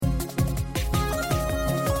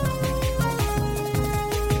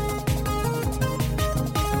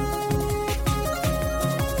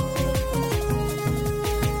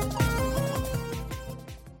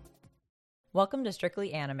Welcome to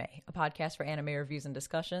Strictly Anime, a podcast for anime reviews and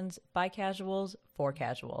discussions by casuals for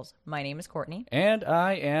casuals. My name is Courtney. And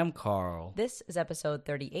I am Carl. This is episode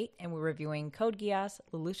 38, and we're reviewing Code Geass,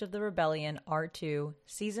 Lelouch of the Rebellion, R2,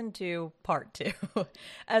 Season 2, Part 2.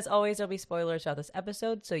 As always, there'll be spoilers throughout this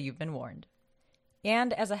episode, so you've been warned.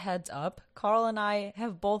 And as a heads up, Carl and I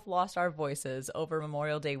have both lost our voices over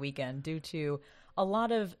Memorial Day weekend due to a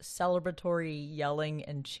lot of celebratory yelling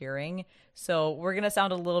and cheering, so we're going to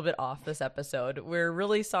sound a little bit off this episode. We're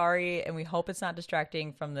really sorry, and we hope it's not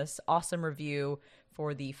distracting from this awesome review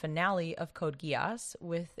for the finale of Code Geass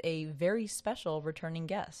with a very special returning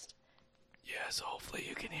guest. Yes, hopefully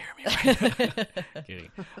you can hear me right now.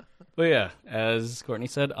 Kidding. But yeah, as Courtney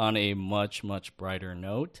said, on a much, much brighter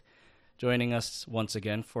note, joining us once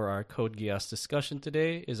again for our Code Geass discussion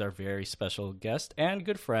today is our very special guest and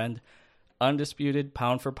good friend, undisputed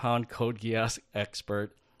pound-for-pound Code Geass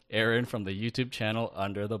expert, Aaron from the YouTube channel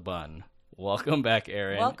Under the Bun. Welcome back,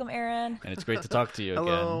 Aaron. Welcome, Aaron. And it's great to talk to you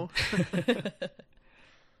Hello. again.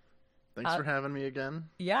 Thanks for having me again.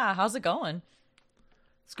 Yeah, how's it going?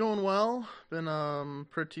 It's going well. Been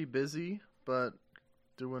pretty busy, but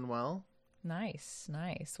doing well. Nice.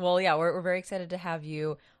 Well, yeah, we're very excited to have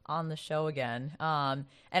you on the show again. And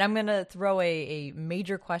I'm going to throw a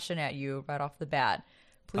major question at you right off the bat.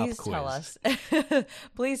 Please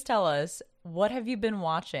tell us, what have you been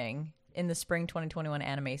watching in the spring 2021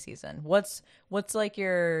 anime season? What's like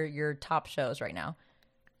your top shows right now?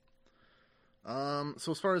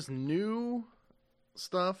 So as far as new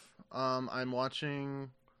stuff, I'm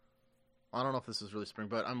watching, I don't know if this is really spring,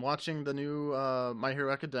 but I'm watching the new My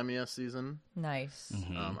Hero Academia season. Nice.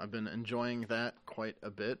 Mm-hmm. I've been enjoying that quite a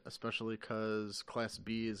bit, especially because Class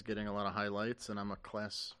B is getting a lot of highlights, and I'm a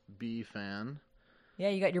Class B fan. Yeah,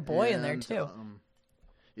 you got your boy in there too.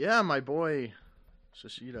 Yeah, my boy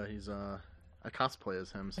Shishida. He's I cosplay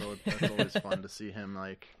as him, so it's always fun to see him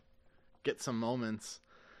like get some moments.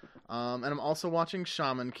 And I'm also watching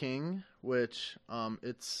Shaman King, which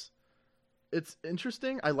it's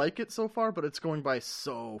interesting. I like it so far, but it's going by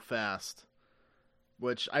so fast.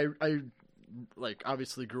 Which I like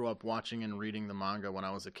obviously grew up watching and reading the manga when I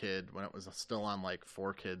was a kid, when it was still on like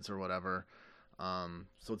 4Kids or whatever.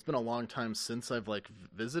 So it's been a long time since I've like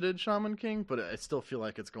visited Shaman King, but I still feel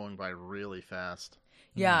like it's going by really fast.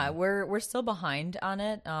 Yeah, we're still behind on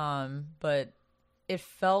it, but it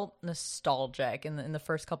felt nostalgic in the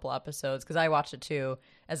first couple episodes because I watched it too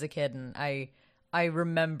as a kid, and I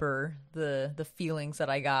remember the feelings that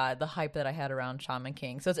I got, the hype that I had around Shaman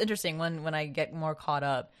King. So it's interesting when I get more caught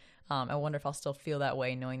up. I wonder if I'll still feel that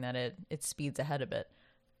way, knowing that it speeds ahead a bit.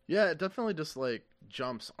 Yeah, it definitely just like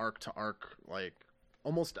jumps arc to arc. Like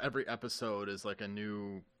almost every episode is like a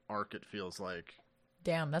new arc. It feels like.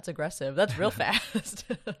 Damn, that's aggressive. That's real fast.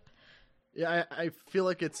 Yeah, I feel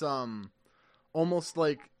like it's almost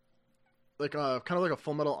like a kind of like a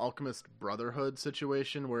Full Metal Alchemist Brotherhood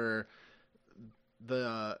situation where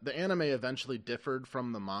the anime eventually differed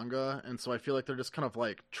from the manga, and so I feel like they're just kind of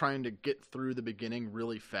like trying to get through the beginning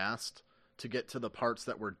really fast to get to the parts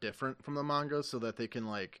that were different from the manga so that they can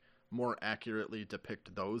like more accurately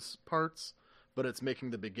depict those parts, but it's making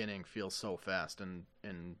the beginning feel so fast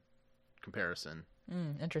in comparison.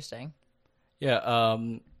 Interesting. Yeah,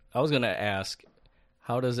 I was going to ask,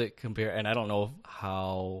 how does it compare? And I don't know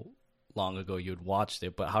how long ago you'd watched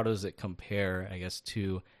it, but how does it compare, I guess,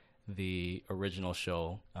 to the original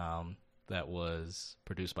show that was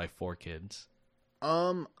produced by 4Kids?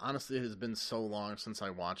 Honestly, it has been so long since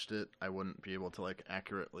I watched it, I wouldn't be able to like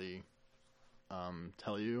accurately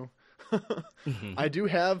tell you. I do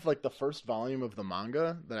have like the first volume of the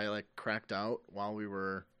manga that I like cracked out while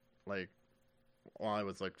I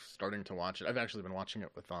was like starting to watch it. I've actually been watching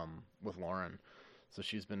it with Lauren, so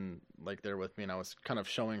she's been like there with me, and I was kind of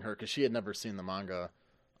showing her because she had never seen the manga,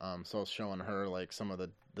 so I was showing her like some of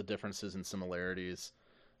the differences and similarities.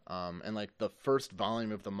 And like the first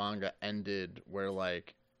volume of the manga ended where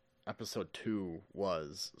like episode 2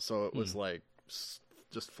 was, so it was like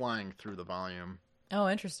just flying through the volume. Oh,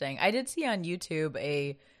 interesting. I did see on YouTube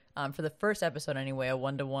for the first episode anyway, a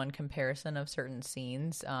 1-to-1 comparison of certain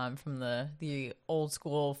scenes from the old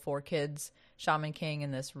school 4Kids Shaman King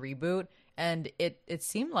and this reboot, and it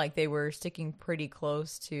seemed like they were sticking pretty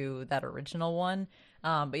close to that original one.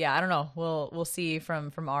 But yeah, I don't know. We'll see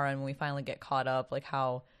from our end when we finally get caught up, like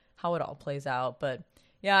how it all plays out. But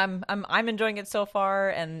yeah, I'm enjoying it so far,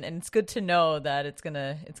 and it's good to know that it's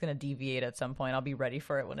gonna deviate at some point. I'll be ready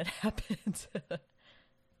for it when it happens.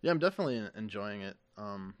 Yeah, I'm definitely enjoying it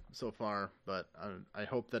so far, but I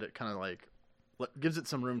hope that it kind of like gives it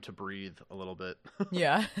some room to breathe a little bit.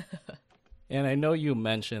 Yeah. And I know you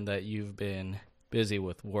mentioned that you've been busy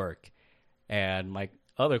with work, And my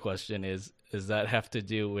other question is that have to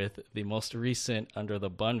do with the most recent Under the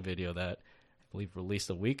Bun video that I believe released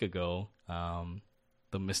a week ago,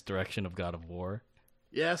 the misdirection of God of War?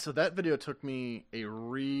 Yeah, so that video took me a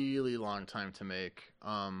really long time to make.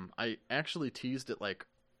 I actually teased it like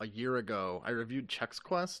a year ago. I reviewed Chex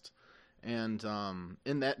Quest, and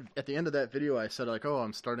at the end of that video, I said like, "Oh,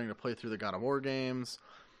 I'm starting to play through the God of War games,"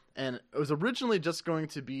 and it was originally just going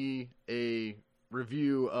to be a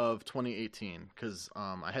review of 2018 because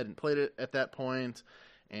I hadn't played it at that point,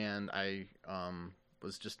 and I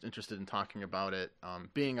was just interested in talking about it,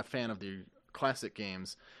 being a fan of the classic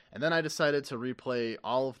games. And then I decided to replay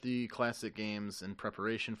all of the classic games in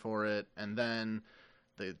preparation for it, and then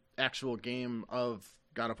the actual game of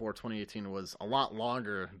God of War 2018 was a lot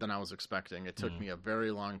longer than I was expecting. It took me a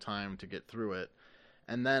very long time to get through it.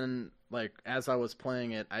 And then, like, as I was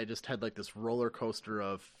playing it, I just had, like, this roller coaster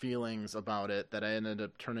of feelings about it that I ended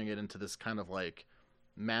up turning it into this kind of, like,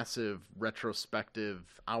 massive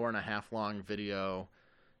retrospective hour-and-a-half long video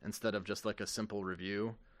instead of just, like, a simple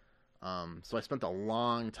review. So I spent a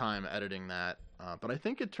long time editing that, but I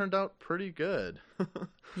think it turned out pretty good.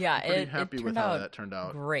 Yeah, I'm pretty happy with how that turned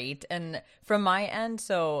out. Great. And from my end,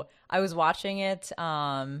 so I was watching it,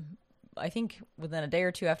 I think within a day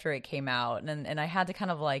or two after it came out, and I had to kind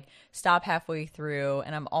of like stop halfway through,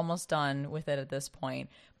 and I'm almost done with it at this point.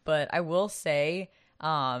 But I will say, when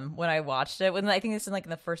I watched it, I think this is like in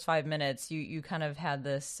the first 5 minutes, you kind of had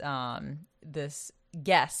this this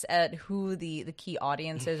guess at who the key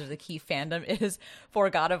audience is or the key fandom is for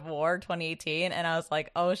God of War 2018, and I was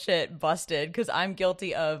like, oh shit, busted, because I'm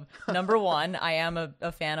guilty of, number one, I am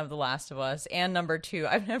a fan of The Last of Us, and number two,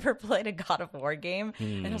 I've never played a God of War game,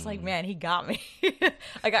 and I was like, man, he got me.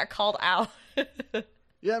 I got called out.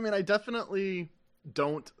 Yeah, I mean, I definitely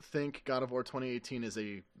don't think God of War 2018 is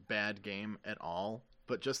a bad game at all.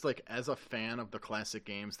 But just like as a fan of the classic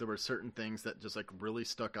games, there were certain things that just like really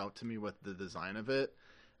stuck out to me with the design of it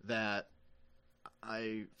that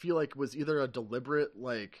I feel like was either a deliberate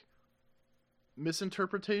like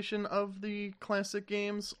misinterpretation of the classic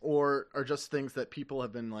games or are just things that people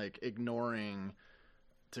have been like ignoring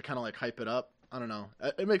to kind of like hype it up. I don't know.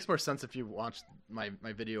 It makes more sense if you watch my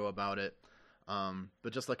video about it.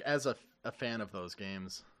 But just like as a fan of those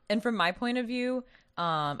games. And from my point of view,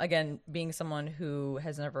 again, being someone who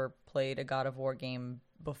has never played a God of War game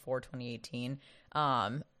before 2018,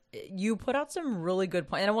 you put out some really good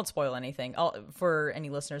points. And I won't spoil anything for any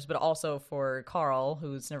listeners, but also for Carl,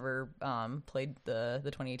 who's never played the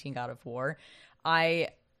 2018 God of War.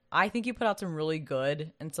 I think you put out some really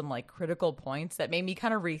good and some like critical points that made me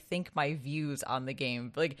kind of rethink my views on the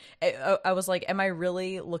game. Like I was like, am I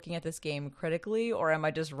really looking at this game critically, or am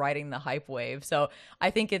I just riding the hype wave? So I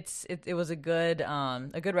think it was a good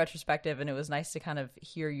retrospective, and it was nice to kind of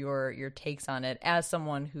hear your takes on it as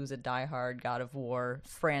someone who's a diehard God of War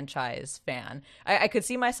franchise fan. I could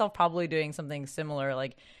see myself probably doing something similar,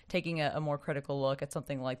 like taking a more critical look at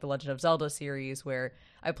something like the Legend of Zelda series, where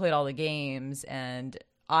I played all the games, and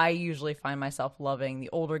I usually find myself loving the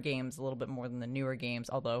older games a little bit more than the newer games,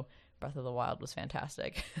 although Breath of the Wild was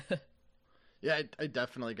fantastic. Yeah, I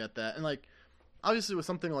definitely get that. And like, obviously with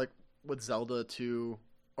something like with Zelda 2,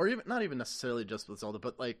 or even not even necessarily just with Zelda,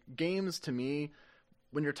 but like games to me,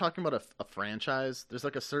 when you're talking about a franchise, there's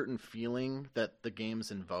like a certain feeling that the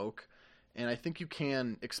games invoke. And I think you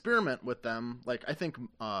can experiment with them. Like, I think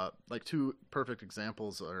like two perfect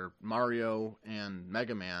examples are Mario and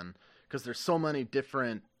Mega Man, because there's so many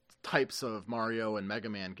different types of Mario and Mega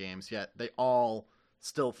Man games, yet they all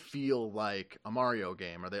still feel like a Mario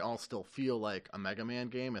game, or they all still feel like a Mega Man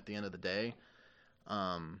game at the end of the day.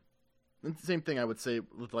 And the same thing I would say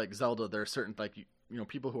with like Zelda. There are certain like you know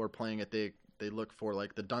people who are playing it, they look for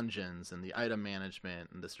like the dungeons and the item management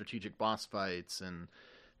and the strategic boss fights and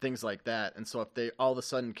things like that. And so if they all of a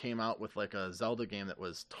sudden came out with like a Zelda game that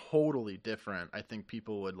was totally different, I think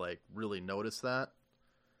people would like really notice that.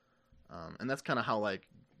 And that's kind of how like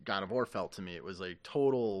God of War felt to me. It was a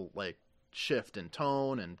total like shift in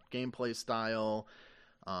tone and gameplay style,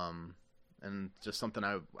 and just something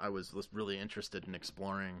I was really interested in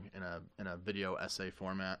exploring in a video essay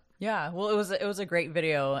format. Yeah, well, it was a great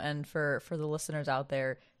video, and for the listeners out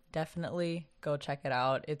there, definitely go check it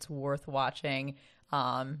out. It's worth watching.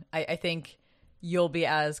 I think you'll be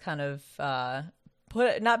as kind of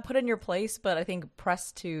not put in your place, but I think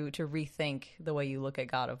pressed to rethink the way you look at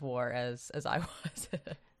God of War as I was.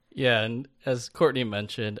 Yeah, and as Courtney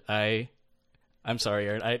mentioned, I'm sorry,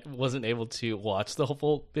 Aaron, I wasn't able to watch the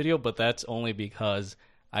whole video, but that's only because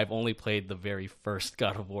I've only played the very first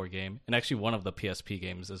God of War game, and actually one of the PSP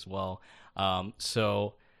games as well.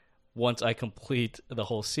 So once I complete the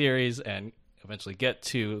whole series and eventually get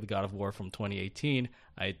to the God of War from 2018,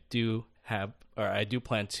 I do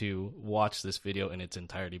plan to watch this video in its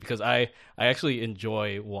entirety, because I actually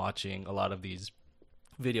enjoy watching a lot of these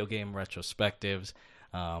video game retrospectives.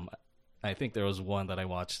 I think there was one that I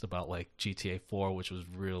watched about like GTA 4, which was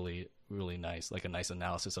really, really nice, like a nice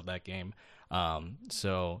analysis of that game.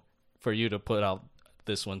 So for you to put out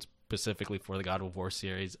this one specifically for the God of War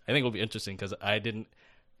series, I think it'll be interesting, because I didn't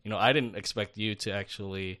expect you to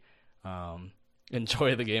actually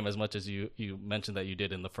enjoy the game as much as you mentioned that you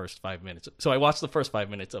did in the first 5 minutes. So I watched the first 5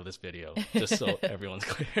 minutes of this video, just so everyone's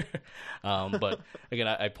clear. But again,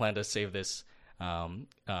 I plan to save this in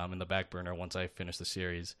the back burner once I finish the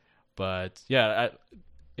series. But yeah,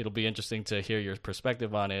 it'll be interesting to hear your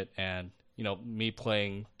perspective on it. And, me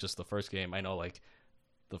playing just the first game, I know like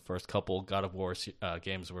the first couple God of War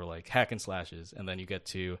games were like hack and slashes. And then you get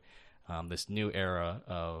to this new era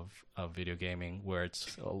of video gaming where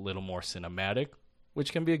it's a little more cinematic,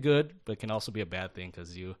 which can be a good, but can also be a bad thing,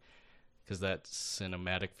 because that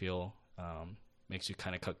cinematic feel makes you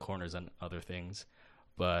kind of cut corners on other things.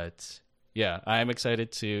 But yeah, I'm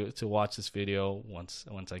excited to watch this video once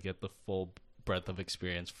I get the full breadth of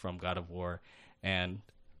experience from God of War. And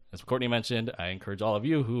as Courtney mentioned, I encourage all of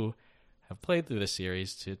you who have played through this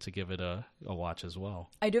series to give it a watch as well.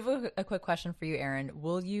 I do have a quick question for you, Aaron.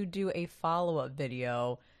 Will you do a follow-up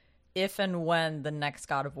video if and when the next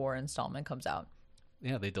God of War installment comes out?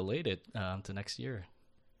 Yeah, they delayed it to next year.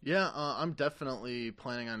 Yeah, I'm definitely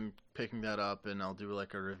planning on picking that up, and I'll do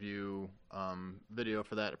like a review video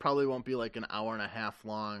for that. It probably won't be like an hour and a half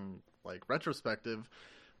long like retrospective,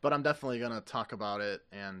 but I'm definitely going to talk about it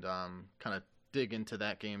and kind of dig into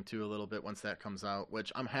that game too a little bit once that comes out,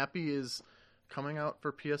 which I'm happy is coming out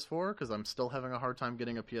for PS4, because I'm still having a hard time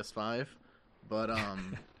getting a PS5. But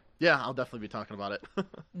yeah, I'll definitely be talking about it.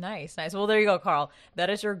 Nice. Well, there you go, Carl. That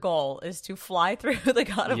is your goal, is to fly through the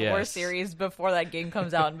God of War series before that game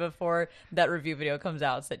comes out and before that review video comes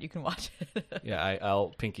out, so that you can watch it. Yeah, I'll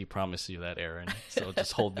pinky promise you that, Aaron. So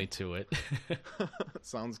just hold me to it.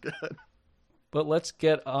 Sounds good. But let's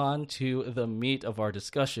get on to the meat of our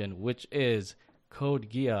discussion, which is Code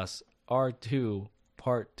Geass R2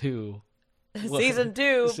 Part 2. Season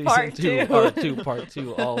 2, Part 2. R2 Part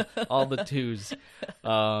 2, all the twos.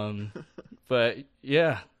 But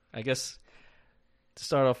yeah, I guess to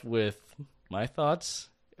start off with my thoughts,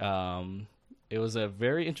 it was a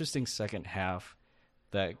very interesting second half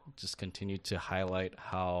that just continued to highlight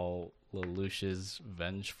how Lelouch's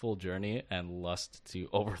vengeful journey and lust to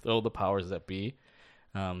overthrow the powers that be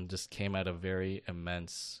just came at a very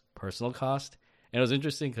immense personal cost. And it was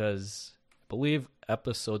interesting because I believe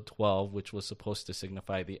episode 12, which was supposed to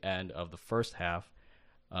signify the end of the first half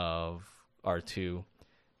of R2,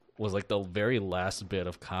 was like the very last bit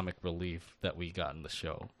of comic relief that we got in the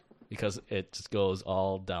show, because it just goes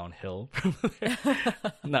all downhill from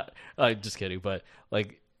there. Just kidding, but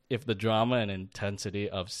like, if the drama and intensity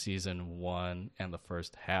of season 1 and the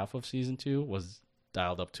first half of season 2 was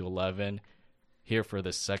dialed up to 11, here for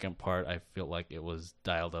the second part, I feel like it was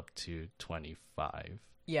dialed up to 25.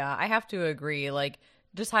 Yeah, I have to agree. Like,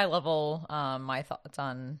 just high level, my thoughts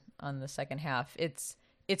on the second half. It's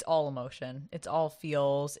all emotion. It's all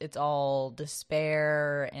feels. It's all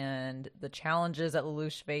despair and the challenges that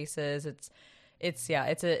Lelouch faces. It's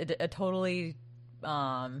a totally.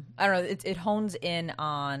 I don't know. It hones in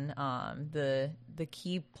on the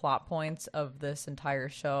key plot points of this entire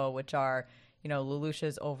show, which are,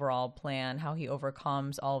 Lelouch's overall plan, how he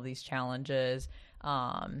overcomes all of these challenges,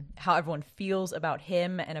 how everyone feels about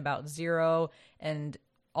him and about Zero, and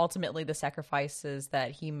ultimately the sacrifices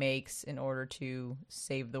that he makes in order to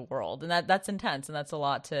save the world. And that's intense, and that's a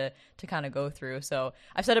lot to kind of go through. So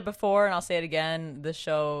I've said it before and I'll say it again, the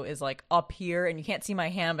show is like up here, and you can't see my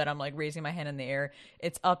hand, but I'm like raising my hand in the air.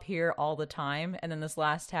 It's up here all the time, and then this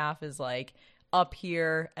last half is like up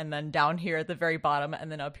here and then down here at the very bottom and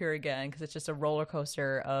then up here again, because it's just a roller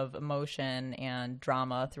coaster of emotion and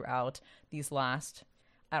drama throughout these last,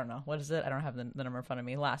 I don't know, what is it? I don't have the number in front of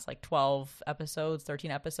me. Last like 12 episodes,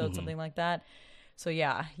 13 episodes, something like that. So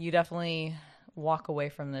yeah, you definitely walk away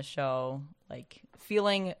from this show like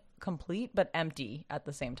feeling complete but empty at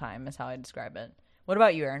the same time, is how I describe it. What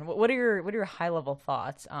about you, Aaron? What are your high level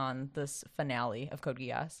thoughts on this finale of Code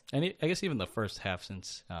Geass? And I guess even the first half,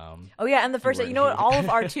 since oh yeah, and the first, what, all of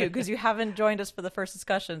R2, because you haven't joined us for the first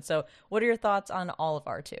discussion. So what are your thoughts on all of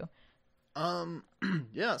R2?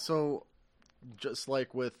 Yeah, so just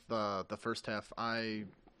like with the first half, I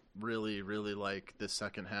really, really like this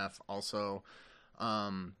second half also.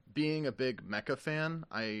 Being a big mecha fan,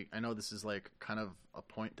 I know this is like kind of a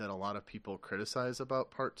point that a lot of people criticize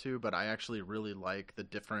about part 2, but I actually really like the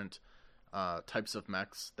different types of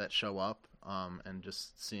mechs that show up, and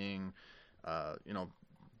just seeing,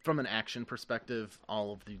 from an action perspective,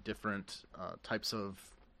 all of the different types of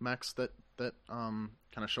mechs that kind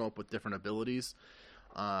of show up with different abilities.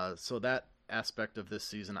 So that aspect of this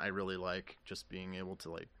season I really like, just being able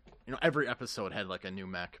to every episode had a new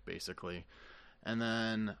mech basically. And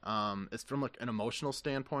then it's from an emotional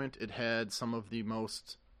standpoint, it had some of the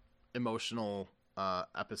most emotional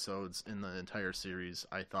episodes in the entire series,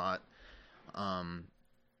 I thought.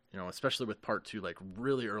 Especially with part 2,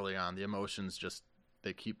 really early on, the emotions just,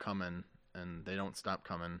 they keep coming and they don't stop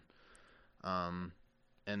coming. And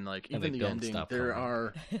even the ending, there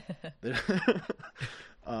are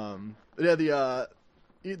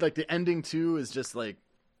the ending too is just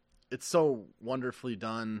it's so wonderfully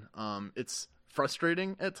done. It's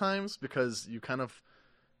frustrating at times because you kind of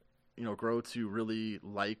grow to really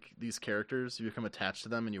like these characters. You become attached to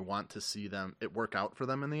them and you want to see it work out for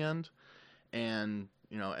them in the end. And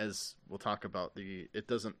as we'll talk about, it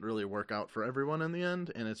doesn't really work out for everyone in the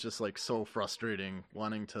end, and it's just so frustrating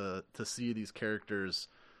wanting to see these characters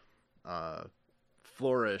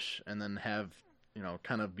flourish and then have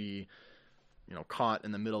kind of be caught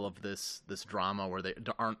in the middle of this drama where they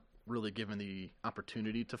aren't really given the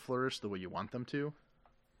opportunity to flourish the way you want them to.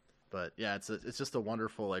 But yeah, it's just a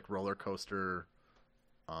wonderful roller coaster,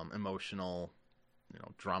 emotional,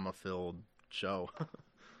 drama filled show.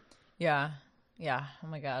 Yeah. Oh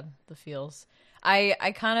my God, the feels.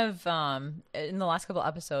 I kind of in the last couple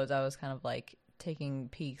episodes, I was kind of taking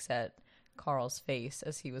peeks at Carl's face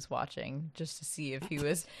as he was watching, just to see if he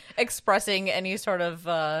was expressing any sort of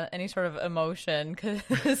emotion.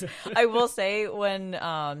 Because I will say,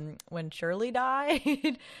 when Shirley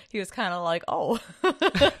died, he was kind of oh.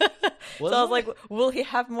 So I was like, will he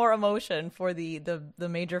have more emotion for the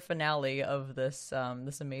major finale of this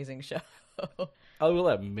amazing show? I will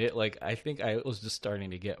admit, I think I was just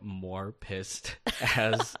starting to get more pissed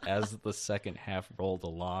as the second half rolled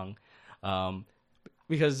along,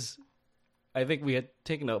 because I think we had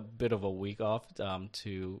taken a bit of a week off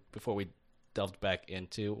before we delved back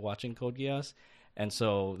into watching Code Geass, and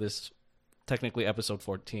so this technically episode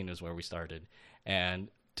 14 is where we started, and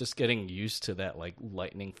just getting used to that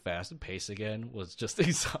lightning fast pace again was just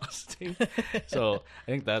exhausting. So I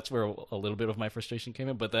think that's where a little bit of my frustration came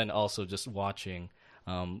in. But then also just watching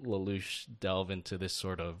Lelouch delve into this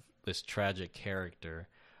tragic character,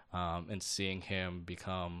 and seeing him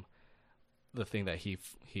become the thing that he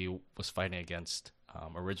was fighting against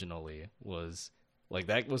originally was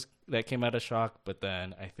that came out of shock. But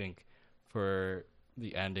then I think for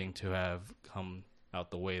the ending to have come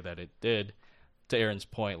out the way that it did, to Aaron's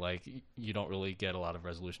point, you don't really get a lot of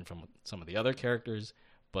resolution from some of the other characters,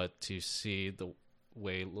 but to see the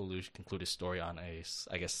way Lelouch concluded his story on a,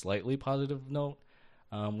 I guess, slightly positive note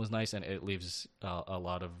was nice, and it leaves a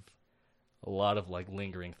lot of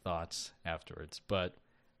lingering thoughts afterwards. But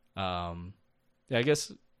yeah, I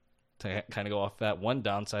guess to kind of go off that, one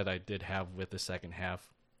downside I did have with the second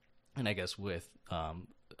half, and I guess with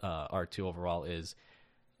R2 overall, is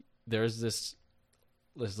there's this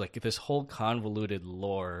whole convoluted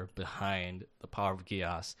lore behind the power of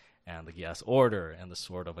Geass and the Geass Order and the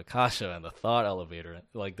Sword of Akasha and the Thought Elevator.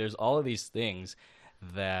 There's all of these things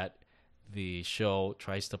that the show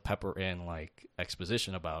tries to pepper in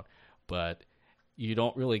exposition about, but you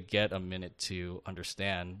don't really get a minute to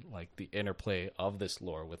understand the interplay of this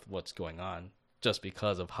lore with what's going on, just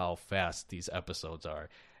because of how fast these episodes are.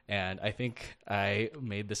 And I think I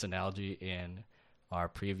made this analogy in our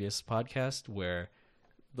previous podcast, where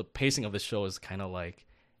the pacing of the show is kind of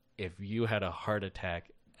if you had a heart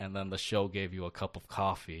attack and then the show gave you a cup of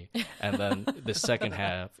coffee, and then the second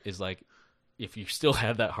half is if you still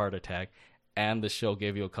had that heart attack and the show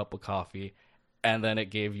gave you a cup of coffee and then it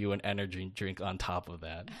gave you an energy drink on top of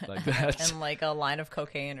that, that's and a line of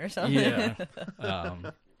cocaine or something. Yeah.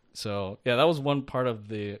 So yeah, that was one part of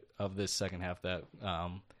this second half that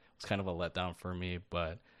was kind of a letdown for me.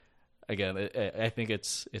 But again, I think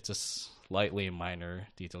it's a slightly minor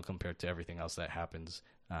detail compared to everything else that happens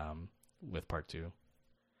with part 2.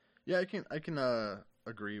 Yeah, I can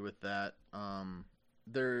agree with that.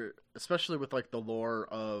 There, especially with the lore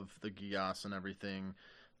of the Geass and everything,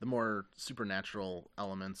 the more supernatural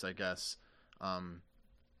elements, I guess,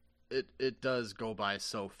 it does go by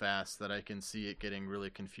so fast that I can see it getting really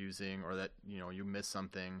confusing, or that you miss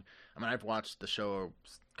something. I mean, I've watched the show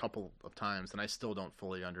a couple of times and I still don't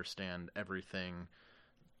fully understand everything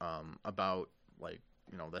about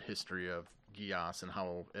the history of Geass and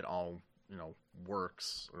how it all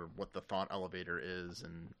works, or what the thought elevator is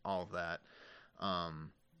and all of that.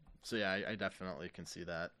 So yeah, I definitely can see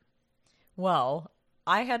that. Well,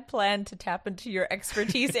 I had planned to tap into your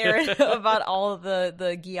expertise, Aaron, about all of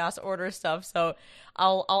the Geass order stuff. So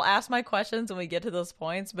I'll ask my questions when we get to those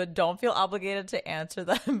points, but don't feel obligated to answer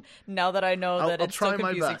them now that I know that I'll it's so try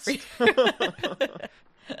my confusing best. for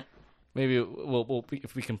you. Maybe we'll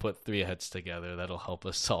if we can put three heads together, that'll help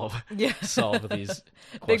us solve Yeah. these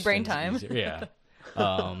Big brain questions time. easier.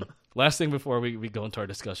 Yeah. Last thing before we go into our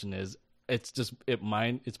discussion is it's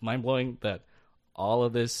mind blowing that all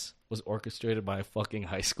of this was orchestrated by a fucking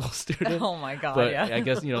high school student. Oh my god, But yeah. I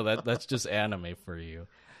guess that's just anime for you.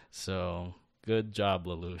 So good job,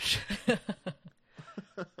 Lelouch.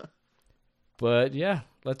 But yeah,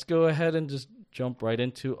 let's go ahead and just jump right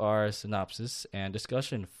into our synopsis and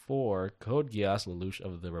discussion for Code Geass Lelouch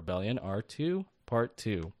of the Rebellion R2 Part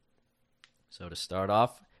 2. So to start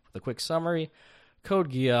off with a quick summary, Code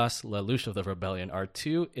Geass Lelouch of the Rebellion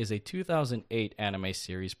R2 is a 2008 anime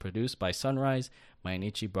series produced by Sunrise,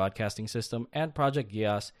 Mainichi Broadcasting System, and Project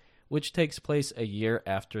Geass, which takes place a year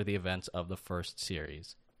after the events of the first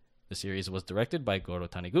series. The series was directed by Goro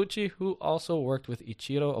Taniguchi, who also worked with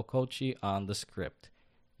Ichiro Okochi on the script.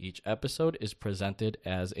 Each episode is presented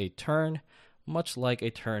as a turn, much like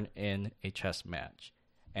a turn in a chess match.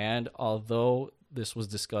 And although this was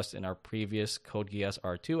discussed in our previous Code Geass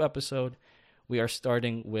R2 episode, we are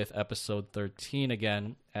starting with episode 13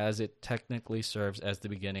 again, as it technically serves as the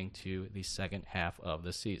beginning to the second half of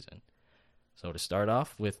the season. So to start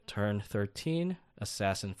off with turn 13,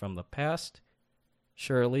 Assassin from the Past,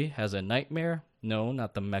 Shirley has a nightmare, no,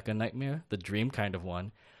 not the mecha nightmare, the dream kind of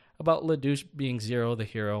one, about Lelouch being Zero the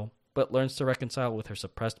hero, but learns to reconcile with her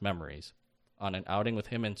suppressed memories. On an outing with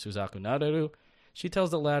him and Suzaku Naruto, she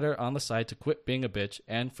tells the latter on the side to quit being a bitch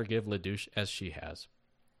and forgive Lelouch as she has.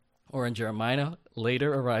 Orange Jeremiah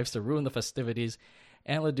later arrives to ruin the festivities,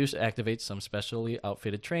 and Lelouch activates some specially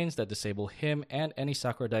outfitted trains that disable him and any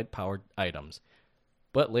Sakuradite-powered items,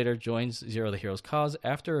 but later joins Zero the Hero's cause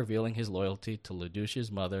after revealing his loyalty to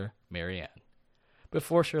Lelouch's mother, Marianne.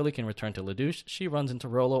 Before Shirley can return to Lelouch, she runs into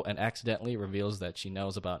Rollo and accidentally reveals that she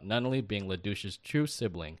knows about Nunnally being Lelouch's true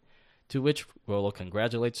sibling, to which Rollo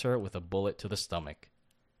congratulates her with a bullet to the stomach.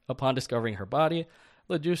 Upon discovering her body,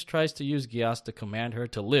 Lelouch tries to use Geass to command her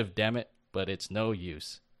to live, damn it, but it's no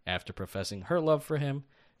use. After professing her love for him,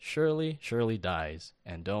 Shirley dies,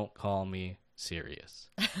 and don't call me serious.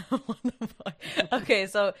 What the fuck? Okay,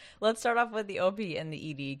 so let's start off with the OP and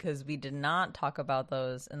the ED because we did not talk about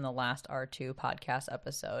those in the last R2 podcast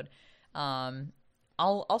episode.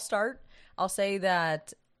 I'll start. I'll say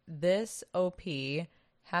that this OP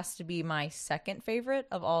has to be my second favorite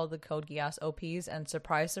of all the Code Geass OPs, and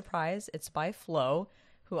surprise, surprise, it's by Flo,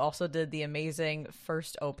 who also did the amazing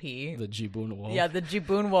first OP. The Jibun Wo. Yeah, the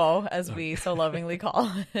Jibun Wo, as we so lovingly call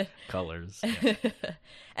it. Colors. Yeah.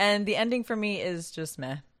 And the ending for me is just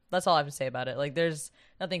meh. That's all I have to say about it. Like, there's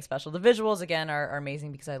nothing special. The visuals, again, are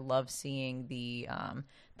amazing because I love seeing the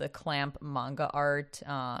Clamp manga art,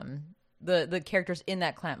 the characters in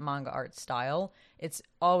that Clamp manga art style. It's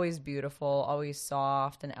always beautiful, always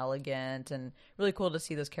soft and elegant, and really cool to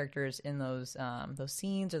see those characters in those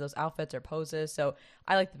scenes or those outfits or poses. So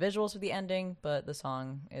I like the visuals for the ending, but the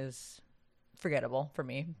song is forgettable for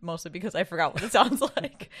me, mostly because I forgot what it sounds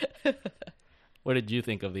like. What did you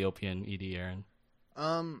think of the OP and ED, Aaron?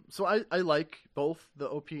 So I like both the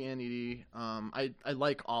OP and ED. I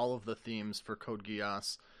like all of the themes for Code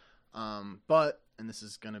Geass. But, and this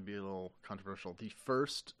is going to be a little controversial, the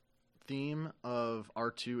first theme of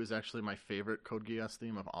R2 is actually my favorite Code Geass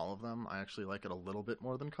theme of all of them. I actually like it a little bit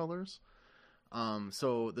more than Colors.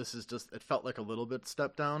 So this is just, it felt like a little bit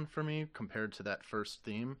step down for me compared to that first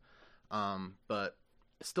theme. But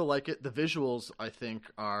I still like it. The visuals, I think,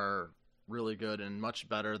 are really good and much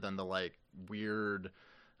better than the like weird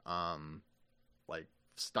like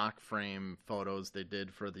stock frame photos they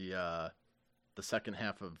did for the second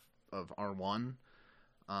half of R1.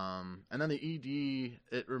 And then the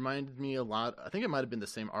ED, it reminded me a lot, I think it might have been the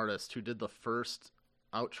same artist who did the first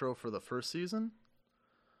outro for the first season.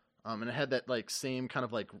 And it had that like same kind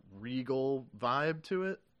of like regal vibe to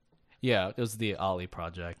it. Yeah, it was the Ollie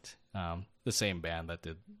project, the same band that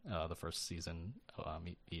did the first season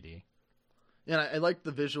ED. Yeah, I like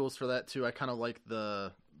the visuals for that too. I kind of like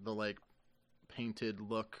the like painted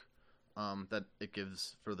look that it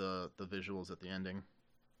gives for the visuals at the ending.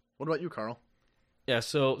 What about you, Carl? Yeah,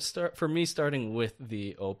 so starting with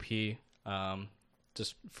the OP,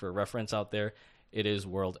 just for reference out there, it is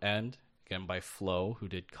World End, again by Flo, who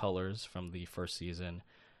did Colors from the first season.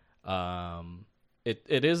 It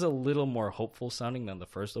is a little more hopeful sounding than the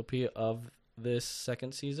first OP of this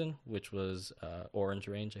second season, which was Orange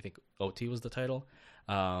Range. I think OT was the title.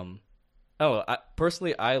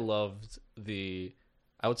 Personally, I loved the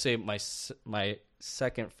I would say my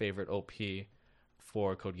second favorite OP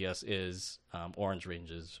for Code Geass is Orange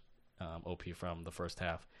Range's OP from the first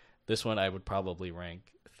half. This one I would probably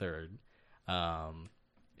rank third.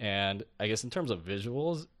 And I guess in terms of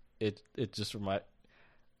visuals, it just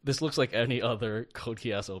this looks like any other Code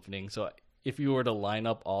Geass opening. So if you were to line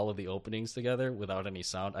up all of the openings together without any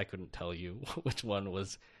sound, I couldn't tell you which one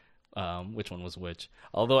was which.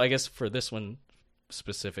 Although I guess for this one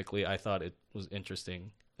specifically, I thought it was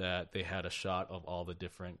interesting that they had a shot of all the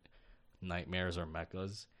different nightmares or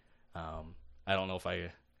mechas. I don't know if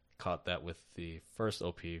I caught that with the first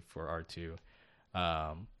OP for R2.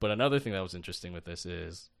 But another thing that was interesting with this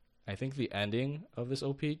is I think the ending of this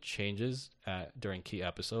OP changes during key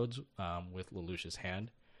episodes with Lelouch's hand,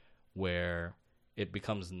 where it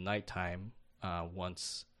becomes nighttime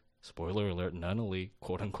once, spoiler alert, Nunnally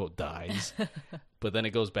quote unquote dies. But then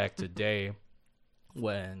it goes back to day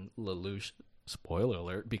when Lelouch, spoiler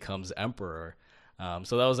alert, becomes emperor.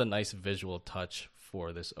 So that was a nice visual touch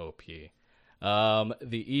for this OP.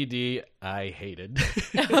 The ED I hated.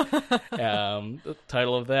 The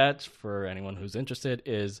title of that, for anyone who's interested,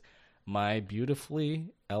 is My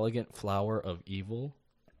Beautifully Elegant Flower of Evil,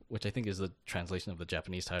 which I think is the translation of the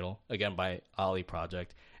Japanese title, again by Ali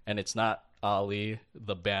Project. And it's not Ali,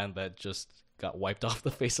 the band that just got wiped off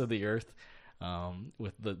the face of the earth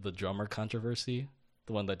with the drummer controversy,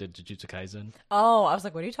 the one that did Jujutsu Kaisen. Oh, I was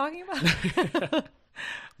like, what are you talking about?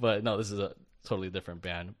 But no, this is a totally different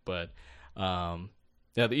band. But yeah,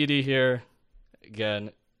 the ED here,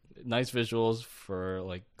 again, nice visuals for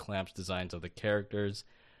like Clamp's designs of the characters,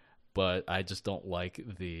 but I just don't like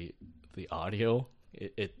the audio.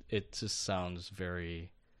 It just sounds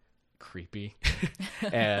very creepy.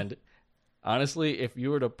 And honestly, if you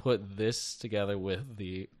were to put this together with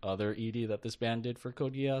the other ED that this band did for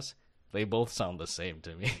Code Geass, they both sound the same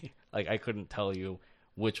to me. Like I couldn't tell you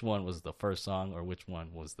which one was the first song or which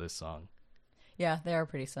one was this song. Yeah, they are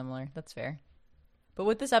pretty similar. That's fair. But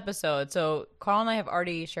with this episode, so Carl and I have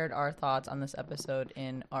already shared our thoughts on this episode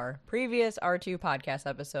in our previous R2 podcast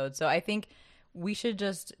episode. So I think we should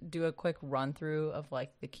just do a quick run through of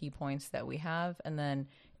like the key points that we have, and then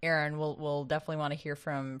Aaron, we'll definitely want to hear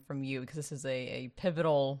from you because this is a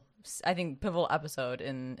pivotal, I think, pivotal episode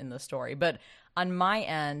in the story. But on my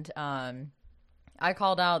end, I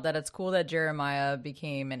called out that it's cool that Jeremiah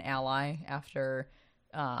became an ally after,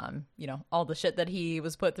 all the shit that he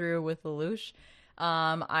was put through with Lelouch.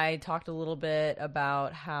 I talked a little bit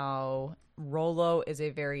about how Rollo is a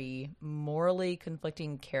very morally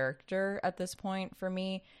conflicting character at this point for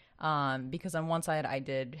me, because on one side I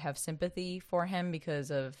did have sympathy for him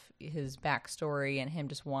because of his backstory and him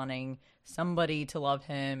just wanting somebody to love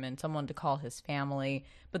him and someone to call his family.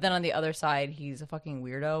 But then on the other side, he's a fucking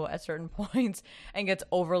weirdo at certain points and gets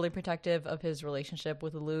overly protective of his relationship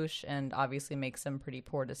with Lelouch and obviously makes some pretty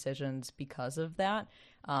poor decisions because of that.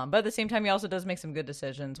 But at the same time, he also does make some good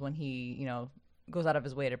decisions when he, goes out of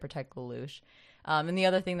his way to protect Lelouch. And the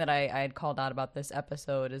other thing that I had called out about this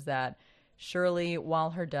episode is that Shirley, while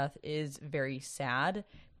her death is very sad,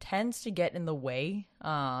 tends to get in the way,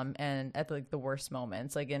 and at the worst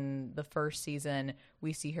moments. Like in the first season,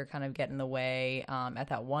 we see her kind of get in the way at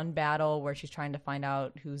that one battle where she's trying to find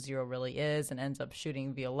out who Zero really is and ends up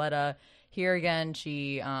shooting Violetta. Here again,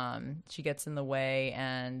 she gets in the way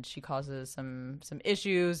and she causes some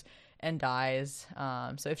issues and dies.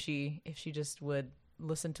 So if she just would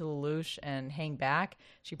listen to Lelouch and hang back,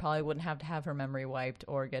 she probably wouldn't have to have her memory wiped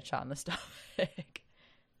or get shot in the stomach.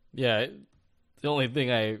 Yeah, the only thing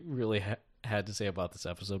I really had to say about this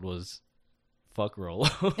episode was fuck Rollo.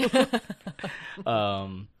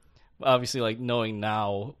 Obviously, like knowing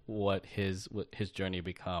now what his journey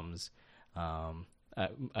becomes,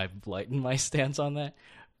 I've lightened my stance on that.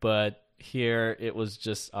 But here it was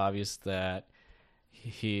just obvious that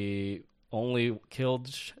he only killed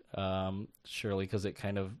Shirley because it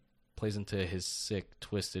kind of plays into his sick,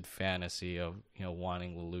 twisted fantasy of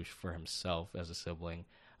wanting Lelouch for himself as a sibling.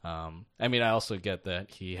 I mean, I also get that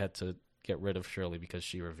he had to get rid of Shirley because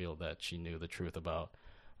she revealed that she knew the truth about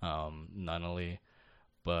Nunnally.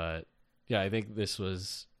 But yeah, I think this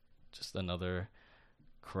was just another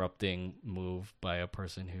corrupting move by a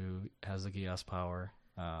person who has the Geass power.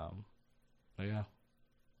 But yeah.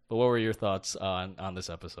 But what were your thoughts on this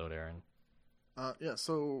episode, Aaron? Yeah,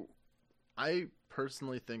 so I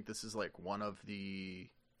personally think this is like one of the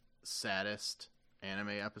saddest anime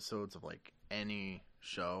episodes of like any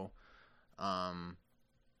show.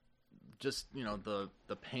 Just the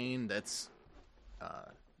pain that's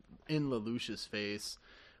in Lelouch's face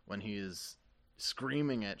when he is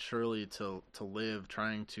screaming at Shirley to live,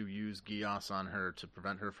 trying to use Geass on her to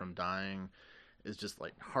prevent her from dying, is just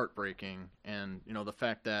like heartbreaking. And the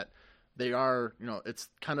fact that they are, it's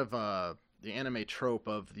kind of the anime trope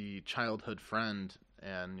of the childhood friend,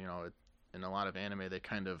 and in a lot of anime they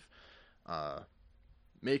kind of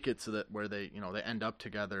make it so that where they they end up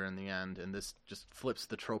together in the end, and this just flips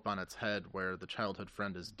the trope on its head where the childhood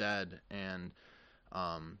friend is dead. And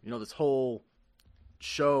this whole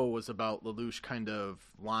show was about Lelouch kind of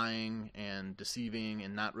lying and deceiving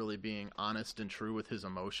and not really being honest and true with his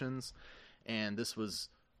emotions, and this was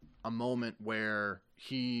a moment where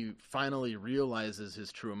he finally realizes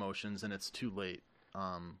his true emotions, and it's too late,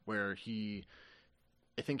 where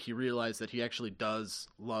I think he realized that he actually does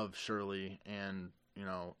love Shirley, and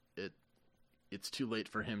it's too late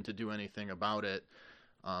for him to do anything about it.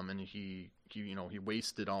 And he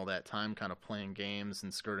wasted all that time kind of playing games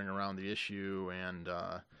and skirting around the issue. And,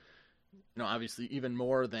 obviously even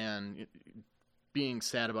more than being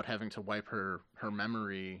sad about having to wipe her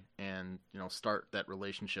memory and, start that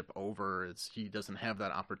relationship over, is he doesn't have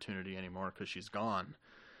that opportunity anymore because she's gone.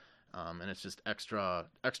 And it's just extra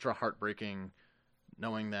heartbreaking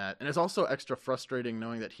knowing that, and it's also extra frustrating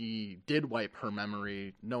knowing that he did wipe her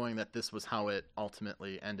memory, knowing that this was how it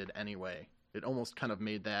ultimately ended anyway. It almost kind of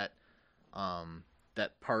made that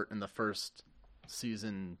part in the first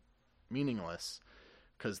season meaningless,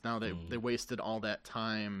 because now they wasted all that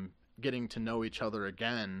time getting to know each other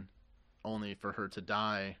again, only for her to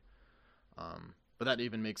die. But that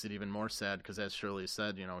even makes it even more sad, because as Shirley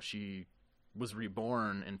said, she was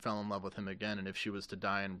reborn and fell in love with him again, and if she was to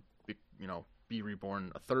die and be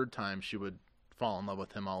reborn a third time, she would fall in love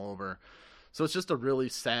with him all over. So it's just a really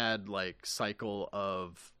sad cycle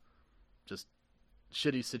of just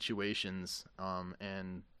shitty situations,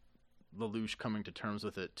 and Lelouch coming to terms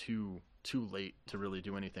with it too late to really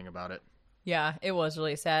do anything about it. Yeah, it was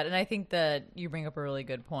really sad. And I think that you bring up a really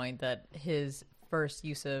good point, that his first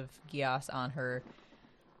use of Geass on her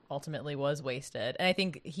ultimately was wasted. And I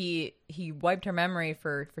think he wiped her memory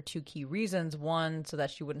for two key reasons. One, so that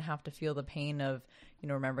she wouldn't have to feel the pain of,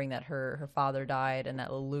 remembering that her father died and that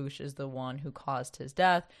Lelouch is the one who caused his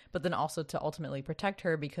death, but then also to ultimately protect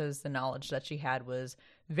her, because the knowledge that she had was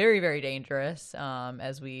very, very dangerous.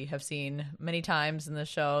 As we have seen many times in the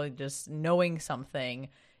show, just knowing something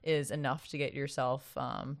is enough to get yourself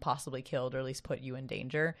possibly killed, or at least put you in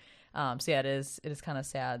danger. So yeah, it is kind of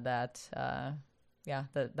sad that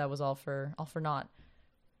that was all for naught.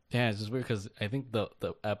 Yeah, it's just weird because I think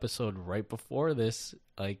the episode right before this,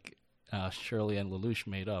 Shirley and Lelouch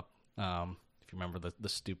made up. If you remember the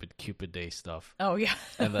stupid Cupid Day stuff. Oh yeah.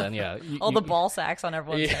 And then all the ball sacks on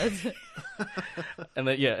everyone's heads. and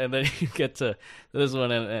then you get to this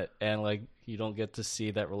one, and you don't get to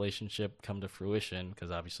see that relationship come to fruition,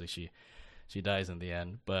 because obviously she dies in the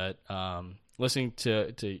end. But listening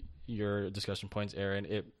to your discussion points, Aaron,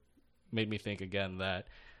 it made me think again that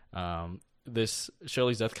this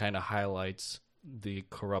Shirley's death kind of highlights the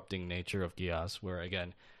corrupting nature of Geass, where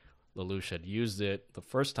again Lelouch had used Geass the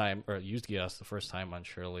first time on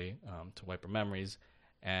Shirley to wipe her memories,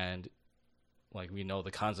 and we know the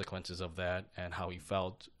consequences of that and how he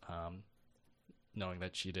felt knowing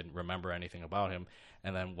that she didn't remember anything about him.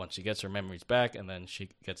 And then once she gets her memories back, and then she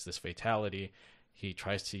gets this fatality, he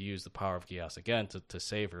tries to use the power of Geass again to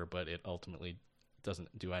save her, but it ultimately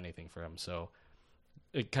doesn't do anything for him. So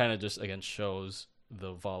it kind of just again shows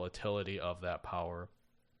the volatility of that power.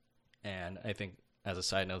 And I think, as a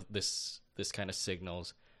side note, this kind of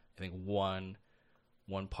signals, I think, one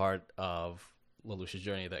part of Lelouch's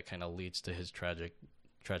journey that kind of leads to his tragic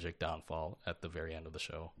downfall at the very end of the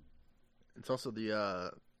show. It's also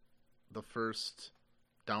the first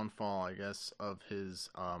downfall, I guess, of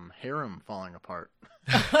his harem falling apart.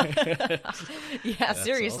 Yeah,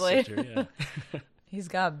 seriously. True, yeah. He's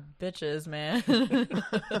got bitches, man.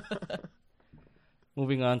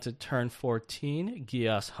 Moving on to turn 14,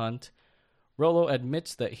 Geass Hunt. Rollo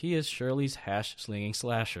admits that he is Shirley's hash-slinging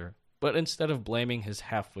slasher, but instead of blaming his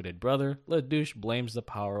half-witted brother, Lelouch blames the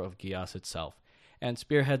power of Geass itself, and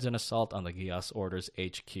spearheads an assault on the Geass Order's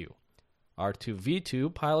HQ.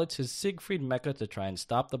 R2-V2 pilots his Siegfried mecha to try and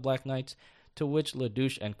stop the Black Knights, to which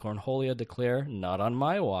Lelouch and Cornholia declare, "Not on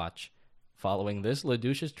my watch." Following this,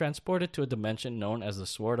 Lelouch is transported to a dimension known as the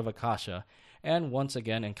Sword of Akasha, and once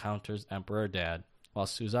again encounters Emperor Dad, while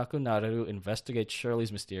Suzaku Naru investigates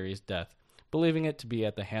Shirley's mysterious death, believing it to be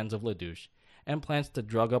at the hands of Lelouch, and plans to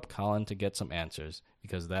drug up Colin to get some answers,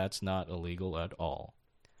 because that's not illegal at all.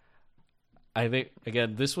 I think,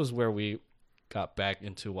 again, this was where we got back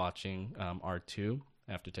into watching R2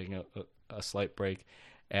 after taking a slight break,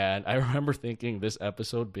 and I remember thinking this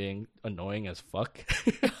episode being annoying as fuck.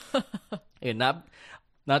 And not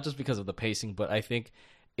just because of the pacing, but I think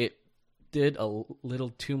it did a little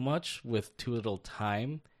too much with too little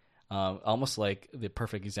time. Almost like the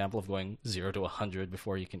perfect example of going 0 to 100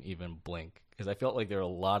 before you can even blink. Because I felt like there are a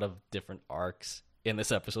lot of different arcs in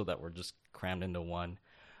this episode that were just crammed into one.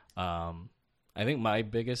 I think my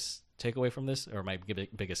biggest takeaway from this, or my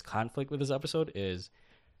biggest conflict with this episode, is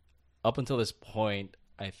up until this point,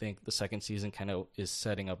 I think the second season kind of is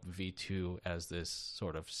setting up V2 as this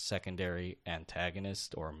sort of secondary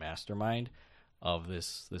antagonist or mastermind of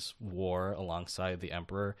this war alongside the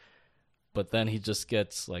Emperor. But then he just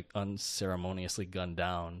gets like unceremoniously gunned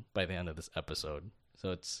down by the end of this episode.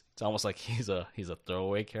 So it's almost like he's a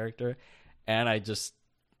throwaway character. And I just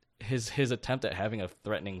his attempt at having a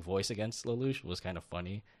threatening voice against Lelouch was kind of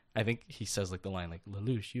funny. I think he says like the line like,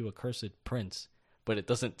 "Lelouch, you accursed prince," but it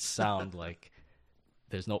doesn't sound like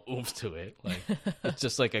there's no oomph to it. Like it's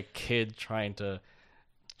just like a kid trying to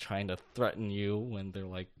threaten you when they're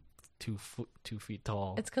like 2 feet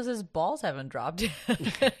tall. It's because his balls haven't dropped yet.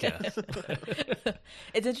 Yes.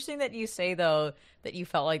 It's interesting that you say though that you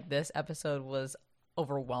felt like this episode was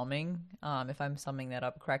overwhelming, if I'm summing that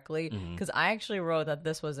up correctly, because I actually wrote that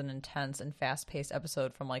this was an intense and fast-paced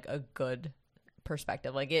episode from like a good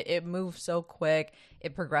perspective. Like it moved so quick,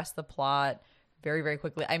 it progressed the plot very, very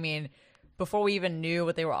quickly. I mean, before we even knew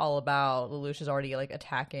what they were all about, Lelouch is already like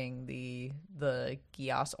attacking the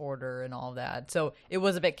Geass order and all of that. So it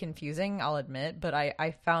was a bit confusing, I'll admit, but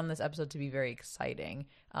I found this episode to be very exciting.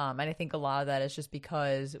 And I think a lot of that is just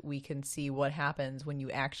because we can see what happens when you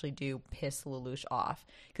actually do piss Lelouch off.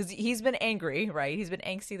 Because he's been angry, right? He's been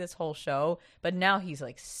angsty this whole show, but now he's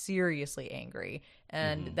like seriously angry.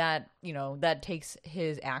 And that, you know, that takes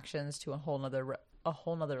his actions to a whole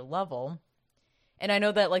nother level. And I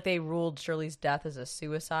know that like they ruled Shirley's death as a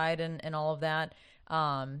suicide and all of that.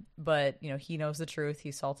 But you know, he knows the truth.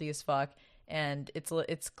 He's salty as fuck, and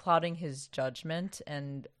it's clouding his judgment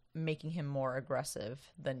and making him more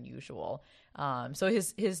aggressive than usual. So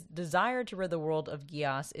his desire to rid the world of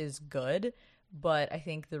Geass is good, but I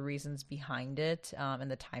think the reasons behind it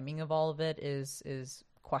and the timing of all of it is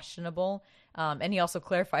questionable. And he also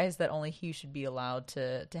clarifies that only he should be allowed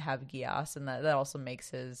to have Geass, and that also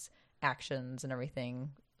makes his actions and everything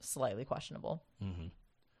slightly questionable.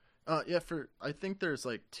 I think there's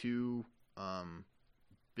like two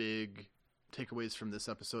big takeaways from this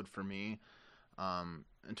episode for me,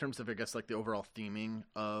 in terms of I guess like the overall theming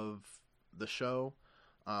of the show.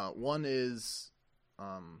 One is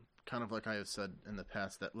kind of like I have said in the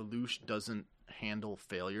past, that Lelouch doesn't handle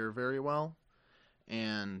failure very well,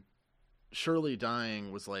 and Shirley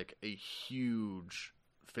dying was like a huge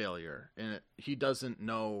failure, and he doesn't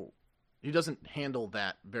handle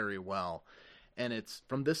that very well. And it's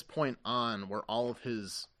from this point on where all of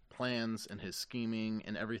his plans and his scheming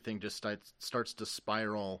and everything just starts to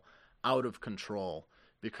spiral out of control,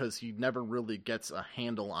 because he never really gets a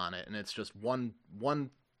handle on it, and it's just one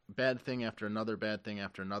bad thing after another bad thing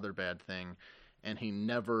after another bad thing, and he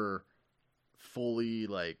never fully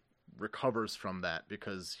like recovers from that,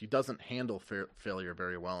 because he doesn't handle failure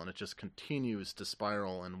very well, and it just continues to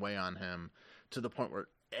spiral and weigh on him to the point where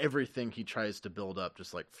everything he tries to build up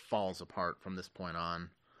just like falls apart from this point on.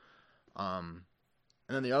 And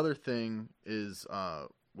then the other thing is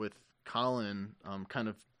with Colin kind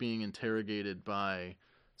of being interrogated by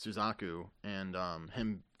Suzaku, and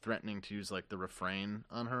him threatening to use like the refrain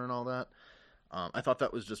on her and all that. I thought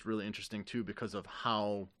that was just really interesting too, because of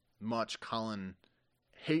how much Colin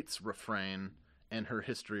hates refrain and her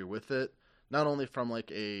history with it, not only from like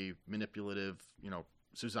a manipulative, you know,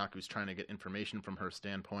 Suzaku's trying to get information from her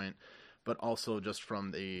standpoint, but also just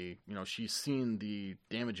from the, you know, she's seen the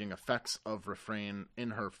damaging effects of refrain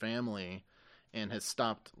in her family and has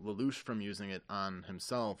stopped Lelouch from using it on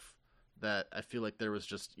himself, that I feel like there was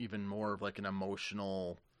just even more of like an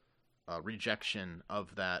emotional rejection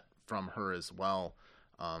of that from her as well,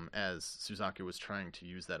 as Suzaku was trying to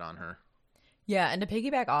use that on her. Yeah, and to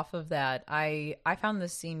piggyback off of that, I found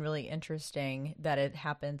this scene really interesting that it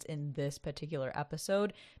happens in this particular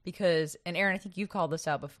episode because, and Aaron, I think you've called this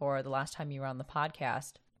out before the last time you were on the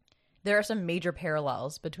podcast, there are some major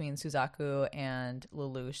parallels between Suzaku and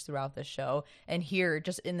Lelouch throughout this show. And here,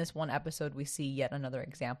 just in this one episode, we see yet another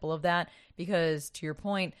example of that. Because, to your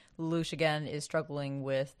point, Lelouch, again, is struggling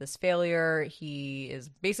with this failure. He is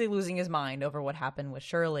basically losing his mind over what happened with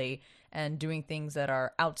Shirley and doing things that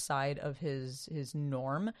are outside of his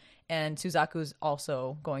norm. And Suzaku's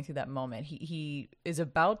also going through that moment. He is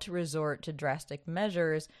about to resort to drastic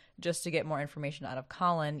measures just to get more information out of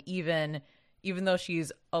Colin, even though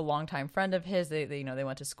she's a longtime friend of his. They you know, they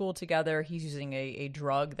went to school together. He's using a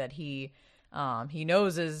drug that he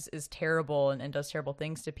knows is terrible and does terrible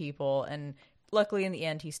things to people. And luckily, in the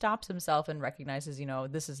end, he stops himself and recognizes,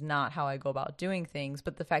 this is not how I go about doing things.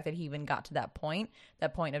 But the fact that he even got to that point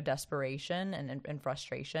of desperation and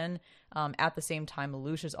frustration, at the same time,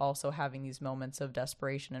 Lelouch is also having these moments of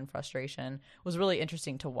desperation and frustration, was really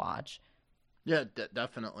interesting to watch. Yeah,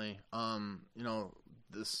 definitely.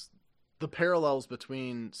 The parallels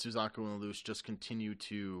between Suzaku and Lelouch just continue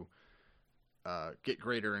to get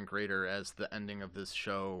greater and greater as the ending of this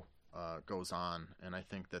show goes on, and I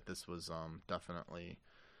think that this was definitely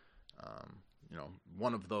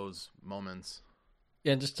one of those moments.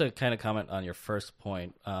 Yeah, and just to kind of comment on your first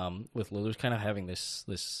point, with Lelouch kind of having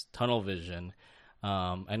this tunnel vision,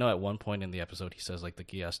 I know at one point in the episode he says like the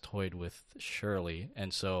Geass toyed with Shirley,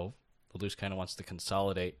 and so Lelouch kind of wants to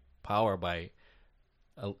consolidate power by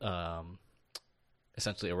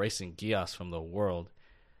essentially erasing Geass from the world.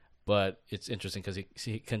 But it's interesting because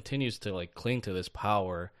he continues to like cling to this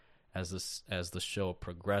power as the show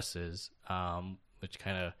progresses, which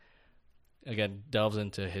kind of again delves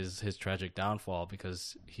into his tragic downfall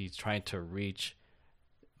because he's trying to reach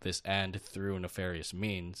this end through nefarious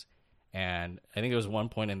means. And I think there was one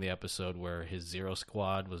point in the episode where his Zero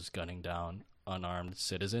Squad was gunning down unarmed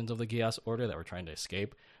citizens of the Geass Order that were trying to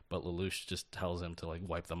escape, but Lelouch just tells him to like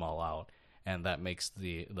wipe them all out, and that makes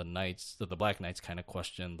the Black Knights kind of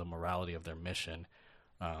question the morality of their mission.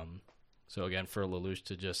 So again, for Lelouch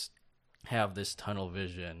to just have this tunnel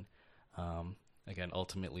vision, again,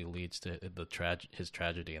 ultimately leads to his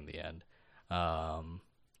tragedy in the end.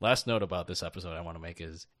 Last note about this episode I want to make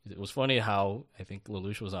is it was funny how I think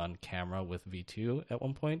Lelouch was on camera with V2 at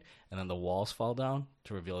one point, and then the walls fall down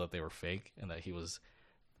to reveal that they were fake and that he was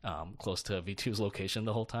close to V2's location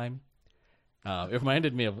the whole time. It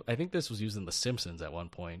reminded me of, I think this was used in The Simpsons at one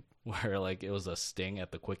point, where like it was a sting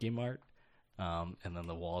at the Quickie Mart, and then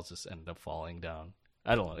the walls just ended up falling down.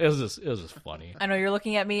 I don't know. It was just funny. I know you're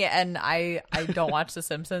looking at me, and I don't watch The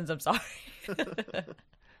Simpsons. I'm sorry.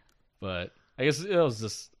 But I guess it was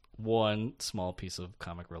just one small piece of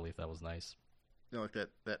comic relief that was nice. Like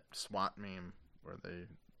that SWAT meme where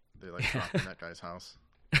they like dropped in that guy's house.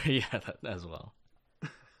 Yeah, that as well.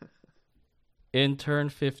 In turn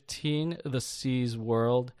 15, The Sea's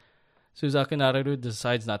World, Suzaku Naruto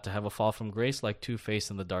decides not to have a fall from grace like Two-Face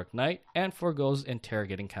in The Dark Knight and forgoes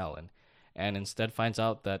interrogating Callan, and instead finds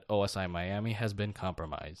out that OSI Miami has been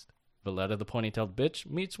compromised. Valletta the ponytailed bitch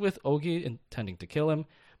meets with Ogi intending to kill him,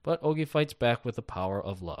 but Ogi fights back with the power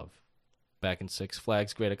of love. Back in Six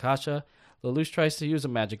Flags Great Akasha, Lelouch tries to use a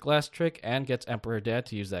magic glass trick and gets Emperor Dad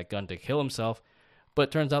to use that gun to kill himself, but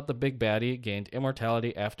turns out the big baddie gained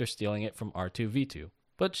immortality after stealing it from R2-V2.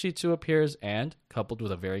 But Shitsu appears and, coupled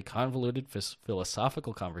with a very convoluted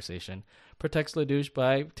philosophical conversation, protects Lelouch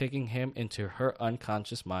by taking him into her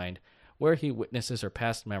unconscious mind, where he witnesses her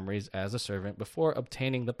past memories as a servant before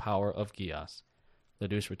obtaining the power of Geass.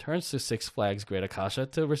 Lelouch returns to Six Flags Great Akasha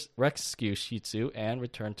to rescue Shitsu and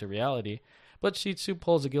return to reality, but Shitsu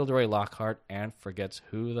pulls a Gilderoy Lockhart and forgets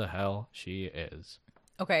who the hell she is.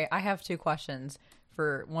 Okay, I have two questions,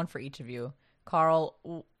 one for each of you.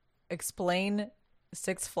 Carl, explain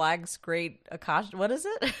Six Flags Great Akasha. What is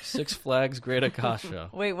it? Six Flags Great Akasha.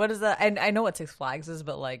 Wait, what is that? I know what Six Flags is,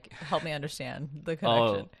 but like, help me understand the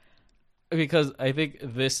connection. Because I think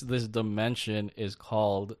this dimension is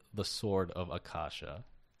called the Sword of Akasha.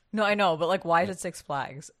 No, I know, but like, why is it Six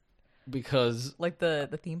Flags? Because like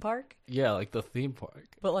the theme park. Yeah, like the theme park.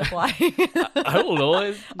 But like, why? I don't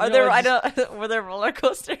know. Were there roller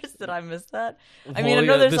coasters? Did I miss that? I mean, I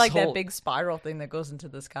know there's like that big spiral thing that goes into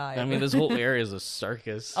the sky. I mean, this whole area is a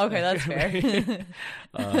circus. Okay, that's fair.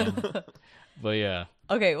 But yeah.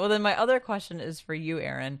 Okay, well then my other question is for you,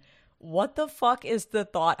 Aaron. What the fuck is the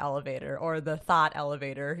thought elevator, or the thought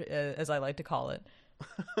elevator, as I like to call it?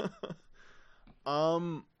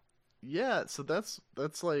 Yeah, so that's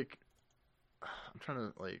like, I'm trying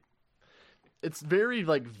to like, it's very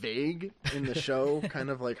like vague in the show, kind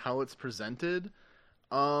of like how it's presented.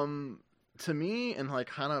 To me, and like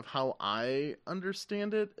kind of how I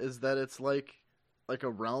understand it, is that it's like a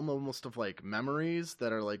realm almost of like memories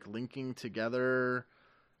that are like linking together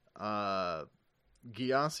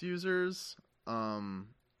Geass users. And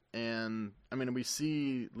I mean, we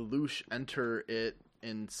see Lelouch enter it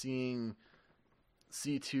and seeing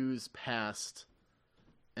C2's past,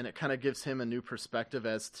 and it kind of gives him a new perspective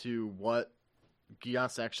as to what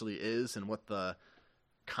Geass actually is and what the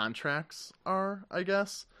contracts are, I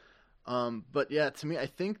guess. But yeah, to me, I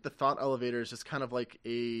think the thought elevator is just kind of like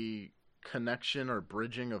a connection or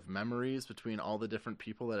bridging of memories between all the different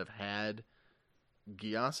people that have had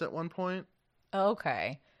Geass at one point.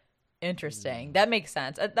 Okay. Interesting. That makes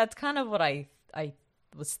sense. That's kind of what I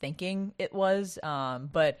was thinking it was.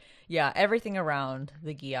 But yeah, everything around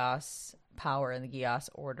the Geass power and the Geass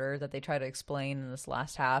order that they try to explain in this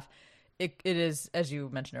last half, it is, as you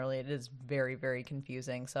mentioned earlier, it is very, very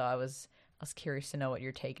confusing. So I was curious to know what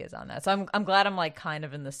your take is on that. So I'm glad I'm like kind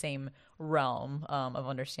of in the same realm of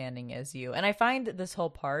understanding as you. And I find this whole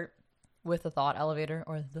part with the thought elevator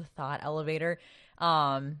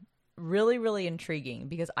really, really intriguing,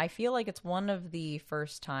 because I feel like it's one of the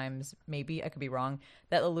first times, maybe I could be wrong,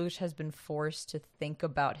 that Lelouch has been forced to think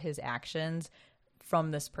about his actions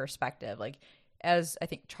from this perspective. Like, as I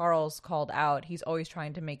think Charles called out, he's always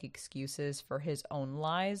trying to make excuses for his own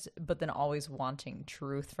lies, but then always wanting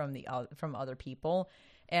truth from other people.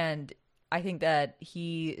 And I think that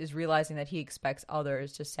he is realizing that he expects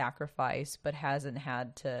others to sacrifice, but hasn't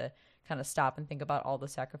had to kind of stop and think about all the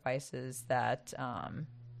sacrifices that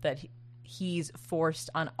he's forced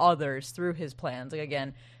on others through his plans. Like,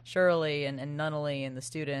 again, Shirley and Nunnally and the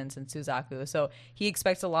students and Suzaku. So he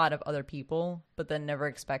expects a lot of other people, but then never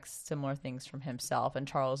expects similar things from himself. And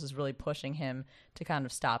Charles is really pushing him to kind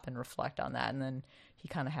of stop and reflect on that. And then he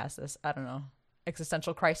kind of has this, I don't know,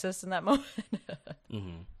 existential crisis in that moment.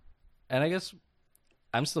 Mm-hmm. And I guess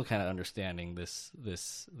I'm still kind of understanding this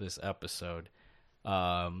episode.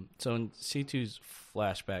 So in C2's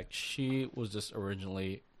flashback, she was just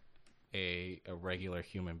originally a regular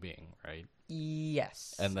human being, right?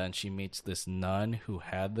 Yes. And then she meets this nun who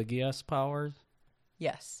had the Geass powers.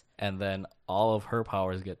 Yes. And then all of her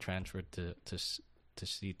powers get transferred to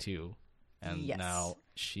C2. And yes. Now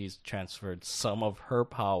she's transferred some of her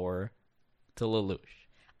power to Lelouch.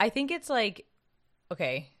 I think it's like,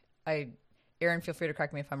 okay, Aaron, feel free to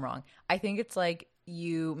correct me if I'm wrong. I think it's like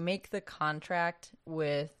you make the contract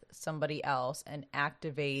with somebody else and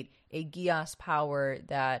activate a Geass power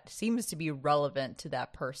that seems to be relevant to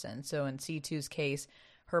that person. So in C2's case,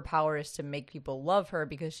 her power is to make people love her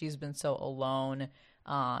because she's been so alone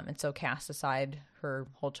and so cast aside her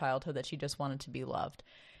whole childhood that she just wanted to be loved.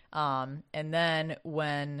 And then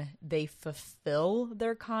when they fulfill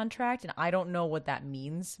their contract, and I don't know what that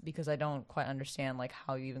means because I don't quite understand like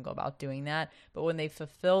how you even go about doing that, but when they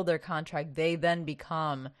fulfill their contract, they then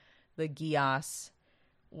become the Geass,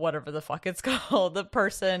 whatever the fuck it's called, the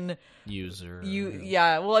person user.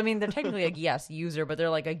 Yeah, well, I mean, they're technically a Geass user, but they're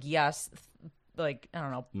like a Geass, like, I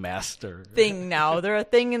don't know, master thing now. They're a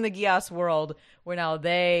thing in the Geass world where now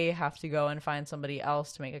they have to go and find somebody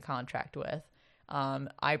else to make a contract with.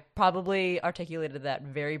 I probably articulated that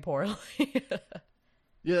very poorly.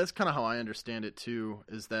 Yeah, that's kind of how I understand it too,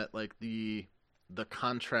 is that like the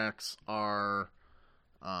contracts are,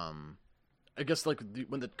 I guess like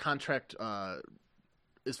when the contract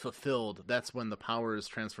is fulfilled, that's when the power is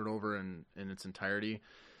transferred over in its entirety.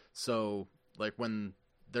 So like when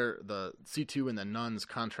the C2 and the nun's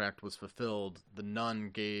contract was fulfilled, the nun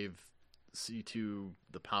gave C2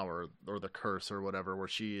 the power or the curse or whatever, where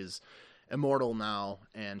she is immortal now,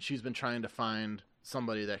 and she's been trying to find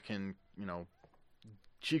somebody that can,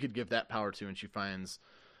 she could give that power to, and she finds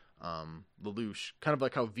Lelouch, kind of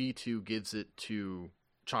like how V2 gives it to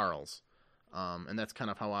Charles, and that's kind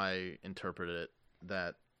of how I interpreted it,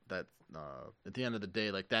 that at the end of the day,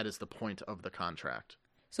 like, that is the point of the contract.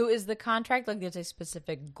 So is the contract like there's a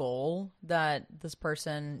specific goal that this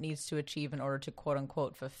person needs to achieve in order to quote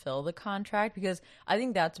unquote fulfill the contract? Because I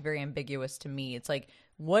think that's very ambiguous to me. It's like,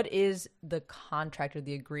 what is the contract or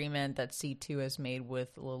the agreement that C2 has made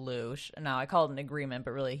with Lelouch? Now, I call it an agreement,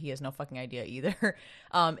 but really he has no fucking idea either.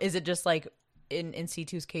 Is it just like in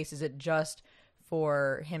C2's case, is it just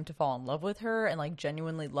for him to fall in love with her and like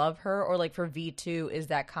genuinely love her? Or like for V2, is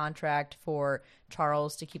that contract for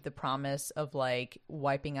Charles to keep the promise of like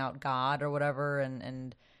wiping out God or whatever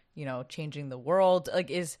and changing the world?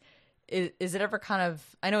 Like is it ever kind of,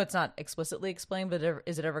 I know it's not explicitly explained, but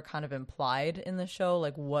is it ever kind of implied in the show,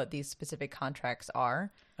 like what these specific contracts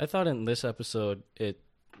are? I thought in this episode it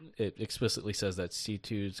explicitly says that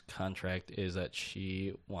C2's contract is that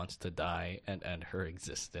she wants to die and end her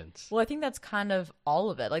existence. Well, I think that's kind of all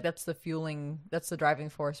of it. Like, that's the driving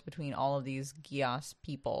force between all of these Geass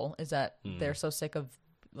people, is that they're so sick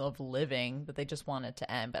of living that they just want it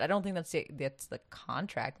to end. But I don't think that's the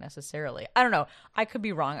contract necessarily. I don't know. I could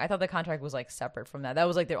be wrong. I thought the contract was like separate from that. That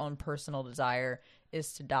was like their own personal desire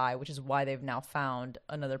is to die, which is why they've now found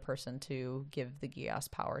another person to give the Geass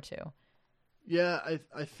power to. Yeah,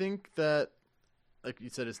 I think that, like you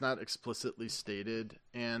said, it's not explicitly stated,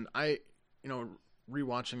 and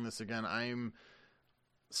rewatching this again, I'm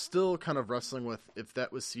still kind of wrestling with if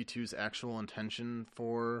that was C2's actual intention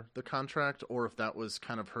for the contract, or if that was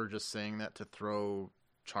kind of her just saying that to throw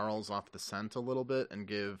Charles off the scent a little bit and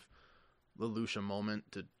give Lelouch a moment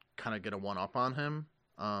to kind of get a one-up on him.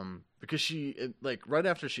 Because like right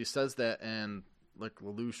after she says that, and like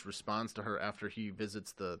Lelouch responds to her after he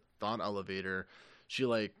visits the thought elevator, she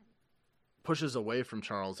like pushes away from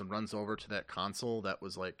Charles and runs over to that console that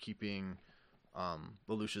was like keeping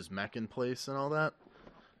Lelouch's mech in place and all that.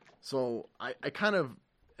 So I kind of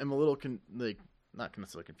am a little not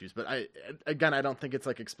necessarily confused, but I don't think it's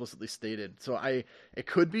like explicitly stated. So it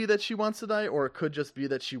could be that she wants to die, or it could just be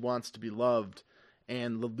that she wants to be loved,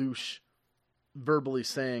 and Lelouch verbally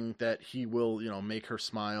saying that he will, make her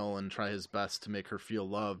smile and try his best to make her feel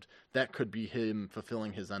loved. That could be him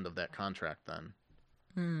fulfilling his end of that contract then.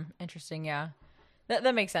 Interesting. Yeah,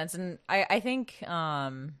 that makes sense. And I think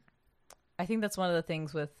that's one of the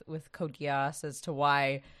things with Code Geass as to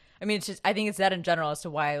why. I mean, I think it's that in general as to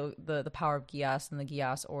why the power of Geass and the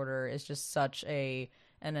Geass Order is just such an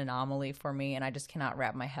anomaly for me, and I just cannot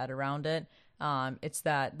wrap my head around it. It's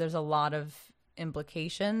that there's a lot of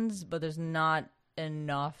implications, but there's not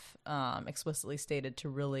enough explicitly stated to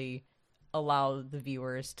really allow the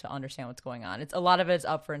viewers to understand what's going on. A lot of it's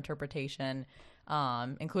up for interpretation,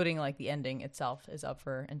 including like the ending itself is up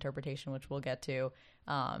for interpretation, which we'll get to.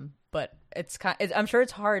 But I'm sure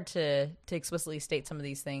it's hard to explicitly state some of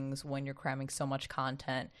these things when you're cramming so much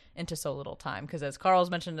content into so little time. Because as Carl's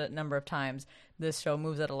mentioned a number of times, this show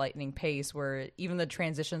moves at a lightning pace where even the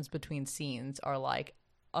transitions between scenes are like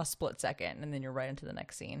a split second, and then you're right into the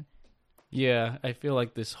next scene. Yeah, I feel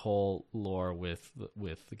like this whole lore with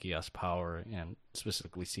the Geass power and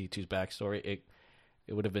specifically C2's backstory, it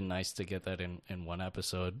would have been nice to get that in one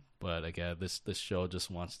episode, but again, this show just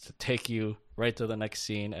wants to take you right to the next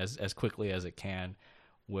scene as quickly as it can.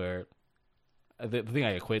 Where the thing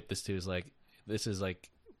I equate this to is like, this is like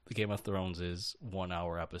the Game of Thrones is 1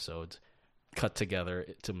 hour episodes cut together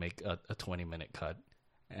to make a 20-minute cut,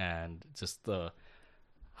 and just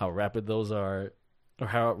how rapid those are, or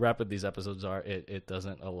how rapid these episodes are, it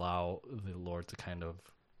doesn't allow the lore to kind of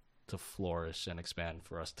to flourish and expand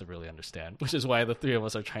for us to really understand, which is why the three of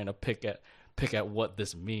us are trying to pick at what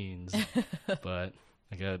this means. But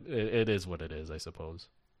again, it is what it is, I suppose.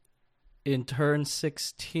 In turn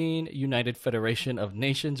 16, United Federation of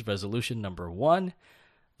Nations Resolution number 1,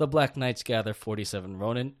 the Black Knights gather 47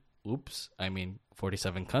 Ronin,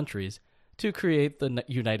 47 countries, to create the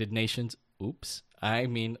United Nations,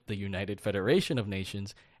 the United Federation of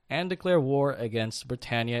Nations, and declare war against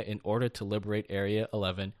Britannia in order to liberate Area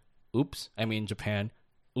 11, Japan,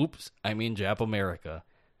 Jap America.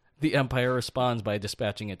 The Empire responds by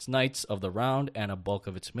dispatching its Knights of the Round and a bulk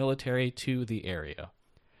of its military to the area.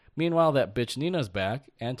 Meanwhile, that bitch Nina's back,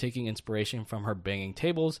 and taking inspiration from her banging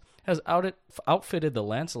tables, has outfitted the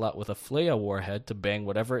Lancelot with a Flea warhead to bang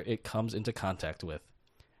whatever it comes into contact with.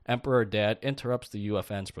 Emperor Dad interrupts the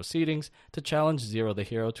UFN's proceedings to challenge Zero the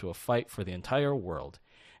Hero to a fight for the entire world,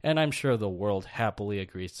 and I'm sure the world happily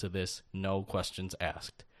agrees to this, no questions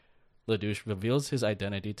asked. Lelouch reveals his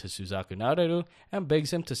identity to Suzaku Nareru and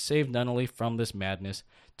begs him to save Nunnally from this madness,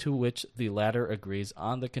 to which the latter agrees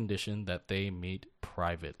on the condition that they meet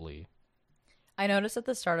privately. I noticed at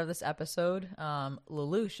the start of this episode,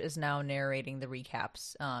 Lelouch is now narrating the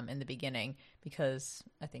recaps in the beginning because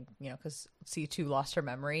I think, because C2 lost her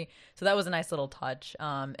memory. So that was a nice little touch.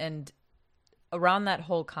 And around that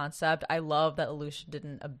whole concept, I love that Lelouch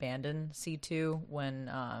didn't abandon C2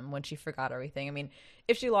 when she forgot everything. I mean,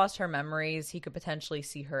 if she lost her memories, he could potentially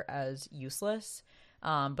see her as useless.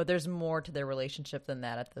 But there's more to their relationship than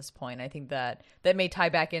that at this point. I think that may tie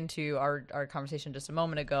back into our conversation just a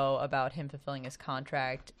moment ago about him fulfilling his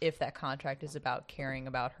contract, if that contract is about caring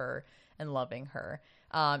about her and loving her.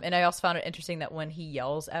 And I also found it interesting that when he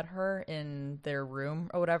yells at her in their room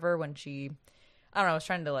or whatever, when she, I don't know, was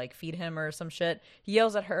trying to like feed him or some shit, he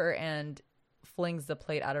yells at her and flings the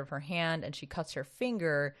plate out of her hand, and she cuts her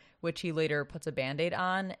finger, which he later puts a Band-Aid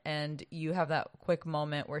on, and you have that quick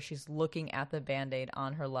moment where she's looking at the Band-Aid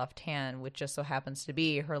on her left hand, which just so happens to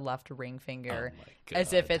be her left ring finger,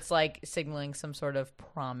 as if it's like signaling some sort of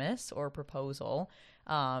promise or proposal,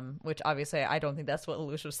 which obviously I don't think that's what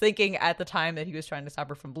Lelouch was thinking at the time that he was trying to stop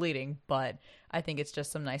her from bleeding, but I think it's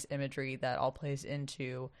just some nice imagery that all plays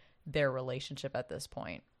into their relationship at this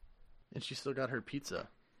point. And she still got her pizza.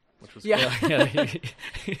 Which was cool. I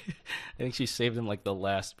think she saved him like the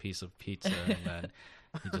last piece of pizza, and then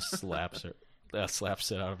he just slaps it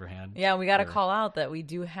out of her hand. Yeah, we got to call out that we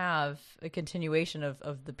do have a continuation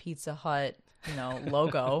of the Pizza Hut,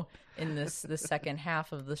 logo in this second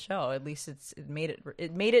half of the show. At least it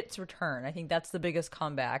made its return. I think that's the biggest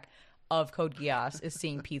comeback of Code Geass is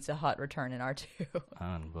seeing Pizza Hut return in R2.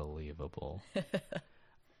 Unbelievable.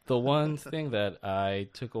 The one thing that I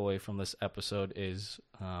took away from this episode is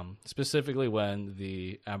specifically when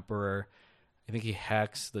the Emperor, I think he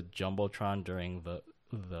hacks the Jumbotron during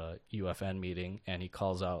the UFN meeting, and he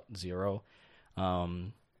calls out Zero.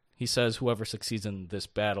 He says whoever succeeds in this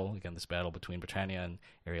battle, again, this battle between Britannia and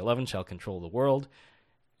Area 11, shall control the world.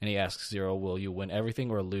 And he asks Zero, will you win everything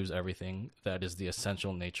or lose everything? That is the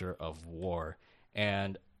essential nature of war.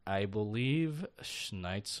 And I believe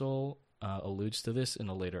Schneitzel alludes to this in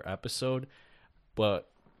a later episode, but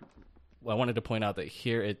I wanted to point out that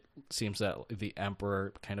here it seems that the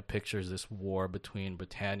Emperor kind of pictures this war between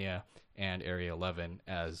Britannia and Area 11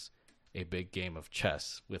 as a big game of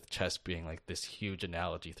chess, with chess being like this huge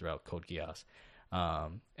analogy throughout Code Geass.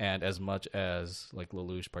 And as much as like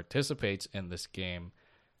Lelouch participates in this game,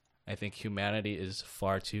 I think humanity is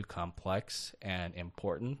far too complex and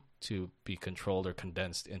important to be controlled or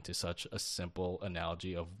condensed into such a simple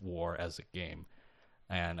analogy of war as a game.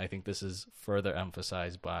 And I think this is further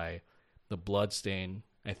emphasized by the bloodstain,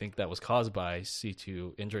 I think that was caused by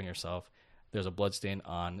C2 injuring herself. There's a bloodstain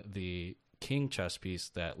on the king chess piece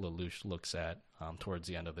that Lelouch looks at towards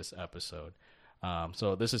the end of this episode.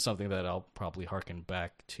 So this is something that I'll probably harken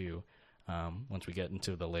back to once we get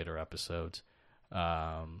into the later episodes.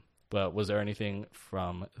 But was there anything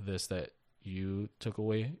from this that you took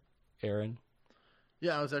away, Aaron?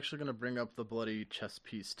 Yeah, I was actually going to bring up the bloody chess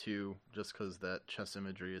piece too, just because that chess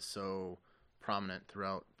imagery is so prominent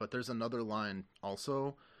throughout. But there's another line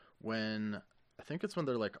also when, I think it's when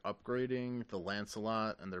they're like upgrading the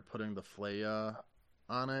Lancelot and they're putting the Fleya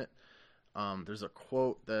on it. There's a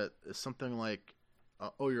quote that is something like,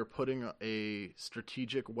 oh, you're putting a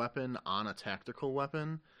strategic weapon on a tactical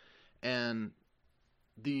weapon. And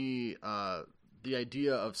the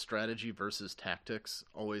idea of strategy versus tactics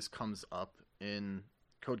always comes up in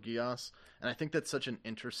Code Geass, and I think that's such an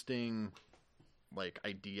interesting like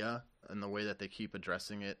idea in the way that they keep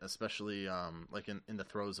addressing it, especially like in the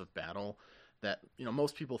throes of battle, that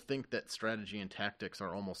most people think that strategy and tactics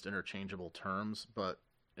are almost interchangeable terms, but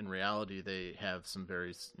in reality they have some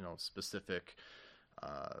very specific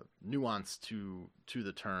nuance to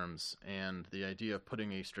the terms, and the idea of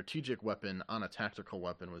putting a strategic weapon on a tactical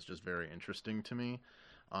weapon was just very interesting to me,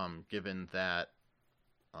 given that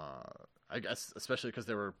I guess especially because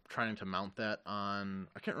they were trying to mount that on,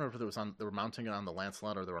 I can't remember if they were mounting it on the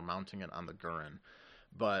Lancelot or they were mounting it on the Gurren,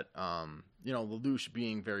 but Lelouch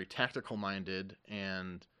being very tactical minded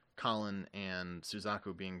and Colin and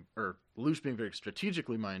Suzaku Lelouch being very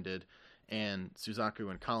strategically minded and Suzaku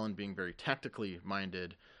and Colin being very tactically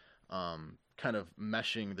minded, kind of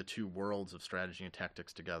meshing the two worlds of strategy and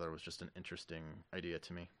tactics together was just an interesting idea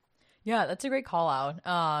to me. Yeah, that's a great call out.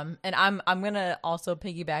 And I'm gonna also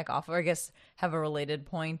piggyback off, or I guess have a related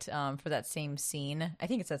point for that same scene. I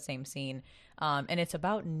think it's that same scene, and it's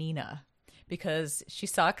about Nina, because she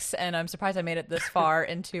sucks, and I'm surprised I made it this far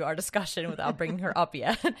into our discussion without bringing her up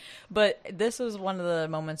yet. But this was one of the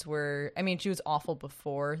moments where, I mean, she was awful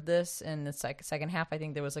before this. In the second half, I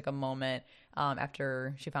think there was like a moment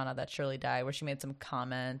after she found out that Shirley died where she made some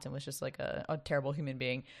comment and was just like a terrible human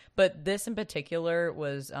being. But this in particular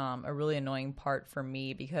was a really annoying part for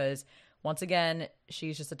me because, once again,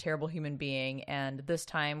 she's just a terrible human being. And this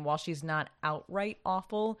time, while she's not outright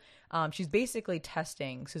awful, she's basically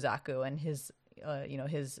testing Suzaku and his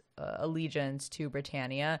allegiance to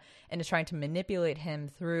Britannia, and is trying to manipulate him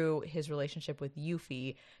through his relationship with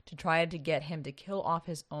Yuffie to try to get him to kill off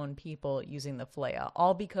his own people using the Fleya,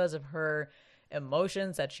 all because of her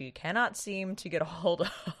emotions that she cannot seem to get a hold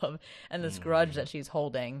of and this grudge that she's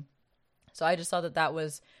holding. So I just thought that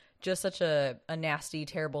was just such a nasty,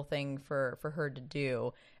 terrible thing for her to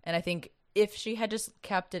do. And I think if she had just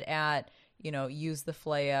kept it at, use the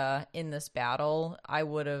Fleya in this battle, I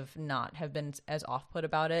would have not have been as off-put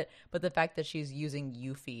about it. But the fact that she's using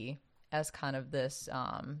Yuffie as kind of this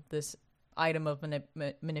this item of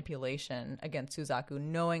manipulation against Suzaku,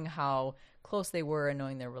 knowing how close they were and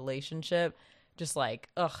knowing their relationship, just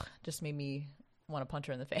made me want to punch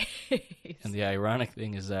her in the face. And the ironic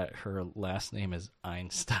thing is that her last name is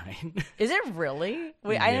Einstein. Is it really?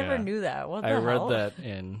 Wait, Yeah. I never knew that. What the hell? I read that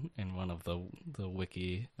in one of the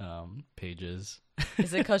wiki pages.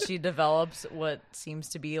 Is it because she develops what seems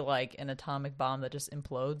to be like an atomic bomb that just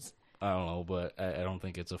implodes? I don't know, but I don't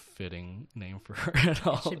think it's a fitting name for her at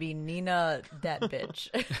all. It should be Nina, that bitch.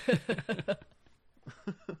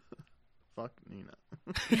 Fuck Nina.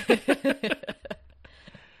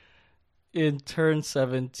 In turn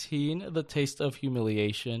 17, The Taste of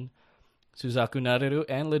Humiliation, Suzaku Nareru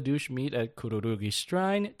and Lelouch meet at Kururugi's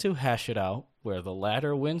shrine to hash it out, where the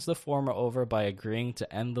latter wins the former over by agreeing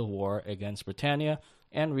to end the war against Britannia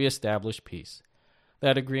and reestablish peace.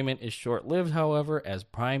 That agreement is short-lived, however, as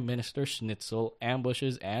Prime Minister Schnitzel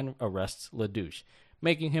ambushes and arrests Lelouch,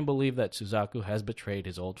 making him believe that Suzaku has betrayed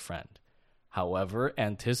his old friend. However,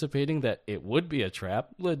 anticipating that it would be a trap,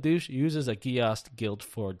 Lelouch uses a Geass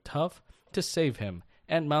Guildford tough to save him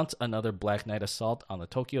and mounts another Black Knight assault on the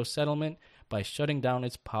Tokyo settlement by shutting down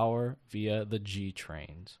its power via the G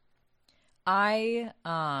trains. I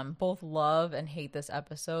both love and hate this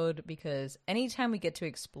episode because anytime we get to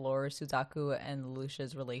explore Suzaku and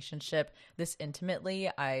Lelouch's relationship this intimately,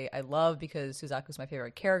 I love, because Suzaku's my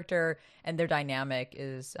favorite character and their dynamic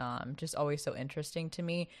is just always so interesting to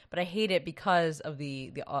me. But I hate it because of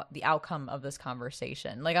the outcome of this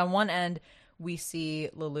conversation. Like, on one end, we see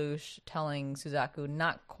Lelouch telling Suzaku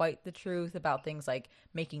not quite the truth about things like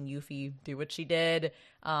making Yuffie do what she did,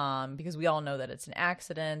 because we all know that it's an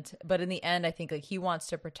accident. But in the end, I think like he wants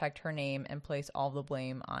to protect her name and place all the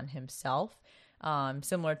blame on himself.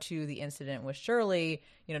 Similar to the incident with Shirley,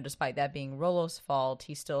 despite that being Rolo's fault,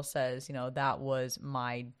 he still says, that was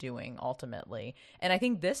my doing ultimately. And I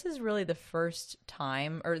think this is really the first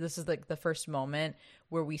time, or this is like the first moment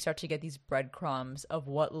where we start to get these breadcrumbs of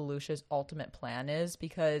what Lelouch's ultimate plan is,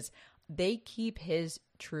 because they keep his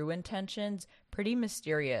true intentions pretty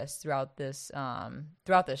mysterious throughout this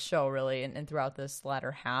show, really, and throughout this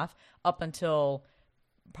latter half, up until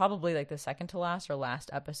probably like the second to last or last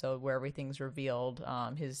episode, where everything's revealed.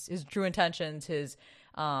 His true intentions, his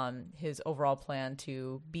overall plan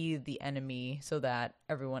to be the enemy so that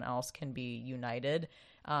everyone else can be united.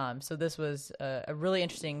 So this was a really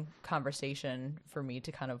interesting conversation for me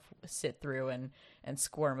to kind of sit through and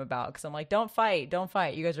squirm about, because I'm like, don't fight.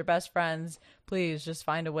 You guys are best friends. Please just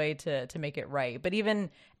find a way to make it right. But even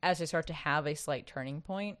as they start to have a slight turning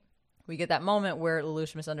point, we get that moment where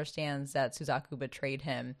Lelouch misunderstands that Suzaku betrayed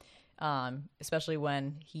him, especially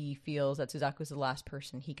when he feels that Suzaku is the last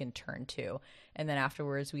person he can turn to. And then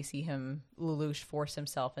afterwards, we see Lelouch force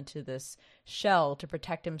himself into this shell to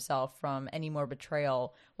protect himself from any more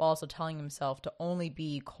betrayal, while also telling himself to only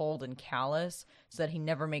be cold and callous so that he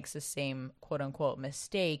never makes the same quote-unquote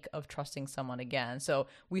mistake of trusting someone again. So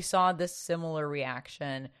we saw this similar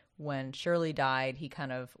reaction when Shirley died. He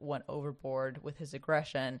kind of went overboard with his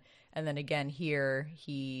aggression. And then again here,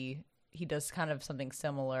 he does kind of something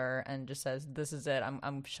similar and just says, this is it.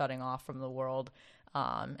 I'm shutting off from the world.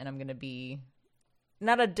 And I'm going to be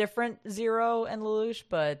not a different Zero and Lelouch,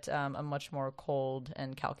 but a much more cold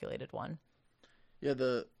and calculated one. Yeah,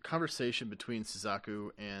 the conversation between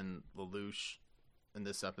Suzaku and Lelouch in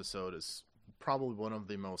this episode is probably one of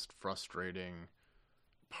the most frustrating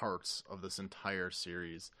parts of this entire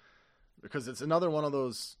series, because it's another one of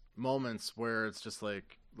those moments where it's just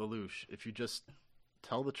like, Lelouch, if you just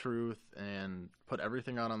tell the truth and put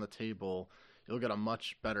everything out on the table, you'll get a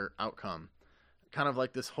much better outcome. Kind of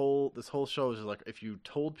like this whole show is just like, if you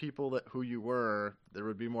told people that who you were, there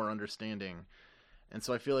would be more understanding. And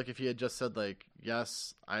so I feel like if he had just said, like,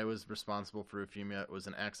 yes, I was responsible for Euphemia, it was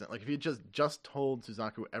an accident. Like, if he had just told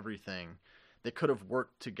Suzaku everything, they could have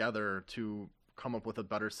worked together to come up with a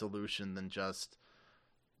better solution than just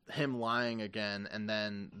him lying again and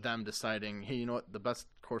then them deciding, hey, you know what, the best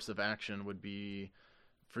course of action would be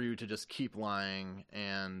for you to just keep lying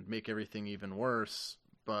and make everything even worse,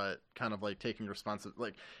 but kind of like taking responsibility.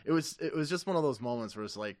 Like, it was just one of those moments where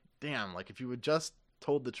it's like, damn, like, if you had just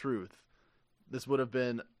told the truth, this would have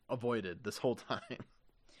been avoided this whole time.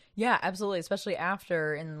 Yeah, absolutely. Especially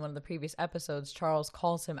after, in one of the previous episodes, Charles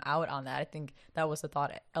calls him out on that. I think that was the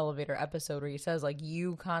Thought Elevator episode where he says, like,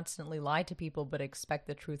 you constantly lie to people but expect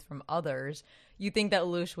the truth from others. You think that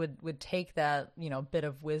Lelouch would take that, bit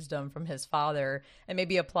of wisdom from his father and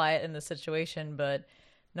maybe apply it in the situation, but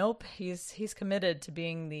nope, he's committed to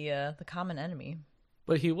being the common enemy.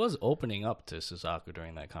 But he was opening up to Suzaku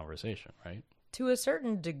during that conversation, right? To a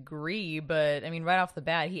certain degree, but I mean, right off the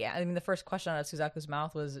bat, the first question out of Suzaku's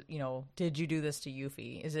mouth was, did you do this to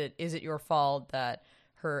Yuffie? Is it your fault that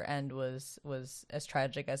her end was as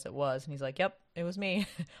tragic as it was? And he's like, yep, it was me.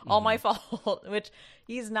 All my fault, which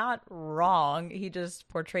he's not wrong. He just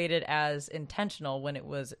portrayed it as intentional when it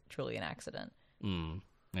was truly an accident.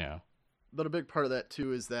 Yeah. But a big part of that,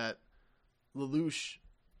 too, is that Suzaku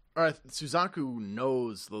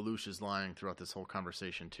knows Lelouch is lying throughout this whole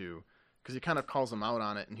conversation, too. Because he kind of calls him out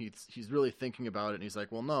on it, and he's really thinking about it, and he's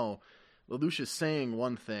like, well, no, Lelouch is saying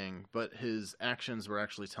one thing, but his actions were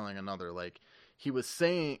actually telling another. Like, he was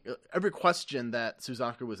saying, every question that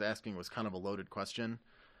Suzaku was asking was kind of a loaded question.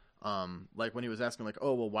 Like, when he was asking, like,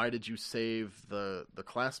 oh, well, why did you save the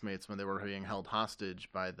classmates when they were being held hostage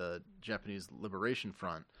by the Japanese Liberation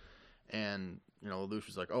Front? And, Lelouch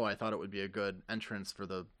was like, oh, I thought it would be a good entrance for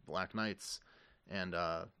the Black Knights. And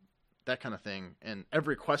that kind of thing. And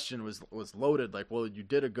every question was loaded, like, well, you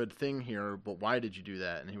did a good thing here, but why did you do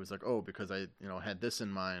that? And he was like, oh, because I, had this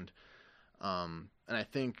in mind. And I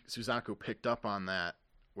think Suzaku picked up on that,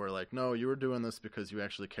 where like, no, you were doing this because you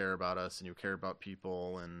actually care about us and you care about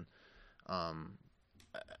people. And,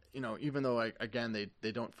 even though again,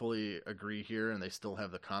 they don't fully agree here and they still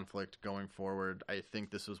have the conflict going forward, I think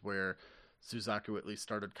this was where Suzaku at least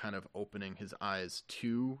started kind of opening his eyes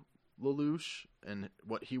to Lelouch and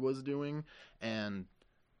what he was doing. And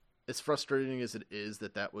as frustrating as it is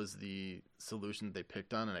that was the solution they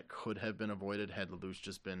picked on and it could have been avoided had Lelouch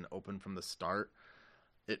just been open from the start,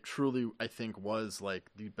 it truly, I think, was like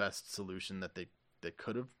the best solution that they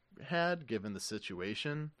could have had given the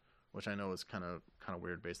situation, which I know is kind of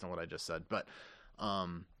weird based on what I just said. But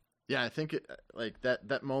I think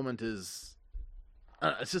that moment is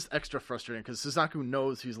it's just extra frustrating because Suzaku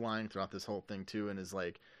knows he's lying throughout this whole thing too, and is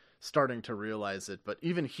like starting to realize it, but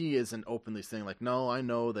even he isn't openly saying like, no, I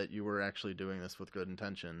know that you were actually doing this with good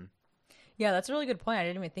intention. Yeah, that's a really good point. I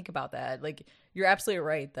didn't even think about that. Like, you're absolutely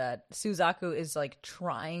right that Suzaku is like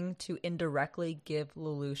trying to indirectly give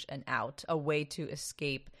Lelouch an out, a way to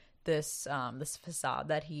escape this this facade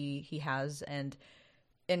that he has, and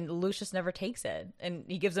Lelouch just never takes it. And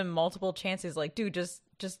he gives him multiple chances, like, dude, just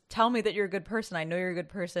tell me that you're a good person. I know you're a good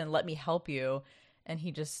person. Let me help you. And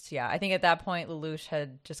he just, I think at that point, Lelouch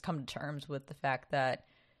had just come to terms with the fact that,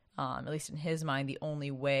 at least in his mind, the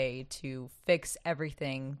only way to fix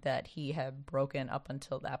everything that he had broken up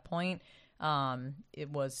until that point, it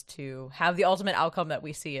was to have the ultimate outcome that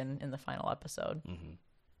we see in the final episode. Mm-hmm.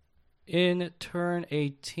 In Turn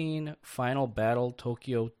 18, Final Battle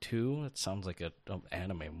Tokyo 2, it sounds like an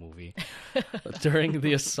anime movie. During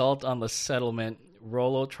the assault on the settlement,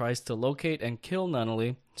 Rollo tries to locate and kill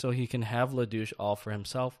Nunnally so he can have Lelouch all for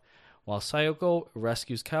himself, while Sayoko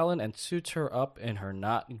rescues Callan and suits her up in her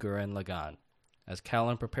not Gurren Lagann. As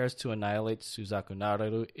Callan prepares to annihilate Suzaku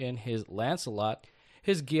Naru in his Lancelot,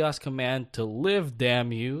 his Geass command to live,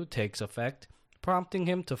 damn you, takes effect, prompting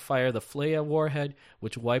him to fire the Flea warhead,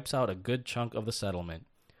 which wipes out a good chunk of the settlement.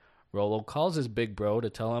 Rollo calls his big bro to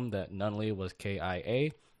tell him that Nunnally was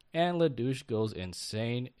KIA, and Lelouch goes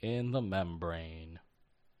insane in the membrane.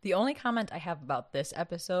 The only comment I have about this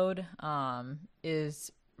episode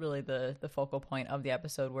is really the focal point of the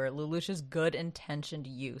episode, where Lelouch's good-intentioned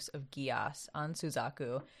use of Geass on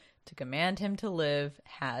Suzaku to command him to live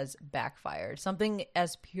has backfired. Something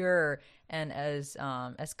as pure and as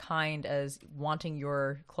kind as wanting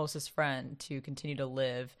your closest friend to continue to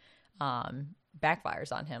live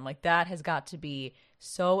backfires on him. Like, that has got to be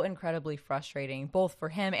so incredibly frustrating, both for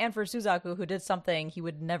him and for Suzaku, who did something he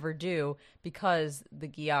would never do because the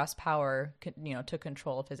Geass power, took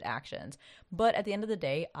control of his actions. But at the end of the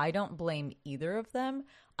day, I don't blame either of them.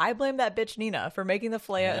 I blame that bitch Nina for making the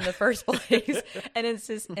Flea in the first place and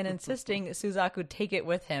insisting Suzaku take it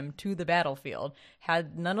with him to the battlefield.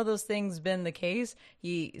 Had none of those things been the case,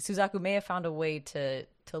 Suzaku may have found a way to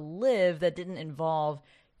live that didn't involve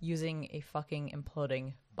using a fucking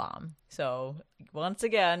imploding bomb. So, once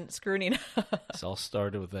again, screw Nina. This all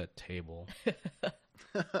started with that table.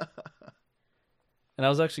 And I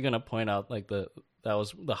was actually going to point out, like, that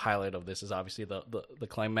was the highlight of this is obviously the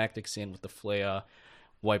climactic scene with the Flea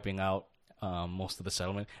wiping out most of the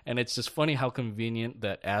settlement. And it's just funny how convenient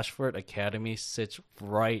that Ashford Academy sits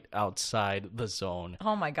right outside the zone.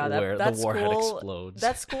 Oh my god, where that the warhead school explodes.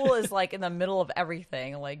 That school is like in the middle of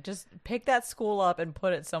everything. Like, just pick that school up and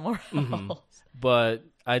put it somewhere else. Mm-hmm. But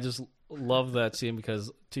I just love that scene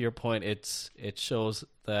because, to your point, it shows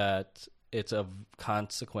that it's a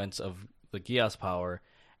consequence of the Geass power,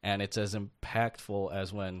 and it's as impactful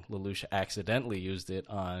as when Lelouch accidentally used it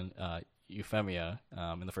on Euphemia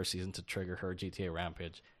in the first season to trigger her GTA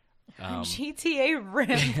Rampage. GTA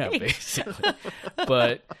Rampage. Yeah, basically.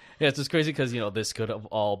 But yeah, it's just crazy because, this could have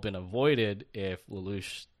all been avoided if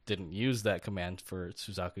Lelouch didn't use that command for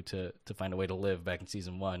Suzaku to find a way to live back in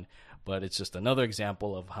season 1. But it's just another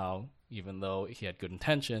example of how, even though he had good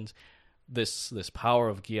intentions, this power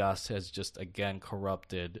of Geass has just again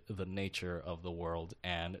corrupted the nature of the world,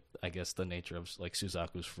 and I guess the nature of like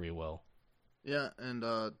Suzaku's free will. Yeah, and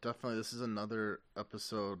definitely this is another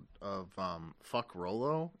episode of fuck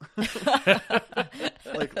Rollo.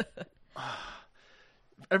 Like,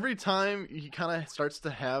 every time he kind of starts to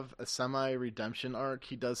have a semi-redemption arc,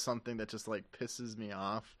 he does something that just like pisses me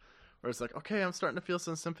off. Where it's like, okay, I'm starting to feel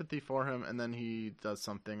some sympathy for him, and then he does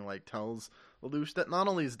something like tells Lelouch that not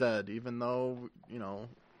only he's dead, even though,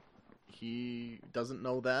 he doesn't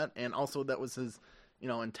know that, and also that was his,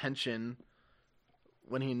 intention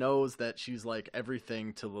when he knows that she's like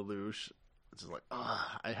everything to Lelouch. It's just like,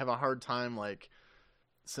 I have a hard time like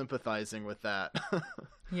sympathizing with that.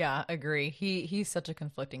 Yeah, agree. He's such a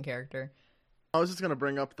conflicting character. I was just gonna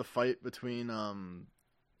bring up the fight between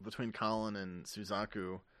Colin and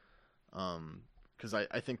Suzaku, because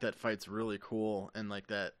I think that fight's really cool, and like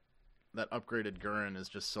that upgraded Gurren is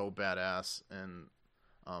just so badass, and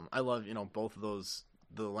I love both of those.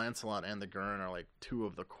 The Lancelot and the Gurren are like two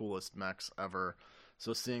of the coolest mechs ever.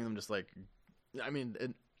 So seeing them just like, I mean,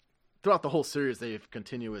 throughout the whole series they have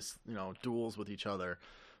continuous duels with each other,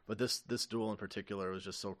 but this duel in particular was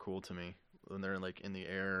just so cool to me when they're like in the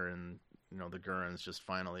air and the Gurren's just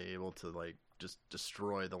finally able to like just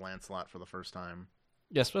destroy the Lancelot for the first time.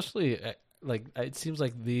 Yeah, especially like it seems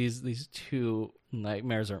like these two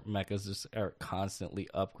nightmares or mechas just are constantly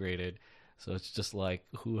upgraded. So it's just like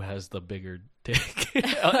who has the bigger dick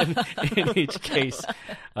in each case,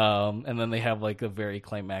 and then they have like a very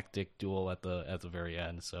climactic duel at the very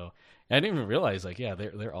end. So I didn't even realize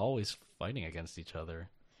they're always fighting against each other.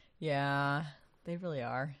 Yeah, they really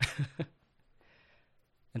are.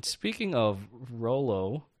 And speaking of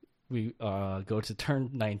Rollo, we go to turn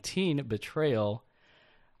 19, Betrayal,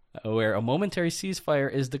 where a momentary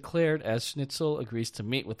ceasefire is declared as Schnitzel agrees to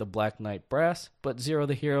meet with the Black Knight brass, but Zero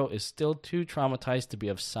the hero is still too traumatized to be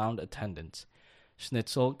of sound attendance.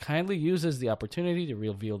 Schnitzel kindly uses the opportunity to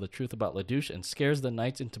reveal the truth about Lelouch and scares the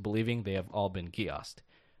knights into believing they have all been Geassed.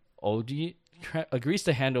 Oji agrees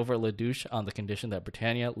to hand over Lelouch on the condition that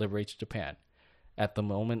Britannia liberates Japan. At the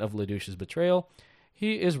moment of Lelouch's betrayal,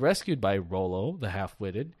 he is rescued by Rollo, the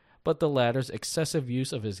half-witted, but the latter's excessive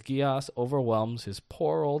use of his Geass overwhelms his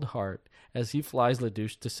poor old heart as he flies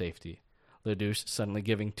Lelouch to safety. Lelouch, suddenly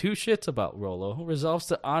giving two shits about Rollo, resolves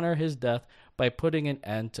to honor his death by putting an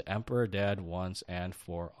end to Emperor Dad once and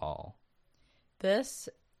for all. This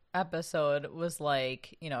episode was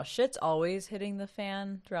like, shit's always hitting the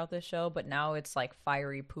fan throughout this show, but now it's like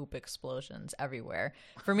fiery poop explosions everywhere.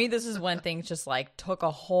 For me, this is when things just like took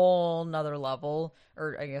a whole nother level,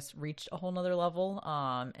 or I guess reached a whole nother level.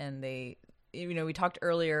 And they, we talked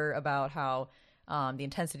earlier about how the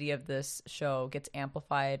intensity of this show gets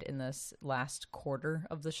amplified in this last quarter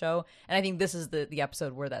of the show. And I think this is the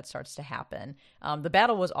episode where that starts to happen. The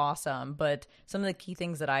battle was awesome, but some of the key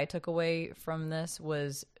things that I took away from this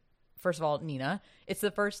was, first of all, Nina. It's the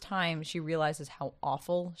first time she realizes how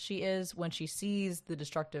awful she is when she sees the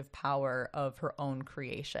destructive power of her own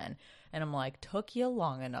creation. And I'm like, took you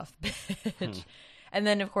long enough, bitch. And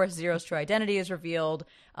then, of course, Zero's true identity is revealed,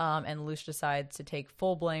 and Lelouch decides to take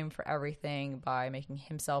full blame for everything by making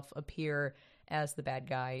himself appear as the bad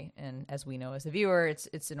guy. And as we know as a viewer,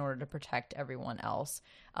 it's in order to protect everyone else.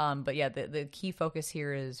 But yeah, the key focus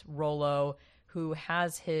here is Rollo, who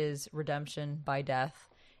has his redemption by death,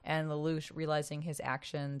 and Lelouch, realizing his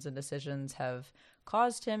actions and decisions have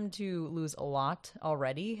caused him to lose a lot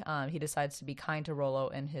already. He decides to be kind to Rollo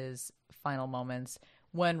in his final moments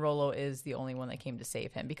when Rollo is the only one that came to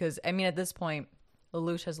save him. Because, I mean, at this point,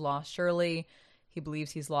 Lelouch has lost Shirley. He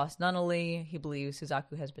believes he's lost Nunnally. He believes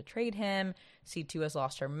Suzaku has betrayed him. C2 has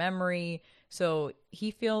lost her memory. So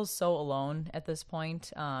he feels so alone at this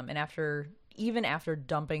point. And even after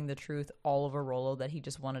dumping the truth all over Rollo that he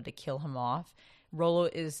just wanted to kill him off, Rollo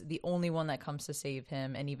is the only one that comes to save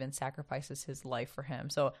him and even sacrifices his life for him.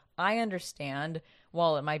 So I understand,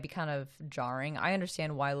 while it might be kind of jarring, I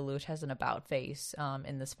understand why Lelouch has an about face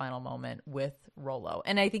in this final moment with Rollo.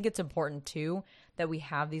 And I think it's important, too, that we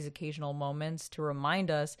have these occasional moments to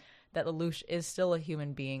remind us that Lelouch is still a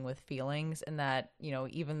human being with feelings, and that,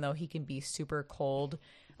 even though he can be super cold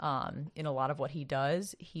in a lot of what he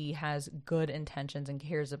does, he has good intentions and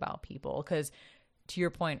cares about people. Because to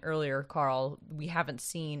your point earlier, Carl, we haven't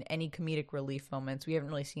seen any comedic relief moments. We haven't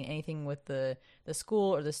really seen anything with the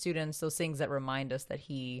school or the students, those things that remind us that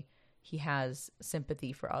he has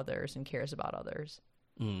sympathy for others and cares about others.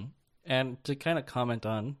 Mm. And to kind of comment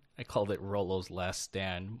on, I called it Rollo's last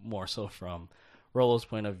stand, more so from Rollo's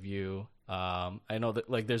point of view. I know that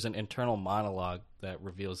there's an internal monologue that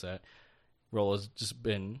reveals that Rollo's just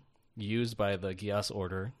been used by the Geass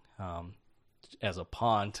Order as a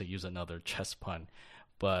pawn, to use another chess pun.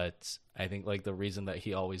 But I think the reason that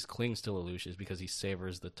he always clings to Lelouch is because he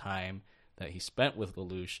savors the time that he spent with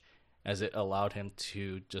Lelouch, as it allowed him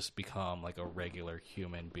to just become a regular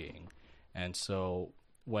human being. And so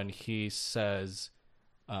when he says,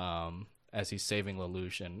 as he's saving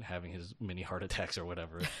Lelouch and having his mini heart attacks or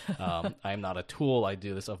whatever, I'm not a tool, I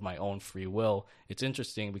do this of my own free will. It's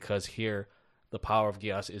interesting because here the power of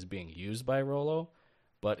Geass is being used by Rollo,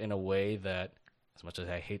 but in a way that, as much as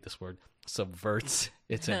I hate this word, subverts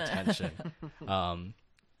its intention.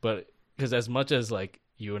 But because as much as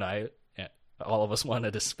you and I, all of us want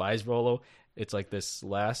to despise Rollo, it's this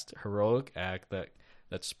last heroic act that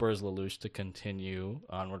that spurs Lelouch to continue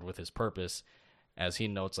onward with his purpose, as he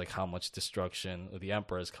notes like how much destruction the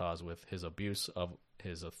Emperor has caused with his abuse of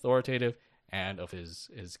his authoritative and of his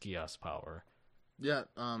Geass power. Yeah,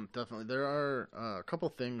 definitely. There are a couple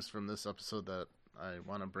things from this episode that I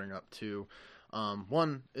want to bring up too.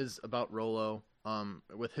 One is about Rolo,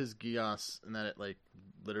 with his Geass, and that it like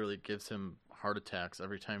literally gives him heart attacks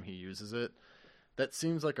every time he uses it. That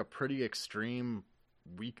seems like a pretty extreme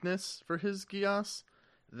weakness for his Geass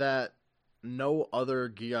that no other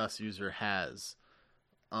Geass user has.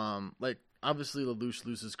 Like obviously Lelouch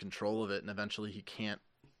loses control of it, and eventually he can't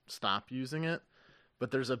stop using it.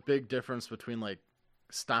 But there's a big difference between like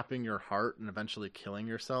stopping your heart and eventually killing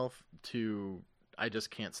yourself to I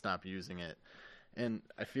just can't stop using it. And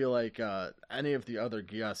I feel like any of the other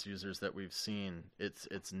Geass users that we've seen,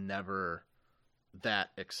 it's never that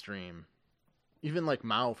extreme. Even like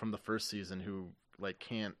Mao from the first season, who like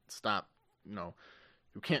can't stop,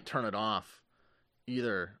 who can't turn it off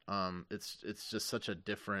either. It's just such a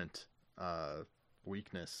different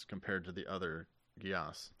weakness compared to the other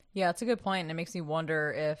Geass. Yeah, it's a good point, and it makes me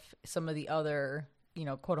wonder if some of the other,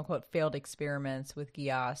 quote unquote, failed experiments with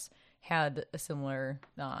Geass had a similar,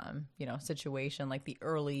 situation, like the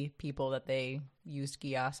early people that they used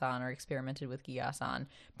Geass on or experimented with Geass on.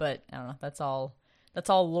 But I don't know. That's all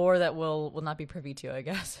lore that we'll not be privy to, I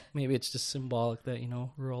guess. Maybe it's just symbolic that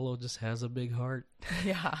Rolo just has a big heart.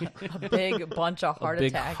 Yeah, a big bunch of heart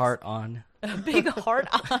attacks. A big heart on. A big heart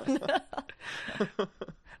on.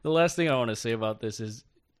 The last thing I want to say about this is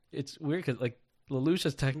it's weird because like Lelouch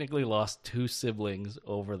has technically lost 2 siblings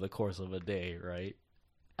over the course of a day, right?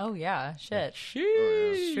 Oh yeah, shit.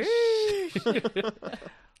 Sheesh.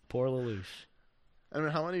 Poor Lelouch. I mean,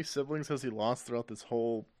 how many siblings has he lost throughout this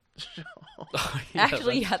whole show? Oh,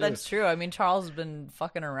 Actually, that's true. I mean, Charles has been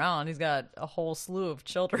fucking around. He's got a whole slew of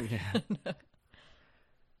children. Yeah.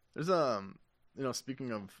 There's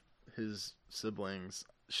speaking of his siblings,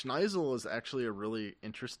 Schneisel is actually a really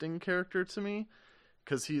interesting character to me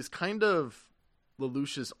because he's kind of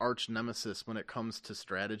Lelouch's arch nemesis when it comes to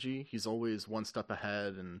strategy. He's always one step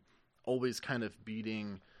ahead and always kind of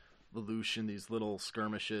beating Lelouch in these little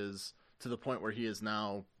skirmishes to the point where he has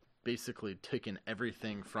now basically taken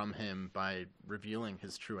everything from him by revealing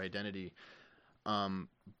his true identity.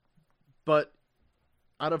 But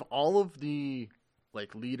out of all of the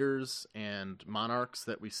like leaders and monarchs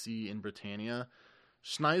that we see in Britannia,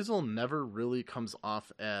 Schneisel never really comes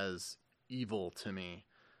off as evil to me.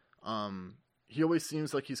 He always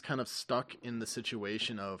seems like he's kind of stuck in the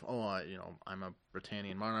situation of, I'm a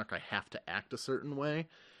Britannian monarch, I have to act a certain way.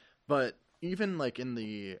 But even like in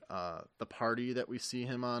the party that we see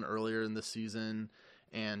him on earlier in the season,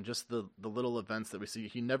 and just the little events that we see,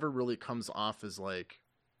 he never really comes off as like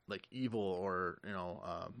evil or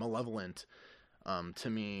malevolent to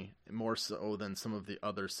me, more so than some of the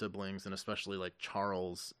other siblings, and especially like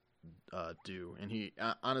Charles do. And he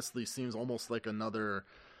honestly seems almost like another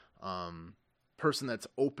person that's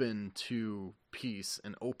open to peace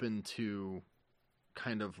and open to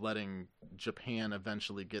kind of letting Japan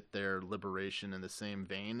eventually get their liberation in the same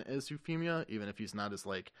vein as Euphemia, even if he's not as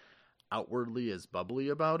like outwardly as bubbly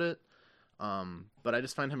about it. But I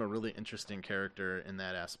just find him a really interesting character in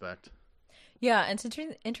that aspect. Yeah, and it's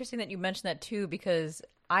interesting that you mentioned that too, because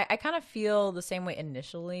I kind of feel the same way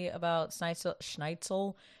initially about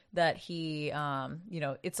Schneitzel, that he,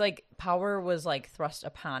 it's like power was like thrust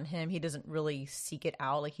upon him. He doesn't really seek it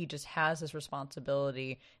out. Like he just has his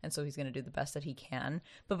responsibility, and so he's going to do the best that he can.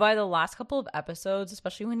 But by the last couple of episodes,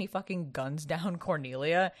 especially when he fucking guns down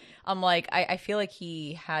Cornelia, I'm like, I feel like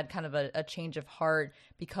he had kind of a change of heart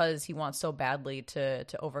because he wants so badly to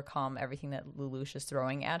overcome everything that Lelouch is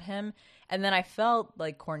throwing at him. And then I felt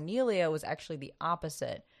like Cornelia was actually the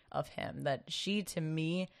opposite of him, that she, to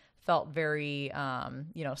me, felt very,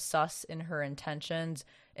 sus in her intentions.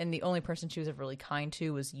 And the only person she was ever really kind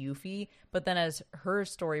to was Yuffie. But then as her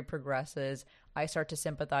story progresses, I start to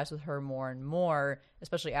sympathize with her more and more,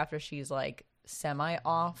 especially after she's like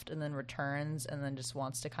semi-offed and then returns and then just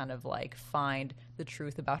wants to kind of like find the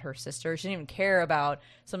truth about her sister. She didn't even care about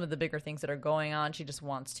some of the bigger things that are going on. She just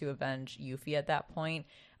wants to avenge Yuffie at that point.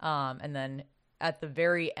 And then at the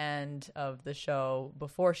very end of the show,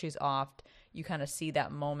 before she's offed, you kind of see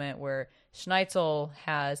that moment where Schneitzel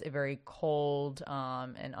has a very cold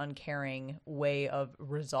and uncaring way of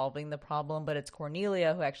resolving the problem, but it's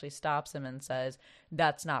Cornelia who actually stops him and says,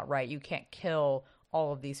 that's not right. You can't kill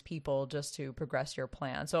all of these people just to progress your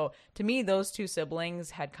plan. So to me, those two siblings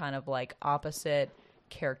had kind of like opposite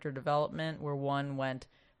character development, where one went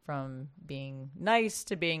from being nice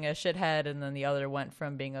to being a shithead, and then the other went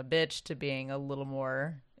from being a bitch to being a little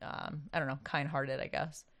more I don't know, kind-hearted, I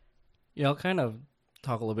guess. Yeah, I'll kind of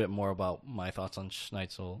talk a little bit more about my thoughts on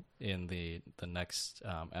Schneitzel in the next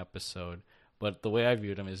episode. But the way I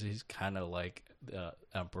viewed him is he's kind of like the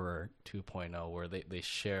Emperor 2.0, where they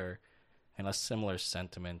share kind of similar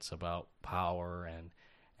sentiments about power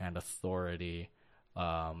and authority.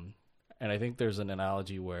 And I think there's an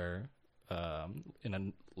analogy where in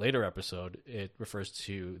a later episode, it refers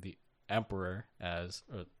to the Emperor or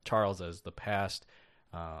Charles as the past,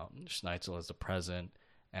 Schneitzel as the present,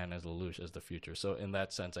 and as Lelouch as the future. So in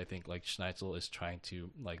that sense, I think like Schneitzel is trying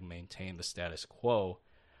to like maintain the status quo,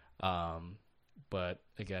 but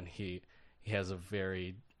again, he has a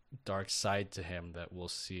very dark side to him that we'll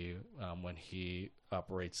see when he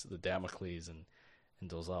operates the Damocles and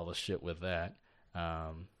does all the shit with that.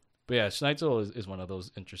 But yeah, Schneitzel is one of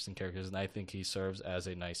those interesting characters, and I think he serves as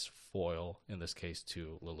a nice foil in this case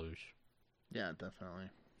to Lelouch. Yeah, definitely.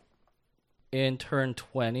 In turn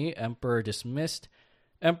 20, Emperor dismissed.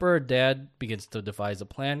 Emperor Dad begins to devise a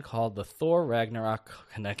plan called the Thor Ragnarok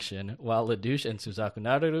Connection, while Lelouch and Suzaku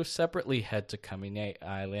Naruto separately head to Kamine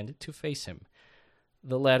Island to face him.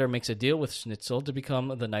 The latter makes a deal with Schnitzel to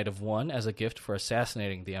become the Knight of One as a gift for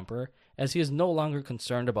assassinating the Emperor, as he is no longer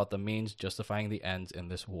concerned about the means justifying the ends in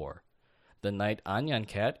this war. The Knight Anyan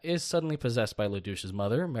Cat is suddenly possessed by Lelouch's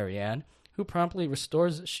mother, Marianne, who promptly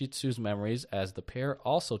restores Shitsu's memories as the pair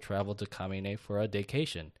also travel to Kamine for a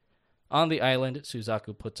daycation. On the island,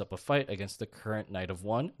 Suzaku puts up a fight against the current Knight of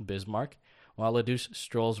One, Bismarck, while Lelouch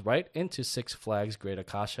strolls right into Six Flags Great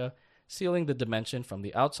Akasha, sealing the dimension from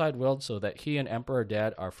the outside world so that he and Emperor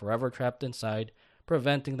Dad are forever trapped inside,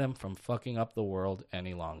 preventing them from fucking up the world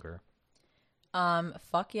any longer.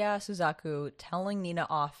 Fuck yeah, Suzaku telling Nina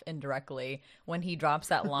off indirectly when he drops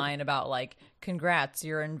that line about like, congrats,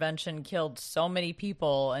 your invention killed so many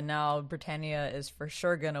people and now Britannia is for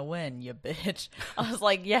sure gonna win, you bitch. I was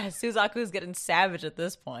like, yeah, Suzaku's getting savage at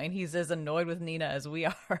this point. He's as annoyed with Nina as we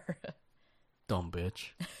are. Dumb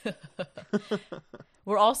bitch.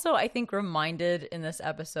 We're also, I think, reminded in this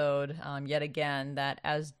episode, yet again, that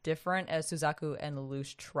as different as Suzaku and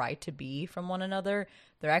Lelouch try to be from one another,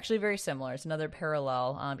 they're actually very similar. It's another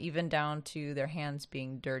parallel, even down to their hands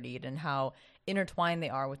being dirtied and how intertwined they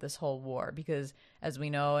are with this whole war. Because as we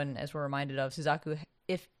know, and as we're reminded of,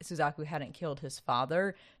 if Suzaku hadn't killed his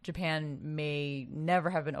father, Japan may never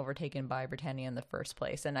have been overtaken by Britannia in the first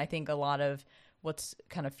place. And I think a lot of what's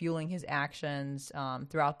kind of fueling his actions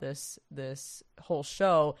throughout this whole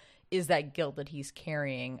show is that guilt that he's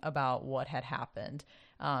carrying about what had happened.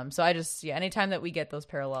 So I just, anytime that we get those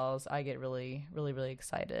parallels, I get really, really, really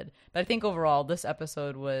excited. But I think overall, this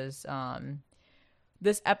episode was,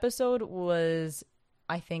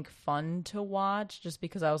 I think, fun to watch just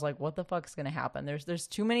because I was like, what the fuck's going to happen? There's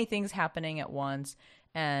too many things happening at once.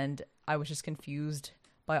 And I was just confused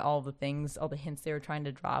by all the hints they were trying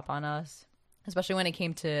to drop on us. Especially when it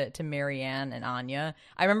came to Marianne and Anya.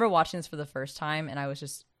 I remember watching this for the first time, and I was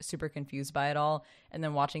just super confused by it all. And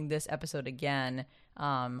then watching this episode again,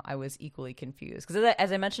 I was equally confused. Because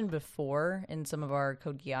as I mentioned before in some of our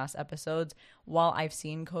Code Geass episodes, while I've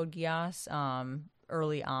seen Code Geass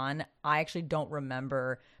early on, I actually don't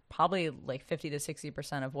remember probably like 50 to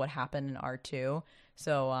 60% of what happened in R2.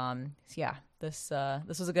 So, this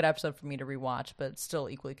was a good episode for me to rewatch, but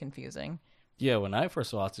still equally confusing. Yeah, when I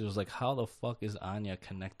first watched it, it was like, how the fuck is Anya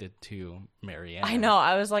connected to Marianne? I know.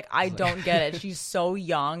 I was like, I don't get it. She's so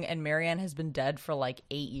young, and Marianne has been dead for like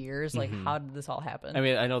 8 years. Like, how did this all happen? I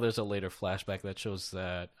mean, I know there's a later flashback that shows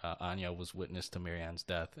that Anya was witness to Marianne's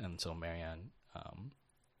death, and so Marianne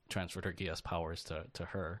transferred her Geass powers to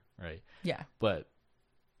her, right? Yeah. But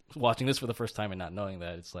watching this for the first time and not knowing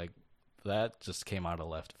that, it's like, that just came out of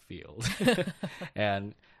left field.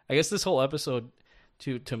 And I guess this whole episode,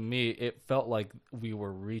 to me, it felt like we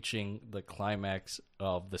were reaching the climax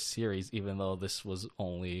of the series, even though this was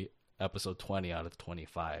only episode 20 out of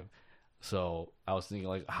 25. So I was thinking,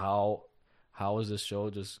 like, how is this show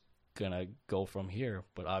just gonna go from here?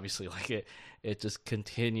 But obviously, like, it just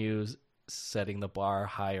continues setting the bar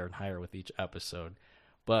higher and higher with each episode.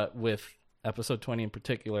 But with episode 20 in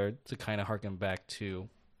particular, to kind of harken back to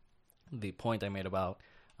the point I made about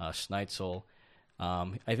Schneitzel,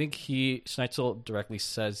 I think Schneitzel directly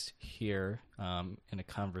says here in a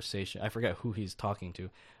conversation, I forget who he's talking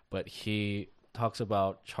to, but he talks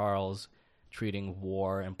about Charles treating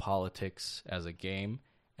war and politics as a game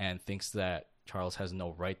and thinks that Charles has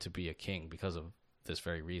no right to be a king because of this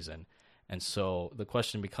very reason. And so the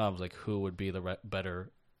question becomes, like, who would be the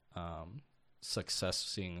better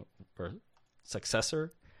successor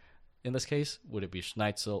in this case? Would it be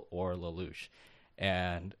Schneitzel or Lelouch?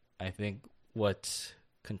 And I think what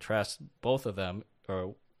contrasts both of them,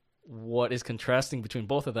 or what is contrasting between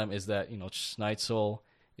both of them is that, Schneitzel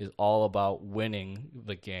is all about winning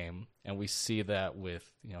the game, and we see that with,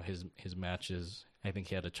 his matches. I think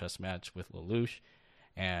he had a chess match with Lelouch,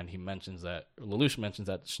 and Lelouch mentions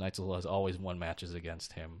that Schneitzel has always won matches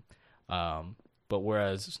against him. But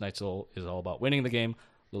whereas Schneitzel is all about winning the game,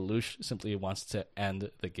 Lelouch simply wants to end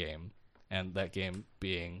the game, and that game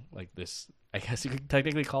being like this, I guess you could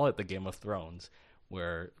technically call it the Game of Thrones,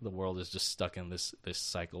 where the world is just stuck in this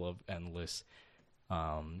cycle of endless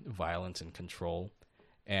violence and control.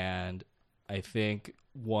 And I think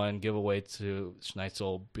one giveaway to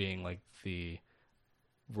Schneitzel being like the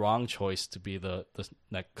wrong choice to be the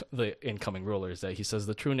incoming ruler is that he says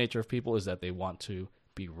the true nature of people is that they want to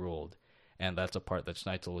be ruled. And that's a part that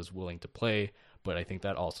Schneitzel is willing to play. But I think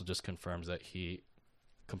that also just confirms that he,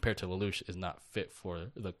 compared to Lelouch, is not fit for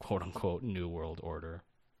the quote-unquote New World Order.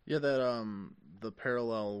 Yeah, that the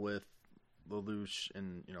parallel with Lelouch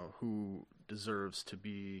and, who deserves to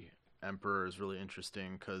be emperor is really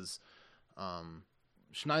interesting because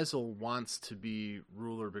Schneitzel wants to be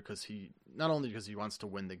ruler because not only because he wants to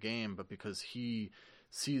win the game, but because he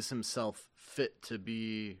sees himself fit to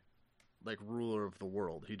be like ruler of the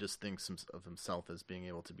world. He just thinks of himself as being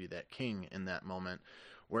able to be that king in that moment.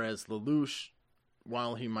 Whereas Lelouch,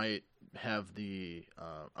 while he might have the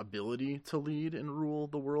ability to lead and rule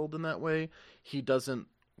the world in that way, he doesn't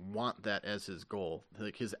want that as his goal.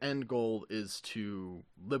 Like, his end goal is to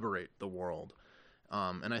liberate the world.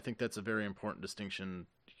 And I think that's a very important distinction,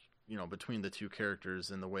 between the two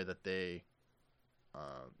characters in the way that they,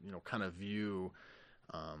 kind of view,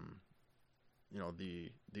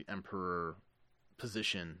 the emperor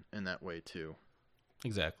position in that way too.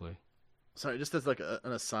 Exactly. Sorry, just as like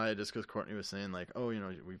an aside, just because Courtney was saying like, oh,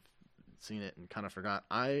 we've seen it and kind of forgot.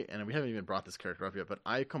 And we haven't even brought this character up yet, but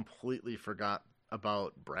I completely forgot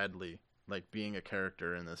about Bradley, like being a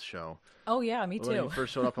character in this show. Oh yeah, me too. When he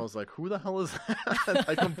first showed up, I was like, who the hell is that?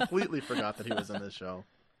 I completely forgot that he was in this show.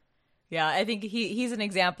 Yeah, I think he's an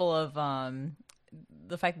example of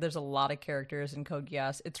the fact that there's a lot of characters in Code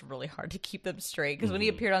Geass. It's really hard to keep them straight because when he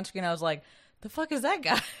appeared on screen, I was like, the fuck is that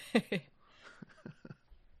guy?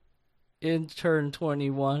 In turn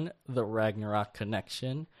 21, the Ragnarok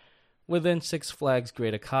Connection. Within Six Flags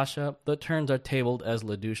Great Akasha, the turns are tabled as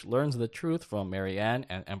Lelouch learns the truth from Marianne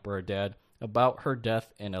and Emperor Dad about her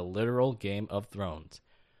death in a literal Game of Thrones.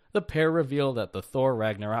 The pair reveal that the Thor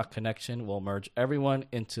Ragnarok Connection will merge everyone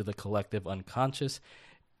into the collective unconscious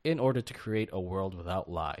in order to create a world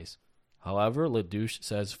without lies. However, Lelouch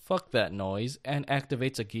says fuck that noise and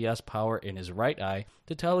activates a Geass power in his right eye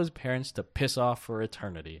to tell his parents to piss off for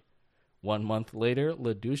eternity. 1 month later,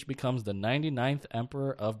 Lelouch becomes the 99th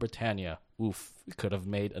Emperor of Britannia. Oof, could have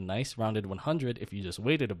made a nice rounded 100 if you just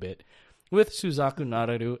waited a bit, with Suzaku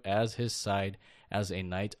Naruto as his side as a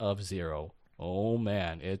Knight of Zero. Oh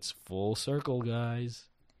man, it's full circle, guys.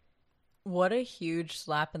 What a huge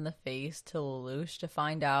slap in the face to Lelouch to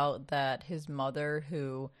find out that his mother,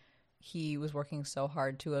 who he was working so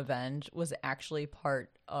hard to avenge, was actually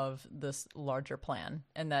part of this larger plan,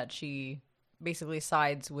 and that she basically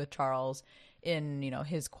sides with Charles in,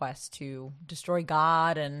 his quest to destroy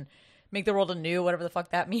God and make the world anew, whatever the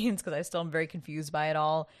fuck that means, because I still am very confused by it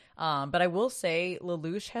all. But I will say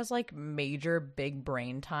Lelouch has like major big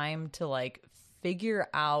brain time to like figure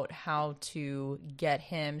out how to get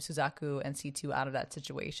him, Suzaku, and C2 out of that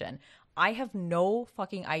situation. I have no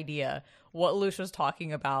fucking idea what Lelouch was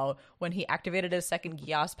talking about when he activated his second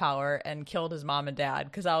Geass power and killed his mom and dad,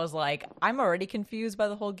 because I was like, I'm already confused by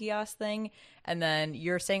the whole Geass thing, and then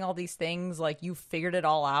you're saying all these things like you figured it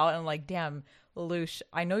all out, and I'm like, damn, Lelouch,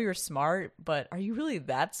 I know you're smart, but are you really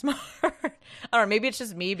that smart? I don't know, maybe it's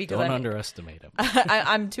just me because Don't underestimate him.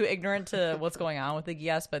 I'm too ignorant to what's going on with the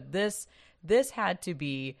Geass, but this had to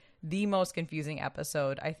be the most confusing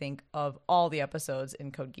episode, I think, of all the episodes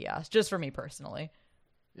in Code Geass, just for me personally.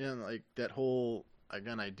 Yeah, like that whole,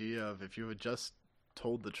 again, idea of if you had just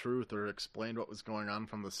told the truth or explained what was going on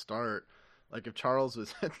from the start, like if Charles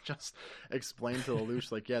was just explained to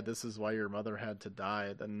Lelouch, like, yeah, this is why your mother had to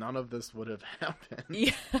die, then none of this would have happened.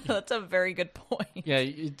 Yeah, that's a very good point. Yeah,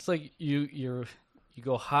 it's like you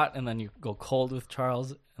go hot and then you go cold with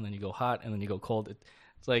Charles, and then you go hot and then you go cold.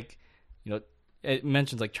 It's like, it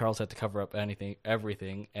mentions like Charles had to cover up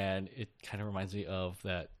everything, and it kind of reminds me of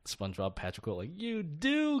that SpongeBob Patrick quote, like, you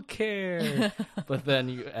do care. But then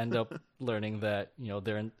you end up learning that,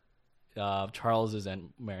 Charles's and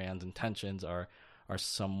Marianne's intentions are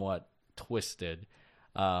somewhat twisted,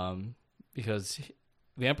 because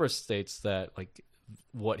the Emperor states that like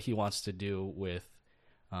what he wants to do with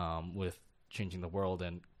changing the world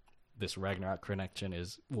and this Ragnarok connection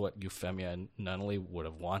is what Euphemia and Nunnally would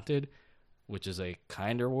have wanted, which is a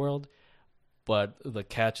kinder world. But the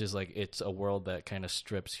catch is like it's a world that kind of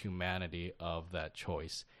strips humanity of that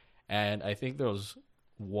choice. And I think there was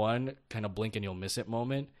one kind of blink and you'll miss it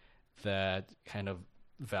moment that kind of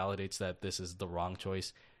validates that this is the wrong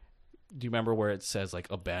choice. Do you remember where it says like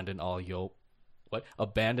abandon all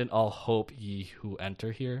hope ye who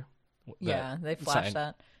enter here? Yeah, they flash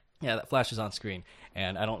that. Yeah, that flashes on screen.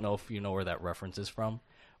 And I don't know if you know where that reference is from,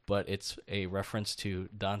 but it's a reference to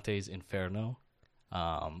Dante's Inferno.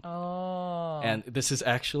 And this is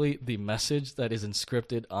actually the message that is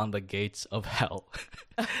inscripted on the gates of hell.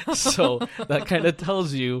 So that kind of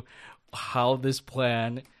tells you how this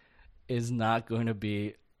plan is not going to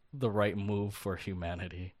be the right move for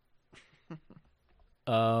humanity.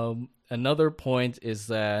 Another point is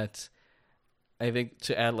that I think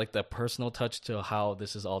to add like the personal touch to how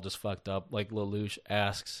this is all just fucked up, like Lelouch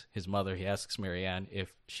asks his mother, he asks Marianne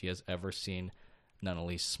if she has ever seen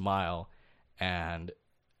Nunnally smile. And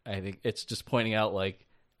I think it's just pointing out like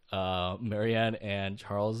Marianne and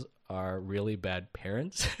Charles are really bad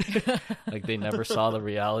parents. Like they never saw the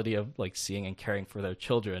reality of like seeing and caring for their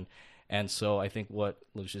children. And so I think what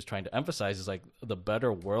Lelouch is trying to emphasize is like the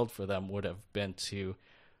better world for them would have been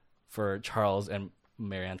for Charles and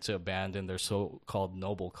Marianne to abandon their so-called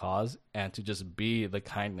noble cause and to just be the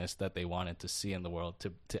kindness that they wanted to see in the world,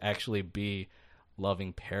 to actually be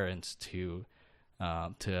loving parents to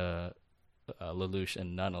Lelouch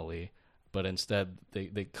and Nunnally. But instead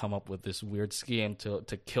they come up with this weird scheme to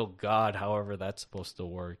kill God, however that's supposed to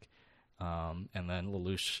work. And then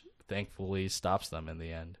Lelouch thankfully stops them in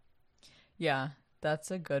the end. Yeah, that's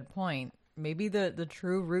a good point. Maybe the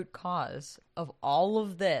true root cause of all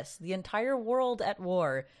of this, the entire world at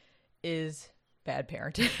war, is bad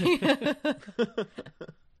parenting.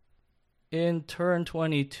 In turn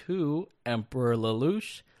 22, Emperor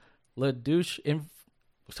Lelouch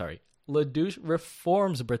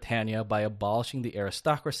reforms Britannia by abolishing the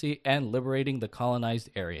aristocracy and liberating the colonized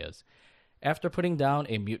areas. After putting down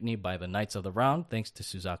a mutiny by the Knights of the Round, thanks to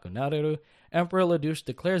Suzaku Nareru, Emperor Lelouch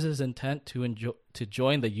declares his intent to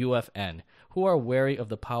join the UFN, who are wary of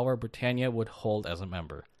the power Britannia would hold as a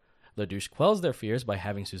member. Lelouch quells their fears by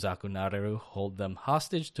having Suzaku Nareru hold them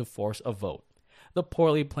hostage to force a vote. The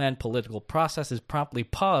poorly planned political process is promptly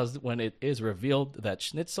paused when it is revealed that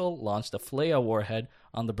Schnitzel launched a Flea warhead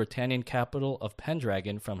on the Britannian capital of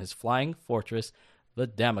Pendragon from his flying fortress, the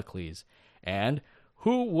Damocles. And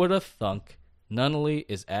who would have thunk Nunnally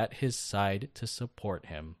is at his side to support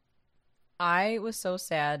him? I was so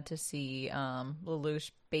sad to see Lelouch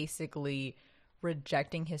basically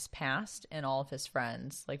rejecting his past and all of his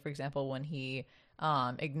friends. Like, for example, when he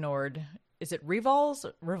ignored... Is it Revals,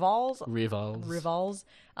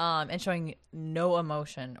 and showing no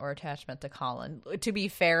emotion or attachment to Colin. To be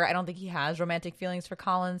fair, I don't think he has romantic feelings for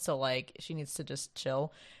Colin, so, like, she needs to just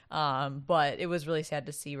chill. But it was really sad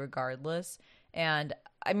to see regardless. And,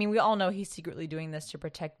 I mean, we all know he's secretly doing this to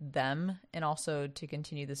protect them and also to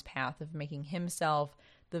continue this path of making himself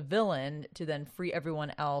the villain to then free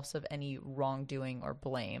everyone else of any wrongdoing or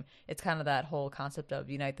blame. It's kind of that whole concept of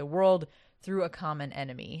unite the world through a common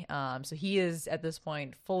enemy. So he is, at this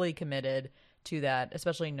point, fully committed to that,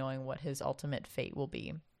 especially knowing what his ultimate fate will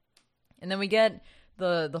be. And then we get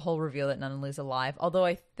the whole reveal that Nunnally's alive. Although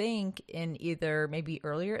I think in either maybe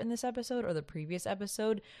earlier in this episode or the previous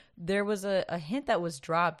episode, there was a hint that was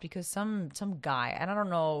dropped because some guy, and I don't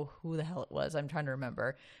know who the hell it was, I'm trying to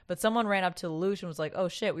remember, but someone ran up to Lelouch and was like, oh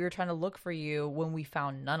shit, we were trying to look for you when we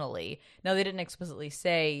found Nunnally. Now, they didn't explicitly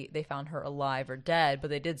say they found her alive or dead, but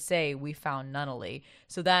they did say we found Nunnally.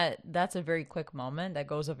 So that's a very quick moment that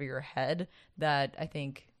goes over your head that I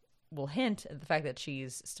think will hint at the fact that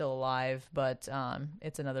she's still alive, but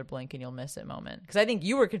it's another blink and you'll miss it moment. Because I think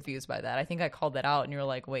you were confused by that. I think I called that out and you were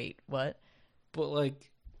like, wait, what? But,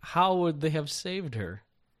 like, how would they have saved her?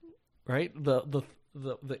 Right?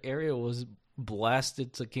 The area was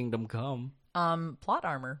blasted to Kingdom Come. Plot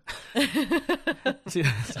armor. See,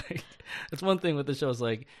 that's one thing with the show is,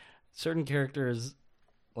 like, certain characters,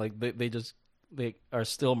 like, they are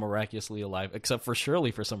still miraculously alive, except for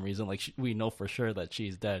Shirley for some reason. Like, we know for sure that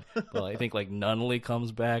she's dead. But I think, like, Nunnally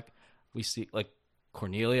comes back. We see, like,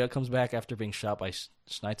 Cornelia comes back after being shot by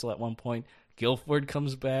Schnitzel at one point. Guilford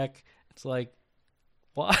comes back. It's like,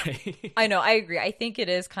 why? I know, I agree. I think it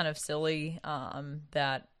is kind of silly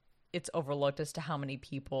that it's overlooked as to how many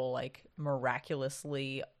people like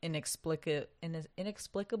miraculously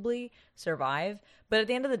inexplicably survive. But at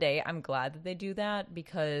the end of the day, I'm glad that they do that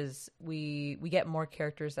because we get more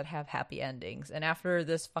characters that have happy endings. And after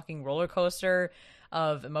this fucking roller coaster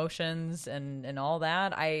of emotions and all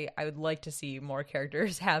that, I would like to see more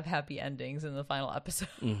characters have happy endings in the final episode.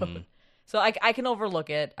 Mm-hmm. So I can overlook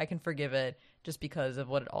it. I can forgive it just because of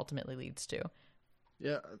what it ultimately leads to.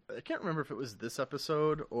 Yeah, I can't remember if it was this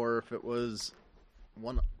episode or if it was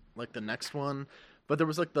one like the next one, but there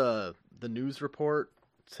was like the news report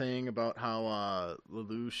saying about how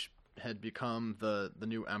Lelouch had become the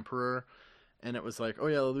new emperor, and it was like, oh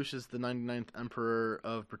yeah, Lelouch is the 99th emperor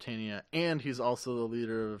of Britannia, and he's also the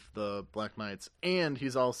leader of the Black Knights, and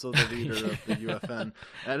he's also the leader of the UFN. And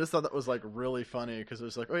I just thought that was like really funny because it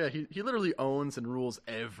was like, oh yeah, he literally owns and rules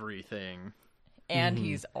everything. And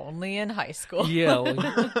he's only in high school. Yeah. Like,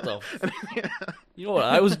 what the You know what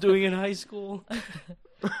I was doing in high school?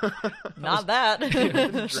 Not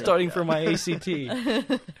that. Studying for my ACT.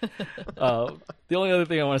 The only other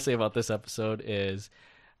thing I want to say about this episode is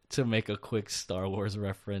to make a quick Star Wars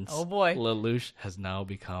reference. Oh boy. Lelouch has now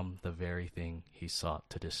become the very thing he sought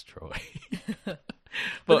to destroy.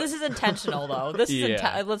 But this is intentional, though. This is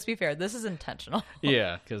let's be fair. This is intentional.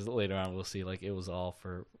 Yeah, because later on we'll see like it was all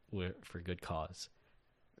for good cause.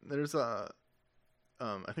 There's I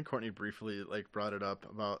think Courtney briefly like brought it up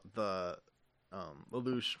about the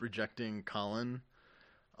Lelouch rejecting Colin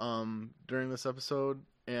during this episode,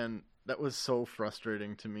 and that was so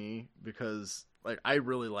frustrating to me because like I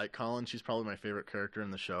really like Colin. She's probably my favorite character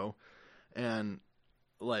in the show, and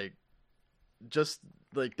like just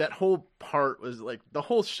like that whole part was like the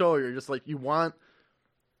whole show. You're just like you want.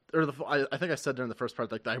 Or I think I said during the first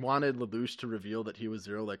part, like I wanted Lelouch to reveal that he was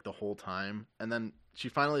Zero like the whole time, and then she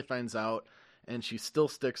finally finds out, and she still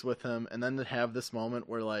sticks with him, and then to have this moment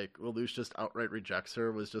where like Lelouch just outright rejects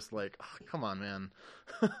her was just like, oh, come on, man.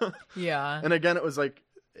 Yeah. And again, it was like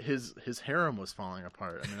his harem was falling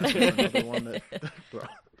apart. I mean, that's another one that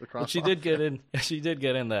the cross. She did get in. She did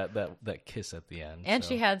get in that kiss at the end, and so.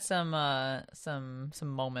 She had some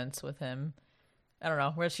moments with him. I don't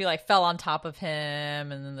know, where she like fell on top of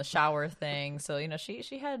him and then the shower thing. So, you know,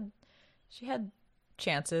 she had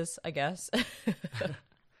chances, I guess.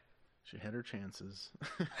 She had her chances.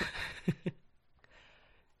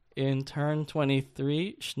 In turn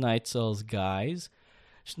 23, Schnitzel's guise.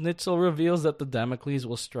 Schnitzel reveals that the Damocles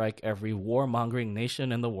will strike every warmongering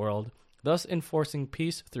nation in the world, thus enforcing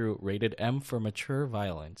peace through rated M for mature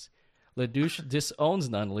violence. Lelouch disowns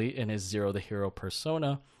Nunley in his Zero the Hero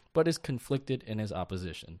persona, but is conflicted in his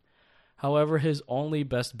opposition. However, his only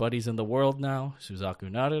best buddies in the world now,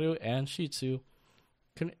 Suzaku Naru and Shitsu,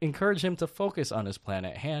 can encourage him to focus on his plan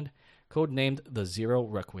at hand, codenamed the Zero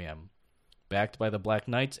Requiem. Backed by the Black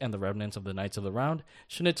Knights and the remnants of the Knights of the Round,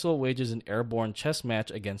 Schnitzel wages an airborne chess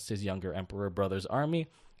match against his younger Emperor brother's army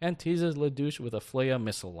and teases Lelouch with a Flea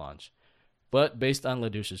missile launch. But based on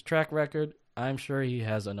Lelouch's track record, I'm sure he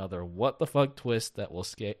has another what-the-fuck twist that will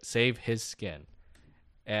save his skin.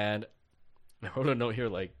 And I wrote a note here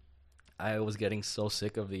like, I was getting so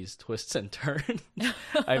sick of these twists and turns.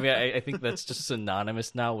 I mean, I think that's just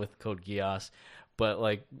synonymous now with Code Geass. But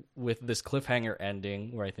like with this cliffhanger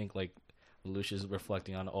ending where I think like Lelouch is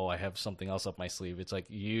reflecting on, oh, I have something else up my sleeve. It's like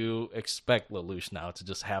you expect Lelouch now to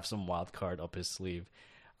just have some wild card up his sleeve.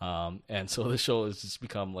 And so the show has just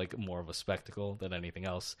become like more of a spectacle than anything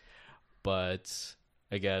else. But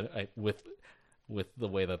again, with the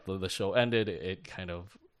way that the show ended, it kind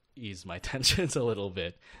of eased my tensions a little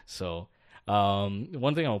bit. So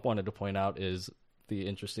one thing I wanted to point out is the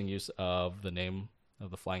interesting use of the name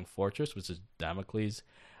of the Flying Fortress, which is Damocles.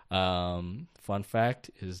 Fun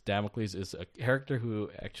fact is Damocles is a character who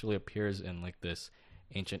actually appears in like this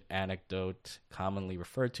ancient anecdote commonly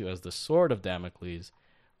referred to as the Sword of Damocles,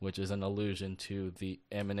 which is an allusion to the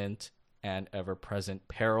imminent and ever-present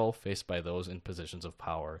peril faced by those in positions of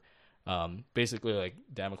power. Basically, like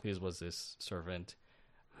Damocles was this servant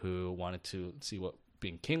who wanted to see what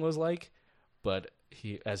being king was like, but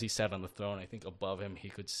as he sat on the throne, I think above him he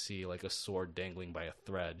could see like a sword dangling by a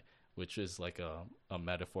thread, which is like a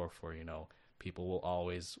metaphor for, you know, people will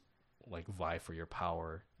always like vie for your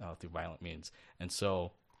power through violent means. And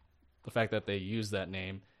so the fact that they use that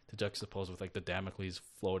name to juxtapose with like the Damocles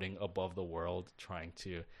floating above the world trying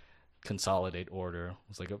to consolidate order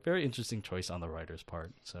was like a very interesting choice on the writer's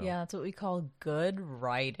part. So yeah, that's what we call good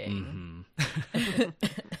writing. Mm-hmm.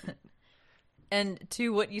 And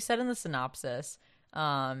to what you said in the synopsis,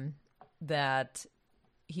 that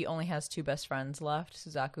he only has two best friends left,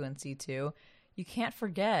 Suzaku and C2, you can't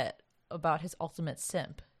forget about his ultimate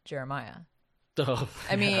simp, Jeremiah. Oh,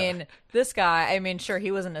 I mean, this guy, I mean, sure,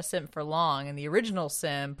 he wasn't a simp for long, and the original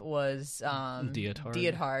simp was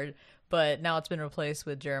Diethard, but now it's been replaced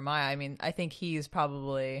with Jeremiah. I mean, I think he's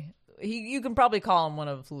probably... you can probably call him one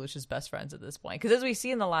of Lelouch's best friends at this point. Because as we see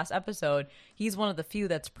in the last episode, he's one of the few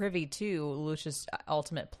that's privy to Lelouch's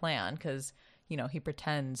ultimate plan, because, you know, he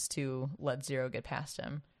pretends to let Zero get past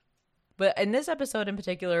him. But in this episode in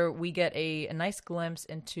particular, we get a nice glimpse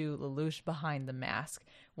into Lelouch behind the mask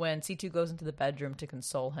when C2 goes into the bedroom to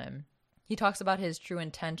console him. He talks about his true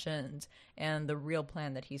intentions and the real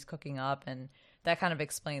plan that he's cooking up, and that kind of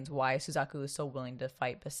explains why Suzaku is so willing to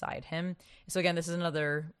fight beside him. So again, this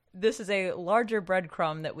is a larger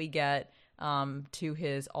breadcrumb that we get to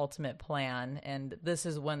his ultimate plan, and this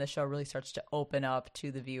is when the show really starts to open up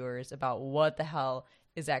to the viewers about what the hell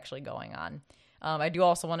is actually going on. I do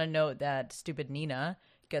also want to note that stupid Nina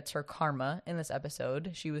gets her karma in this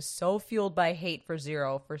episode. She was so fueled by hate for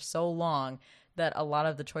Zero for so long that a lot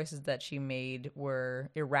of the choices that she made were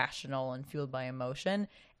irrational and fueled by emotion,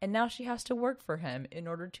 and now she has to work for him in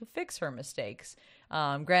order to fix her mistakes.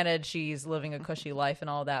 Granted, she's living a cushy life and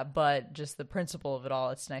all that, but just the principle of it all,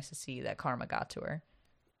 it's nice to see that karma got to her.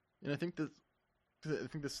 And I think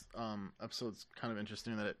this episode's kind of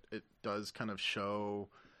interesting that it does kind of show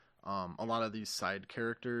a lot of these side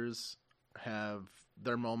characters have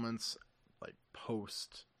their moments like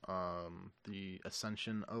post the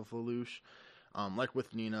ascension of Lelouch. Like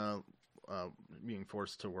with Nina being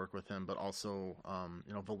forced to work with him, but also,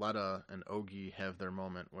 Valletta and Ogi have their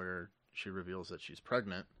moment where she reveals that she's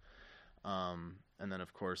pregnant. And then,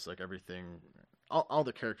 of course, like everything, all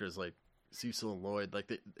the characters, like Cecil, Lloyd,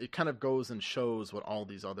 like it kind of goes and shows what all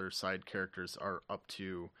these other side characters are up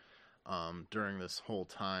to during this whole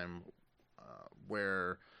time,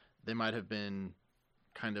 where they might have been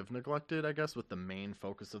kind of neglected, I guess, with the main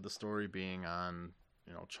focus of the story being on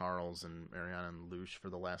Charles and Mariana and Lelouch for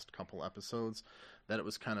the last couple episodes, that it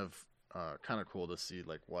was kind of cool to see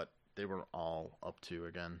like what they were all up to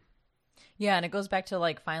again. Yeah, and it goes back to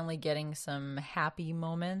like finally getting some happy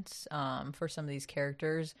moments for some of these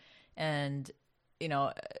characters, and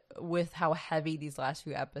with how heavy these last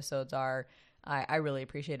few episodes are, I really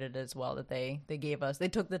appreciated it as well that they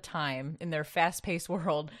took the time in their fast-paced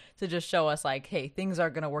world to just show us like, hey, things are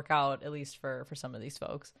going to work out, at least for some of these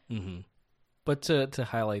folks. Mm-hmm. But to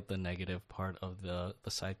highlight the negative part of the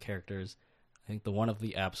side characters, I think one of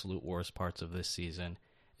the absolute worst parts of this season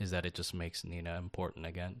is that it just makes Nina important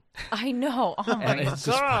again. I know. Oh my and it's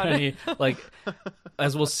just funny. Like,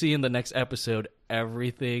 as we'll see in the next episode,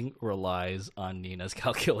 everything relies on Nina's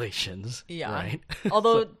calculations. Yeah. Right?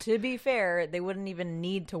 Although, to be fair, they wouldn't even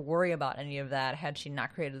need to worry about any of that had she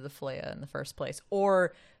not created the Flea in the first place,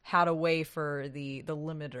 or had a way for the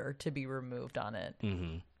limiter to be removed on it.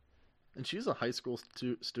 Mm-hmm. And she's a high school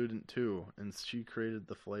student too, and she created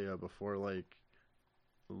the Flea before like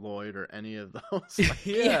Lloyd or any of those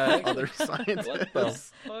other scientists. What the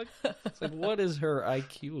fuck? It's like, what is her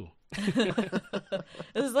IQ?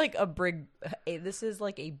 This is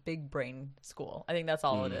like a big brain school. I think that's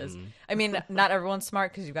all it is. I mean, not everyone's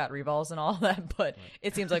smart because you've got Revolves and all that, but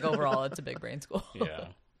it seems like overall it's a big brain school. Yeah.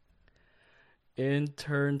 In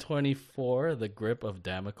turn 24, the Grip of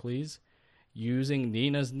Damocles. Using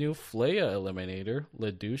Nina's new Flea eliminator,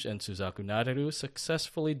 Lelouch and Suzaku Nareru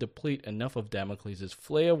successfully deplete enough of Damocles'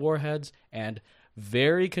 Flea warheads and,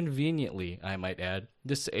 very conveniently, I might add,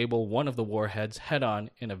 disable one of the warheads head-on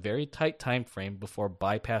in a very tight time frame before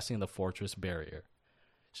bypassing the fortress barrier.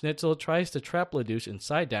 Schnitzel tries to trap Lelouch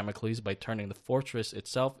inside Damocles by turning the fortress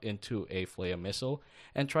itself into a Flea missile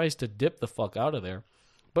and tries to dip the fuck out of there,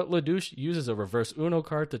 but Lelouch uses a reverse Uno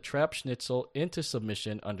card to trap Schnitzel into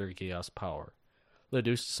submission under Geass' power.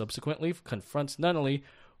 Lelouch subsequently confronts Nunnally,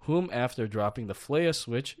 whom, after dropping the Flea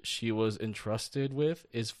switch she was entrusted with,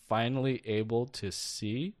 is finally able to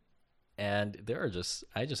see. And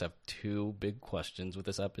I just have two big questions with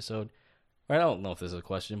this episode. I don't know if this is a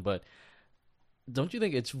question, but don't you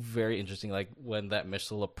think it's very interesting, like, when that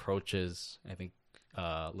missile approaches, I think,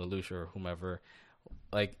 Lelouch or whomever,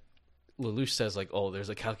 like, Lelouch says, like, oh, there's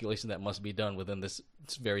a calculation that must be done within this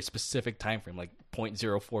very specific time frame, like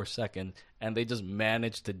 0.04 seconds, and they just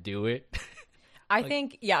manage to do it. I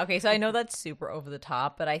think, so I know that's super over the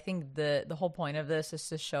top, but I think the whole point of this is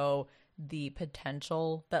to show the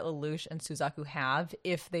potential that Lelouch and Suzaku have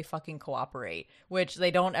if they fucking cooperate, which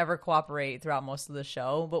they don't ever cooperate throughout most of the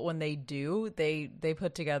show, but when they do, they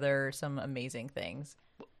put together some amazing things.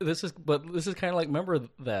 This is kind of like, remember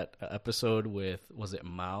that episode with, was it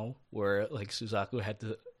Mao, where like Suzaku had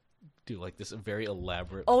to do like this very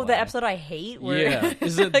elaborate plan. The episode I hate, where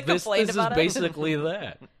this is about basically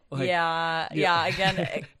that. Like,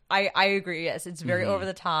 again, I agree. Yes, it's very over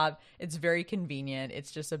the top. It's very convenient.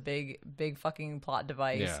 It's just a big fucking plot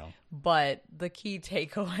device. Yeah. But the key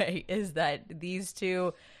takeaway is that these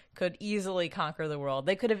two could easily conquer the world.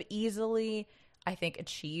 They could have easily, I think,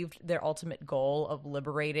 achieved their ultimate goal of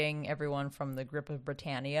liberating everyone from the grip of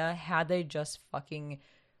Britannia had they just fucking,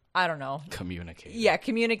 I don't know.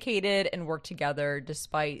 Communicated and worked together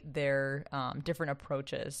despite their different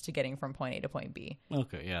approaches to getting from point A to point B.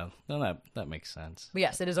 Okay, yeah. No, that makes sense. But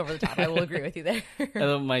yes, it is over the top. I will agree with you there. And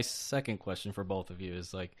then my second question for both of you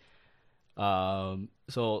is like, so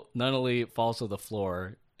Nunnally falls to the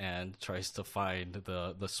floor and tries to find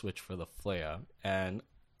the switch for the flare, and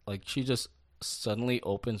like she just suddenly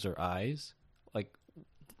opens her eyes. Like,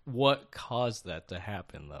 what caused that to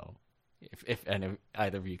happen, though? If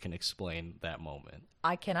either of you can explain that moment.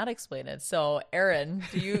 I cannot explain it. So, Aaron,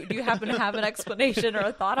 do you happen to have an explanation or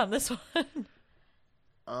a thought on this one?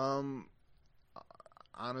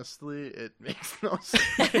 Honestly, it makes no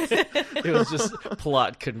sense. It was just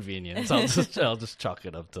plot convenience. I'll just chalk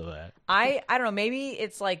it up to that. I don't know. Maybe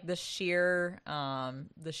it's like the sheer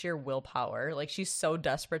willpower. Like, she's so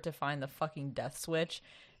desperate to find the fucking death switch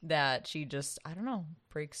that she just, I don't know,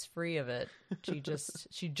 breaks free of it. She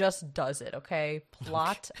just does it. Okay,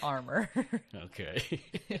 plot armor. Okay.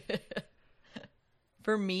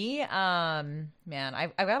 For me, man,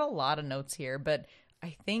 I've got a lot of notes here, but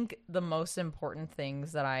I think the most important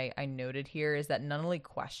things that I noted here is that Nunnally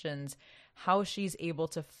questions how she's able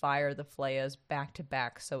to fire the Flayas back to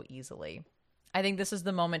back so easily. I think this is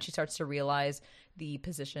the moment she starts to realize the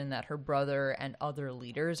position that her brother and other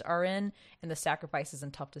leaders are in, and the sacrifices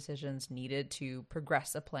and tough decisions needed to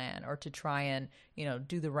progress a plan or to try and,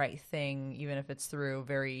 do the right thing, even if it's through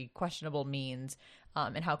very questionable means,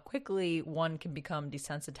 and how quickly one can become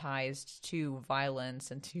desensitized to violence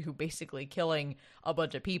and to basically killing a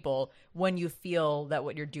bunch of people when you feel that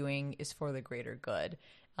what you're doing is for the greater good.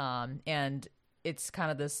 And it's kind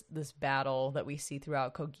of this battle that we see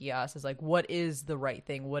throughout Code Geass is like, what is the right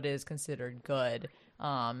thing? What is considered good?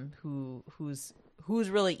 Who's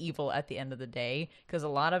really evil at the end of the day? Because a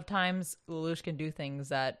lot of times Lelouch can do things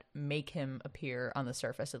that make him appear, on the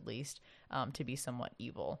surface at least, to be somewhat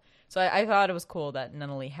evil. So I thought it was cool that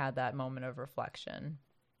Nunnally had that moment of reflection.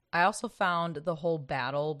 I also found the whole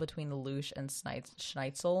battle between Lelouch and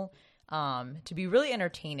Schneitzel to be really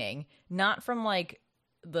entertaining, not from like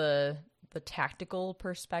the tactical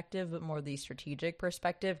perspective, but more the strategic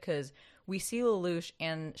perspective, because we see Lelouch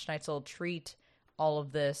and Schneitzel treat all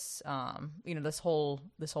of this, this whole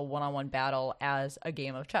one-on-one battle as a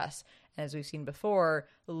game of chess. And as we've seen before,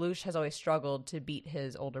 Lelouch has always struggled to beat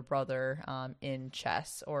his older brother in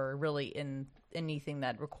chess, or really in anything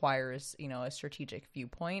that requires, a strategic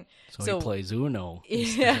viewpoint. So he plays Uno.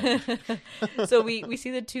 Yeah. So we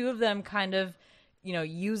see the two of them kind of,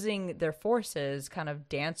 using their forces, kind of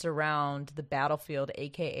dance around the battlefield,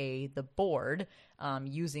 aka the board,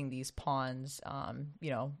 using these pawns,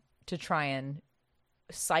 to try and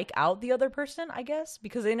psych out the other person, I guess,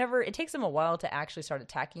 because it takes them a while to actually start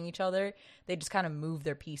attacking each other. They just kind of move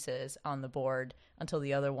their pieces on the board until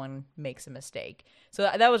the other one makes a mistake. So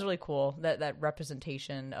that was really cool, that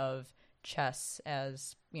representation of chess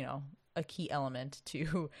as, a key element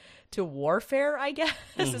to warfare, I guess,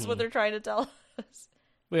 is what they're trying to tell us.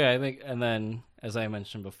 Well, yeah, I think, and then as I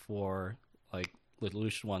mentioned before, like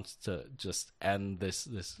Lelouch wants to just end this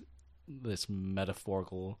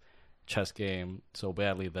metaphorical chess game so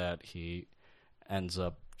badly that he ends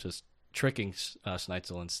up just tricking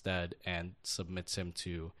Schneitzel instead and submits him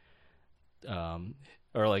to,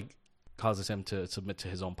 or like causes him to submit to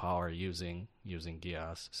his own power using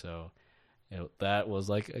Geass. So, that was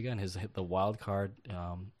like, again, the wild card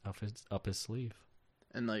up his sleeve.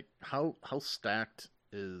 And like how stacked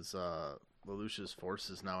is Lelouch's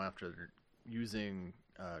forces now after using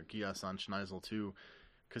Geass on Schneitzel too?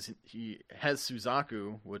 Because he has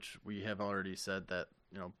Suzaku, which we have already said that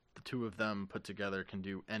the two of them put together can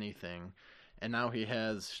do anything, and now he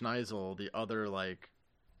has Schneitzel, the other like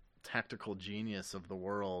tactical genius of the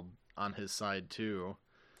world, on his side too.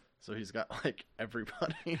 So he's got like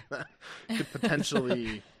everybody that could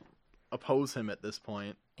potentially oppose him at this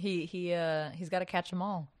point. He's got to catch them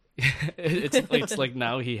all. It's like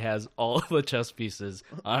now he has all the chess pieces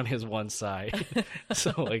on his one side,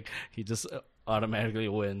 so like he just automatically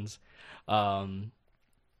wins. What's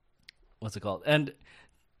it called? And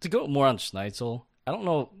to go more on Schneitzel, I don't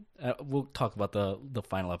know. We'll talk about the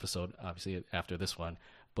final episode, obviously, after this one.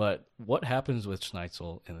 But what happens with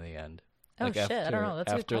Schneitzel in the end? Oh, like shit, I don't know.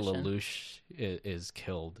 That's a good question. After Lelouch is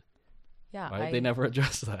killed. Yeah, right? They never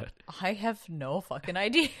address that. I have no fucking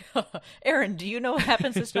idea. Aaron, do you know what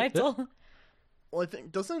happens to Schneitzel? Well, I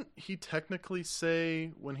think, doesn't he technically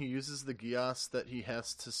say when he uses the Geass that he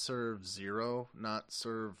has to serve Zero, not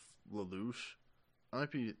serve Lelouch? I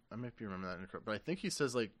might be remembering that incorrect, but I think he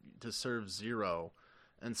says like to serve Zero,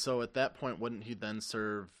 and so at that point, wouldn't he then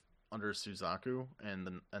serve under Suzaku and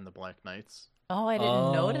the Black Knights? Oh, I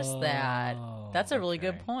didn't notice that. That's a really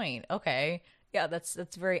okay. good point. Okay. Yeah, that's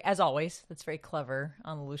very, as always, that's very clever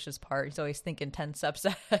on Lelouch's part. He's always thinking 10 steps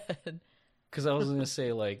ahead. Because I was going to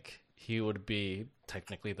say, like, he would be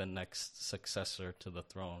technically the next successor to the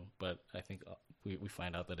throne, but I think we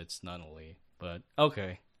find out that it's Nunnally. But,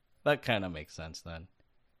 okay, that kind of makes sense then.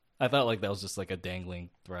 I thought, like, that was just, like, a dangling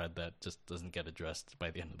thread that just doesn't get addressed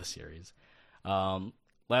by the end of the series.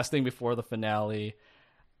 Last thing before the finale,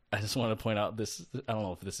 I just want to point out this, I don't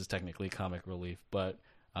know if this is technically comic relief, but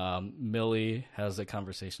Millie has a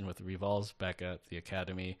conversation with Revals back at the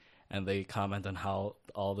academy, and they comment on how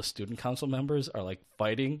all the student council members are like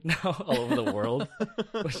fighting now all over the world,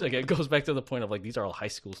 which again goes back to the point of like these are all high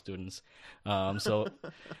school students. So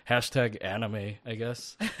hashtag anime, I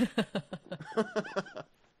guess.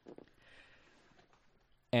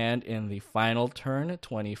 And in the final turn,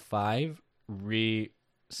 25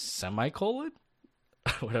 semicolon,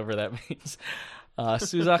 whatever that means.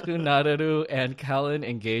 Suzaku, Naruto, and Kallen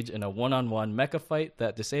engage in a one-on-one mecha fight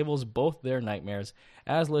that disables both their nightmares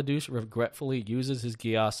as Lelouch regretfully uses his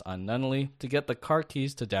Geass on Nunnally to get the car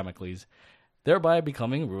keys to Damocles, thereby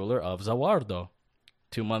becoming ruler of Zawardo.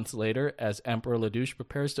 2 months later, as Emperor Lelouch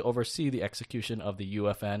prepares to oversee the execution of the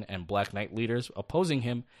UFN and Black Knight leaders opposing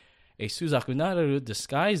him, a Suzaku Naruto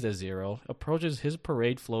disguised as Zero approaches his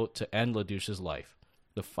parade float to end Lelouch's life,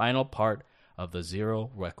 the final part of the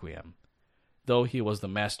Zero Requiem. Though he was the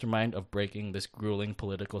mastermind of breaking this grueling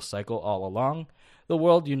political cycle all along, the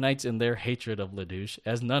world unites in their hatred of Lelouch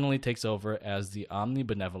as Nunnally takes over as the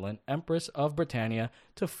omnibenevolent Empress of Britannia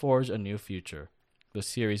to forge a new future. The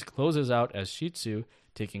series closes out as Shitsu,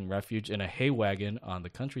 taking refuge in a hay wagon on the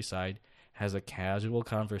countryside, has a casual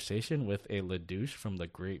conversation with a Lelouch from the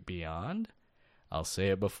great beyond. I'll say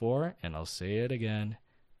it before, and I'll say it again.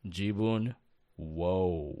 Jibun,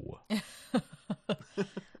 whoa.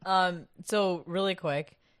 So really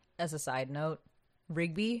quick, as a side note,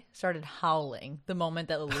 Rigby started howling the moment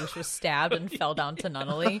that Lelouch was stabbed and fell down to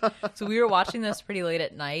Nunnally. So we were watching this pretty late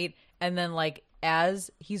at night, and then like as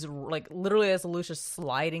he's like literally as Lelouch is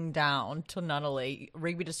sliding down to Nunnally,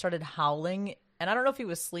 Rigby just started howling. And I don't know if he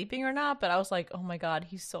was sleeping or not, but I was like, oh my God,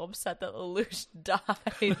 he's so upset that Lelouch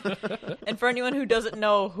died. And for anyone who doesn't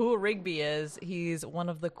know who Rigby is, he's one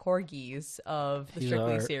of the corgis of the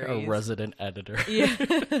Strictly series. A resident editor. Yeah.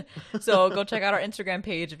 So go check out our Instagram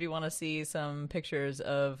page if you want to see some pictures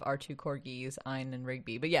of our two corgis, Ein and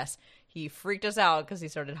Rigby. But yes, he freaked us out because he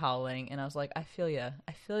started howling. And I was like, I feel ya.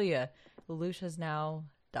 I feel ya. Lelouch has now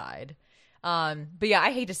died. But yeah,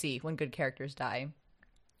 I hate to see when good characters die.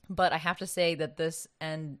 But I have to say that this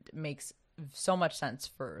end makes so much sense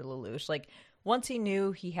for Lelouch. Like, once he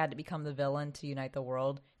knew he had to become the villain to unite the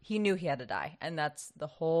world, he knew he had to die. And that's the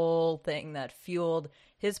whole thing that fueled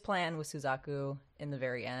his plan with Suzaku in the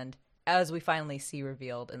very end, as we finally see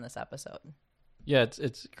revealed in this episode. Yeah,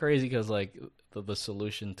 it's crazy because, like, the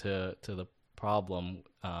solution to the problem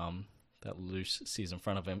that Lelouch sees in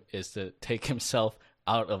front of him is to take himself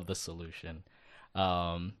out of the solution.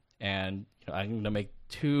 And I'm going to make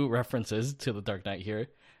two references to the Dark Knight here.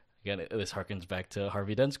 Again, this harkens back to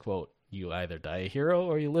Harvey Dent's quote, "You either die a hero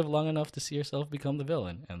or you live long enough to see yourself become the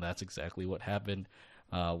villain." And that's exactly what happened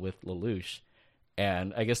with Lelouch.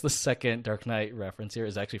 And I guess the second Dark Knight reference here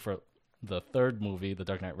is actually for the third movie, The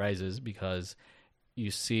Dark Knight Rises, because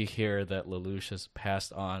you see here that Lelouch has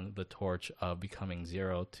passed on the torch of becoming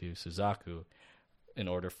Zero to Suzaku in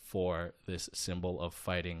order for this symbol of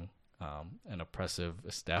fighting an oppressive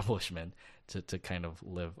establishment to kind of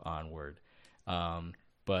live onward.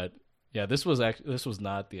 But yeah, this was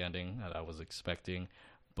not the ending that I was expecting,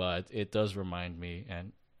 but it does remind me,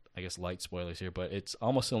 and I guess light spoilers here, but it's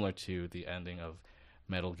almost similar to the ending of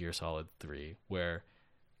Metal Gear Solid 3, where,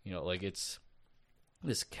 you know, like it's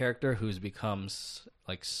this character who's becomes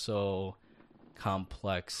like so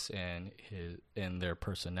complex in their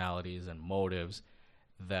personalities and motives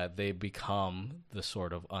that they become the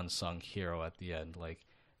sort of unsung hero at the end. Like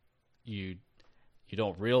you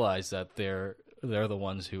don't realize that they're the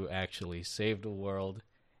ones who actually saved the world,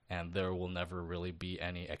 and there will never really be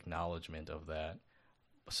any acknowledgement of that.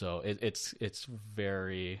 So it's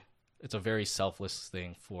a very selfless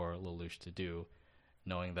thing for Lelouch to do,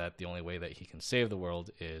 knowing that the only way that he can save the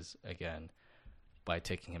world is, again, by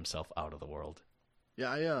taking himself out of the world.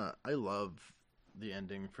 Yeah, I love the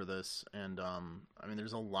ending for this, and I mean,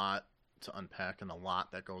 there's a lot to unpack and a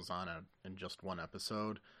lot that goes on in just one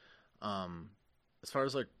episode. As far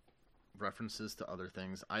as like references to other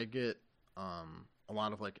things, I get a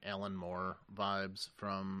lot of like Alan Moore vibes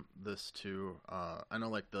from this too. I know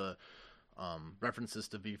like the references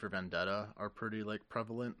to V for Vendetta are pretty like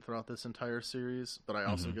prevalent throughout this entire series, but I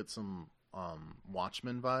also get some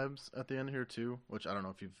Watchmen vibes at the end here too, which I don't know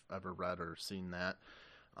if you've ever read or seen that,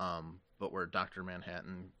 but where Dr.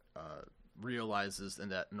 Manhattan realizes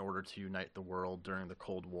that in order to unite the world during the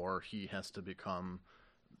Cold War, he has to become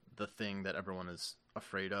the thing that everyone is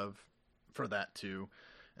afraid of for that too,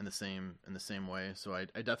 in the same way. So I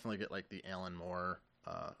definitely get like the Alan Moore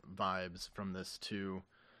vibes from this too.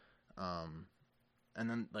 And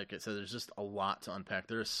then, like I said, there's just a lot to unpack.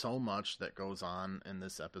 There is so much that goes on in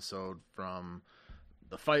this episode, from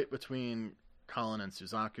the fight between Colin and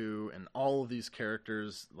Suzaku and all of these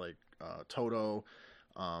characters like Toto,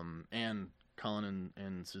 and Colin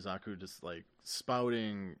and Suzaku just like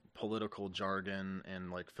spouting political jargon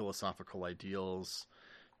and like philosophical ideals,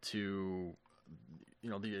 to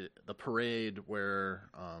the parade where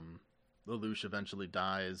Lelouch eventually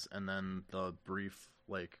dies, and then the brief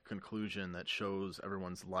like conclusion that shows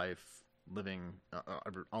everyone's life living,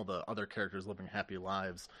 all the other characters living happy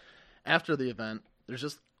lives after the event. There's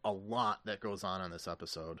just a lot that goes on in this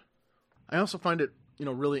episode. I also find it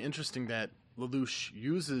really interesting that Lelouch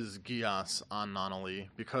uses Geass on Nonali,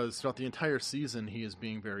 because throughout the entire season he is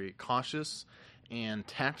being very cautious and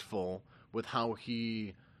tactful with how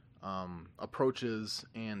he approaches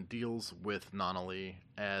and deals with Nonali,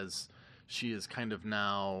 as she is kind of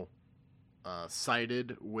now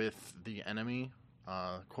sided with the enemy,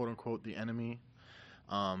 quote unquote the enemy,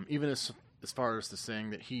 even as far as to saying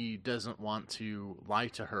that he doesn't want to lie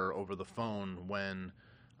to her over the phone when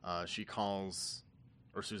she calls,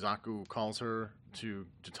 or Suzaku calls her to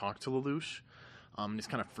talk to Lelouch. He's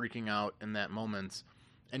kind of freaking out in that moment,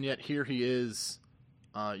 and yet here he is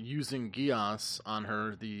using Geass on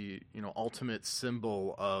her, the ultimate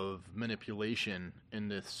symbol of manipulation in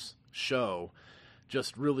this show,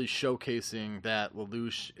 just really showcasing that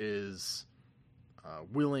Lelouch is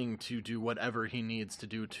willing to do whatever he needs to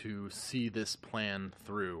do to see this plan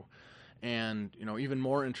through. And even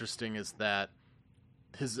more interesting is that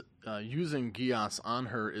his using Geass on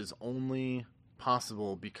her is only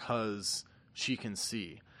possible because she can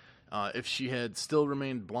see. If she had still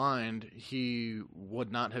remained blind, he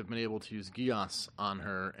would not have been able to use Geass on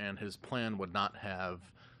her, and his plan would not have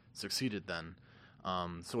succeeded then.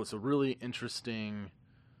 So it's a really interesting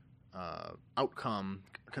outcome,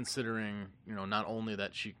 considering not only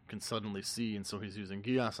that she can suddenly see, and so he's using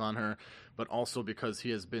Geass on her, but also because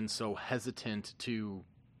he has been so hesitant to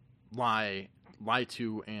lie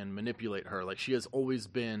to and manipulate her. Like, she has always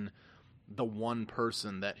been the one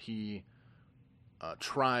person that he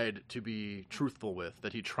tried to be truthful with,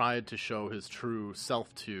 that he tried to show his true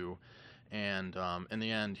self to, and in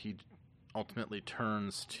the end he ultimately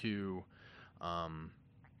turns to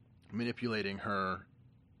manipulating her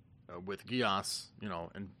with Geass,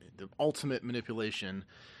 and the ultimate manipulation,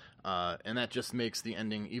 and that just makes the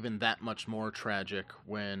ending even that much more tragic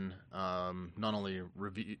when not only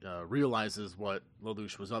realizes what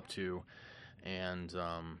Lelouch was up to, and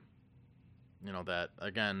that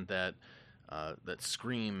again, that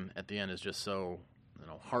scream at the end is just so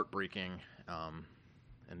heartbreaking,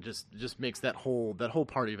 and just makes that whole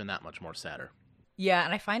part even that much more sadder. Yeah,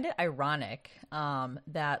 and I find it ironic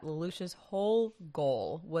that Lelouch's whole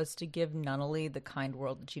goal was to give Nunnally the kind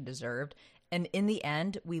world that she deserved. And in the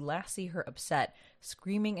end, we last see her upset,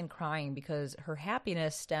 screaming and crying because her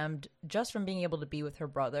happiness stemmed just from being able to be with her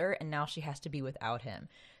brother, and now she has to be without him.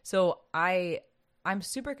 So I'm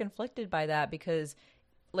super conflicted by that, because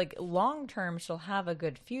like long term she'll have a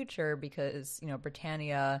good future because,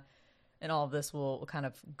 Britannia and all of this will kind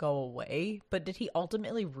of go away. But did he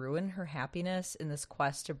ultimately ruin her happiness in this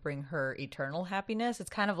quest to bring her eternal happiness?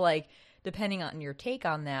 It's kind of like, depending on your take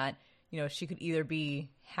on that, she could either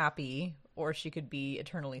be happy or she could be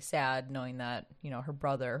eternally sad, knowing that, her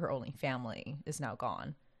brother, her only family, is now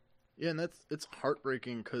gone. Yeah, and it's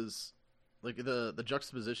heartbreaking, because like the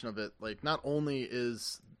juxtaposition of it, like, not only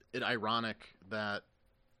is it ironic that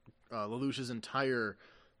Lelouch's entire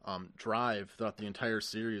drive throughout the entire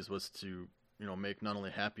series was to make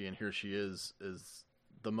Nunnally happy, and here she is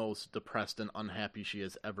the most depressed and unhappy she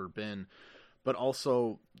has ever been, but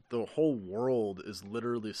also the whole world is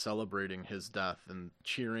literally celebrating his death and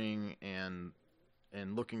cheering and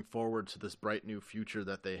looking forward to this bright new future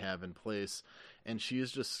that they have in place, and she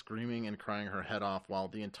is just screaming and crying her head off while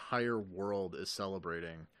the entire world is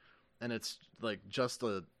celebrating. And it's like just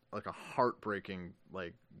a heartbreaking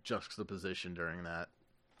like juxtaposition during that.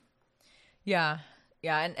 Yeah.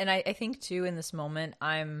 Yeah. And I think, too, in this moment,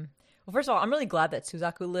 well, first of all, I'm really glad that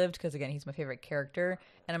Suzaku lived because, again, he's my favorite character.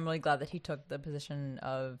 And I'm really glad that he took the position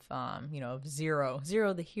of, of Zero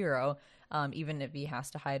the hero, even if he has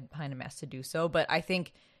to hide behind a mask to do so. But I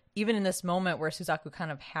think even in this moment where Suzaku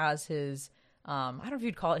kind of has his, I don't know if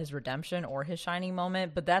you'd call it his redemption or his shining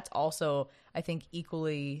moment, but that's also, I think,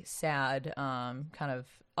 equally sad, kind of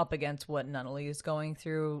up against what Nunnally is going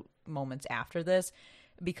through moments after this.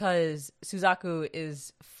 Because Suzaku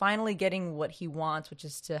is finally getting what he wants, which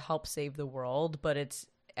is to help save the world, but it's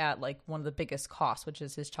at like one of the biggest costs, which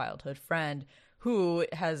is his childhood friend who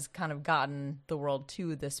has kind of gotten the world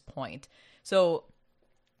to this point. So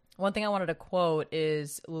one thing I wanted to quote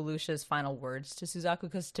is Lelouch's final words to Suzaku,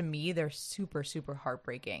 because to me, they're super, super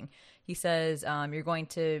heartbreaking. He says, you're going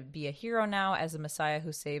to be a hero now as a messiah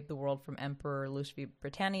who saved the world from Emperor Lelouch v.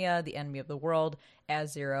 Britannia, the enemy of the world,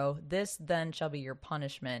 as Zero. This then shall be your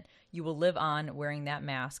punishment. You will live on wearing that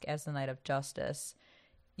mask as the Knight of Justice.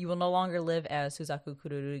 You will no longer live as Suzaku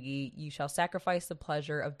Kururugi. You shall sacrifice the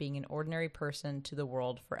pleasure of being an ordinary person to the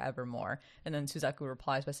world forevermore. And then Suzaku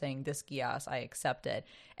replies by saying, this Geass, I accept it.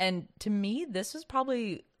 And to me, this is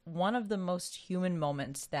probably one of the most human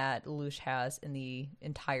moments that Lelouch has in the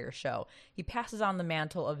entire show. He passes on the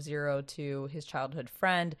mantle of Zero to his childhood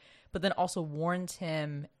friend, but then also warns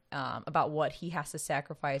him about what he has to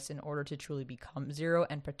sacrifice in order to truly become Zero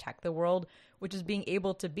and protect the world, which is being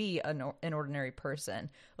able to be an ordinary person.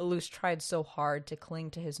 Lelouch tried so hard to cling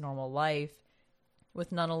to his normal life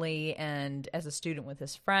with Nunnally and as a student with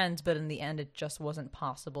his friends, but in the end it just wasn't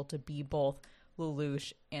possible to be both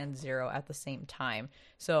Lelouch and Zero at the same time.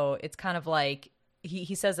 So it's kind of like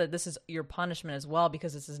he says that this is your punishment as well,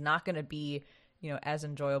 because this is not going to be, as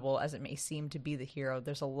enjoyable as it may seem to be the hero.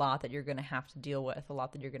 There's a lot that you're going to have to deal with, a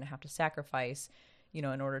lot that you're going to have to sacrifice, in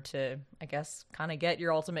order to, I guess, kind of get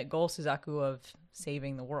your ultimate goal, Suzaku, of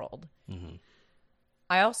saving the world. Mm-hmm.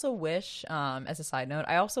 I also wish, as a side note,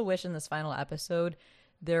 in this final episode,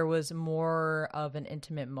 there was more of an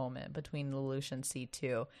intimate moment between Lelouch and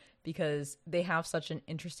C2, because they have such an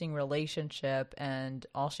interesting relationship, and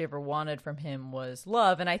all she ever wanted from him was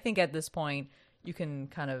love. And I think at this point, you can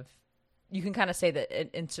kind of say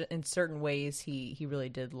that in certain ways he really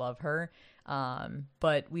did love her,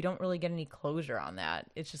 but we don't really get any closure on that.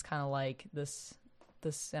 It's just kind of like this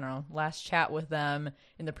I don't know, last chat with them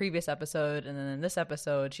in the previous episode, and then in this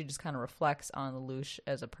episode she just kind of reflects on Lelouch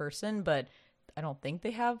as a person, but I don't think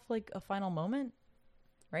they have like a final moment,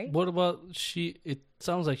 right? What about it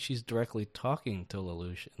sounds like she's directly talking to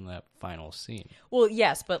Lelouch in that final scene. Well,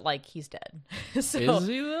 yes, but like he's dead. So, is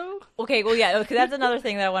he though? Okay, well, yeah, okay, that's another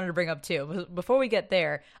thing that I wanted to bring up too. Before we get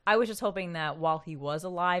there, I was just hoping that while he was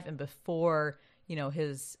alive and before,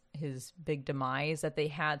 his big demise, that they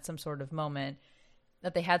had some sort of moment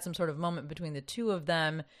between the two of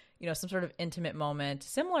them, some sort of intimate moment,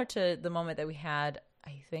 similar to the moment that we had,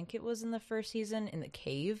 I think it was in the first season in the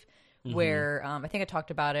cave, where I think I talked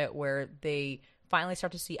about it, where they finally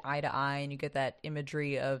start to see eye to eye, and you get that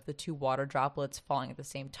imagery of the two water droplets falling at the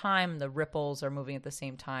same time. The ripples are moving at the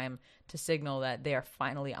same time to signal that they are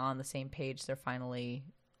finally on the same page. They're finally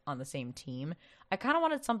on the same team. I kind of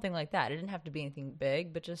wanted something like that. It didn't have to be anything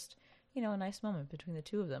big, but just, a nice moment between the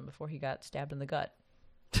two of them before he got stabbed in the gut.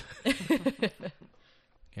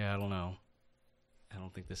 Yeah, I don't know. I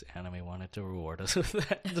don't think this anime wanted to reward us with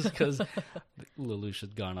that, just because Lelouch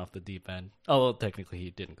had gone off the deep end. Although technically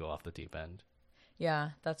he didn't go off the deep end.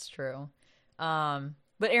 Yeah, that's true.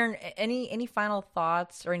 But Aaron, any final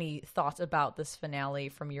thoughts or any thoughts about this finale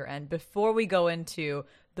from your end before we go into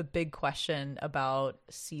the big question about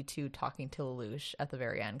C2 talking to Lelouch at the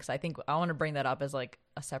very end? Because I think I want to bring that up as like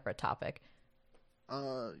a separate topic.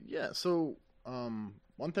 Yeah. So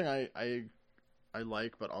one thing I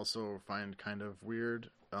like, but also find kind of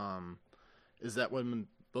weird, is that when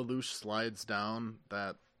Lelouch slides down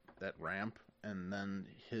that ramp, and then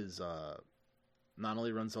his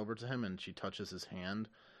Nonnally runs over to him and she touches his hand,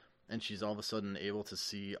 and she's all of a sudden able to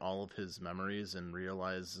see all of his memories and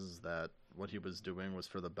realizes that what he was doing was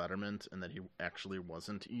for the betterment and that he actually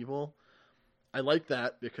wasn't evil. I like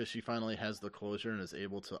that because she finally has the closure and is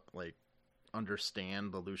able to like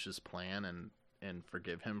understand Lelouch's plan and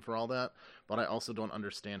forgive him for all that, but I also don't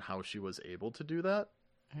understand how she was able to do that.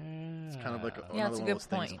 It's kind of like another one of those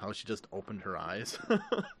things of how she just opened her eyes.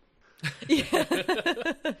 Yeah.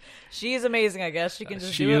 She's amazing, I guess. She can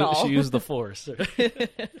just do it all. She used the Force.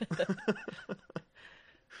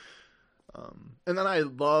 And then I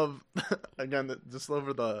love, again, just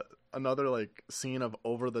over another like scene of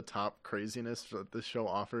over the top craziness that this show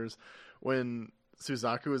offers when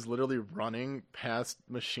Suzaku is literally running past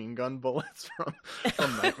machine gun bullets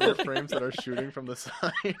from nightmare frames that are shooting from the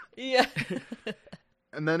side. Yeah.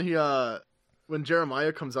 And then he when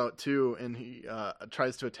Jeremiah comes out too, and he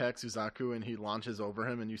tries to attack Suzaku, and he launches over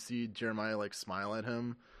him, and you see Jeremiah like smile at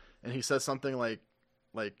him, and he says something like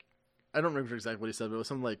I don't remember exactly what he said, but it was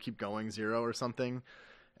something like "keep going, Zero" or something,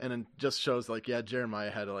 and it just shows like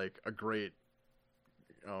Jeremiah had like a great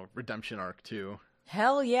redemption arc too.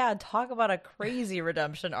 Hell yeah, talk about a crazy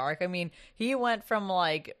redemption arc. I mean, he went from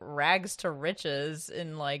like rags to riches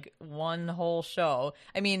in like one whole show.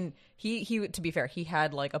 I mean, he to be fair, he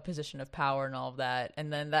had like a position of power and all of that,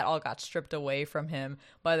 and then that all got stripped away from him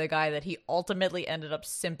by the guy that he ultimately ended up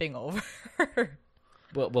simping over.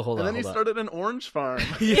 But hold on. And then he started an orange farm.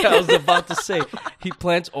 Yeah, I was about to say he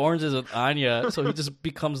plants oranges with Anya, so he just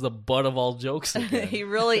becomes the butt of all jokes again. He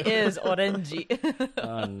really is orangey.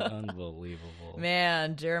 Unbelievable.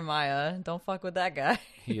 Man, Jeremiah, don't fuck with that guy.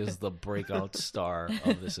 He is the breakout star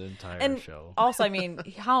of this entire show. Also, I mean,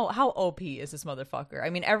 how OP is this motherfucker? I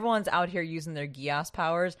mean, everyone's out here using their Geass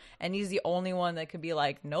powers, and he's the only one that could be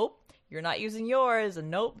like, nope. You're not using yours,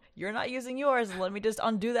 and nope, you're not using yours. Let me just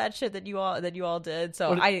undo that shit that you all did.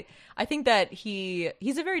 So I think that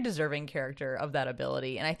he's a very deserving character of that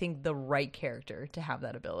ability, and I think the right character to have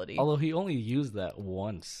that ability. Although he only used that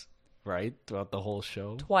once, right, throughout the whole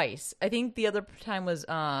show. Twice. I think the other time was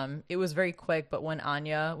it was very quick, but when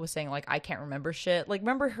Anya was saying like I can't remember shit, like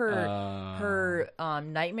remember her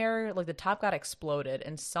nightmare, like the top got exploded,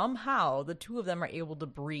 and somehow the two of them are able to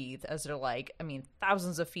breathe as they're like, I mean,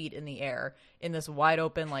 thousands of feet in the air in this wide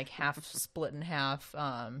open, like half split in half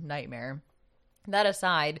nightmare. That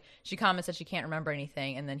aside, she comments that she can't remember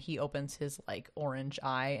anything, and then he opens his like orange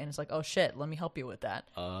eye and it's like, oh shit, let me help you with that.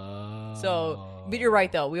 So, but you're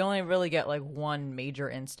right though. We only really get like one major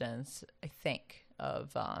instance, I think,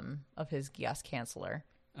 of his Geass canceller.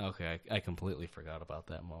 Okay, I completely forgot about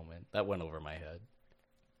that moment. That went over my head.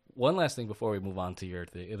 One last thing before we move on to your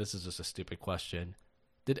thing. This is just a stupid question.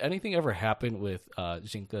 Did anything ever happen with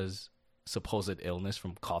Jinka's supposed illness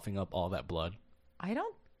from coughing up all that blood? I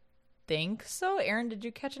don't think so. Aaron, did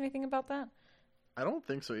you catch anything about that? I don't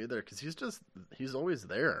think so either, because he's always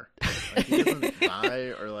there. Like, he doesn't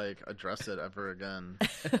die or like address it ever again.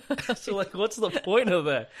 So like, what's the point of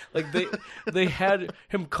that? Like they had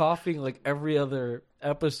him coughing like every other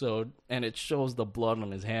episode, and it shows the blood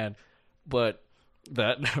on his hand, but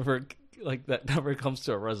that never comes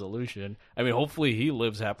to a resolution. I mean, hopefully he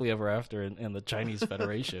lives happily ever after in the Chinese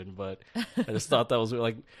Federation, but I just thought that was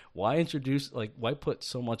like, why put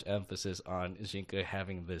so much emphasis on Jinka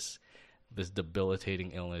having this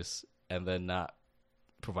debilitating illness and then not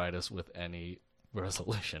provide us with any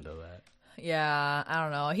resolution to that? Yeah, I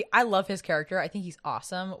don't know. I love his character. I think he's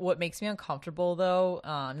awesome. What makes me uncomfortable, though,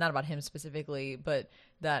 not about him specifically, but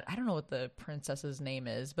that, I don't know what the princess's name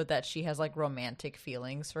is, but that she has, like, romantic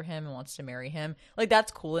feelings for him and wants to marry him. Like,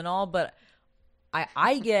 that's cool and all, but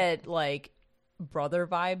I get, like, brother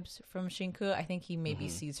vibes from Shinku. I think he maybe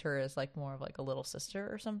sees her as, like, more of, like, a little sister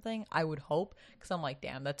or something. I would hope, because I'm like,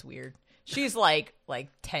 damn, that's weird. She's like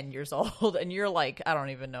 10 years old, and you're like, I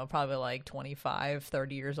don't even know, probably like 25,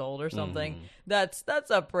 30 years old or something. That's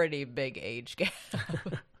a pretty big age gap.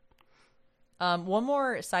 One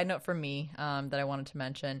more side note for me that I wanted to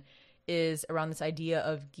mention is around this idea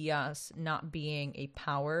of Geass not being a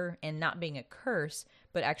power and not being a curse,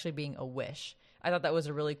 but actually being a wish. I thought that was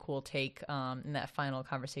a really cool take in that final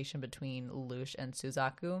conversation between Lelouch and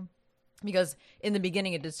Suzaku, because in the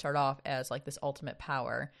beginning it did start off as like this ultimate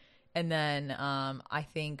power. And then I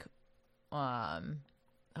think, what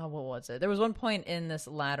was it? There was one point in this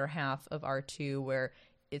latter half of R2 where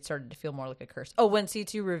it started to feel more like a curse. Oh, when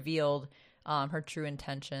C2 revealed her true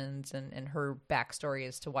intentions and her backstory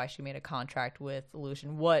as to why she made a contract with Lelouch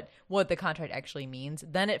and what the contract actually means,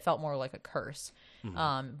 then it felt more like a curse.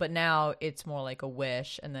 But now it's more like a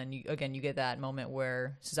wish. And then you get that moment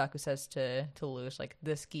where Suzaku says to Lelouch, like,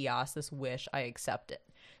 this Geass, this wish, I accept it.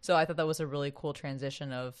 So I thought that was a really cool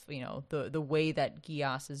transition of, you know, the way that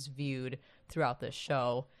Geass is viewed throughout this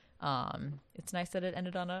show. It's nice that it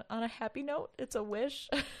ended on a happy note. It's a wish.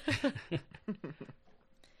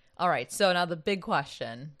 All right, so now the big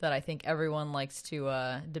question that I think everyone likes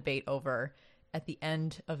to debate over at the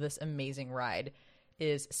end of this amazing ride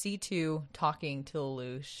is C2 talking to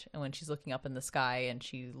Lelouch, and when she's looking up in the sky and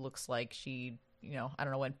she looks like she, you know, I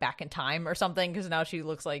don't know, went back in time or something, because now she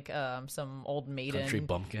looks like some old maiden. Country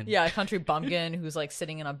bumpkin. Yeah, a country bumpkin who's like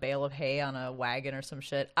sitting in a bale of hay on a wagon or some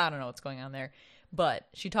shit. I don't know what's going on there. But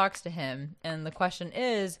she talks to him, and the question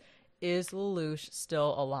is Lelouch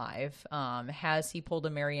still alive? Has he pulled a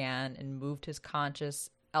Marianne and moved his conscious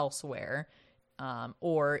elsewhere?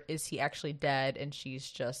 or is he actually dead and she's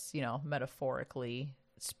just, metaphorically,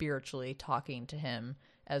 spiritually talking to him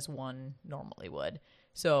as one normally would.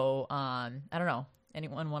 So I don't know.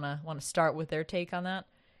 Anyone want to start with their take on that?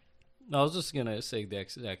 No, I was just gonna say the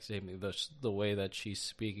exact same thing. The way that she's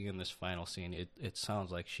speaking in this final scene, it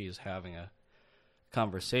sounds like she's having a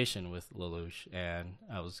conversation with Lelouch, and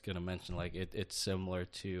I was gonna mention like it's similar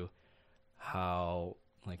to how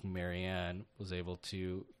like Marianne was able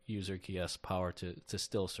to use her Geass power to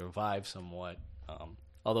still survive somewhat,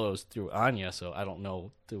 although it was through Anya, so I don't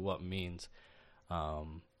know through what means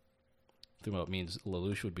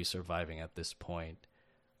Lelouch would be surviving at this point.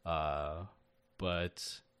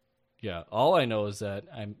 But yeah, all I know is that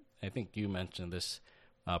I think you mentioned this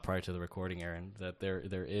prior to the recording, Aaron, that there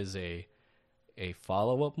is a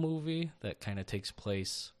follow-up movie that kind of takes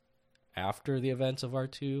place after the events of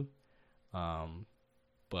R2.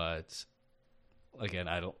 But again,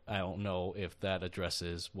 I don't know if that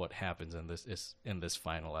addresses what happens in this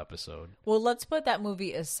final episode. Well, let's put that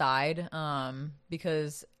movie aside,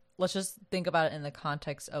 because let's just think about it in the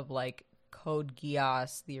context of like Code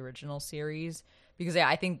Geass, the original series, because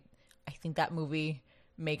I think that movie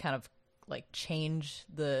may kind of like change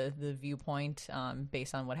the viewpoint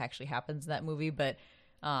based on what actually happens in that movie. But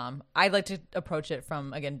I'd like to approach it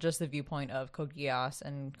from, again, just the viewpoint of Code Geass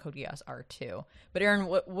and Code Geass R2. But Aaron,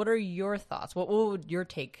 what are your thoughts? What would your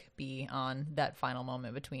take be on that final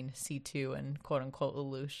moment between C2 and quote unquote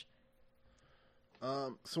Lelouch?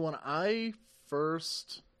 So when I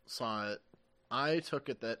first saw it, I took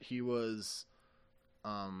it that he was,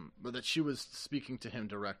 but that she was speaking to him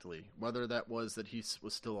directly, whether that was that he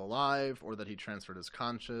was still alive or that he transferred his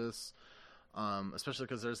conscious. Especially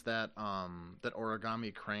because there's that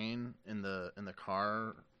origami crane in the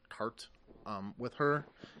cart with her,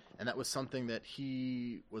 and that was something that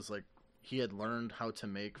he had learned how to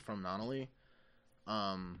make from Nonali.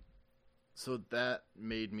 So that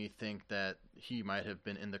made me think that he might have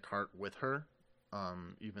been in the cart with her,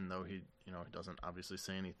 even though he doesn't obviously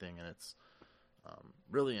say anything, and it's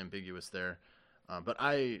really ambiguous there. But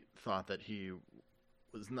I thought that he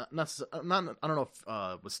was not necessarily, I don't know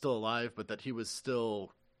if was still alive, but that he was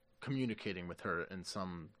still communicating with her in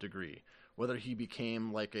some degree. Whether he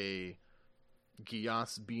became like a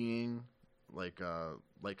Geass being, like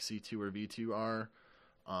C2 or V2 are,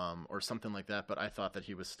 or something like that. But I thought that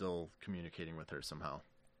he was still communicating with her somehow.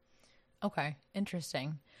 Okay,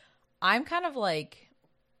 interesting. I'm kind of like,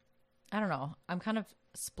 I don't know. I'm kind of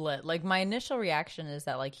split. Like, my initial reaction is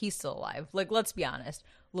that, like, he's still alive. Like, let's be honest.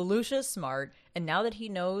 Lelouch is smart, and now that he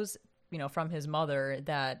knows, from his mother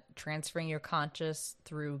that transferring your conscious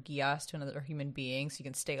through Geass to another human being so you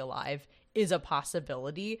can stay alive is a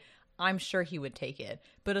possibility, I'm sure he would take it.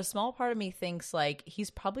 But a small part of me thinks, like, he's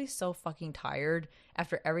probably so fucking tired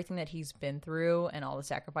after everything that he's been through and all the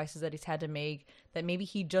sacrifices that he's had to make that maybe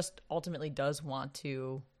he just ultimately does want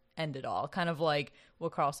to end it all. Kind of like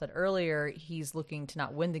what Carl said earlier, he's looking to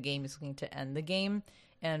not win the game, he's looking to end the game.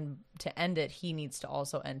 And to end it, he needs to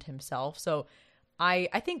also end himself. So I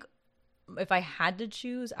think if I had to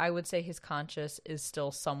choose, I would say his conscious is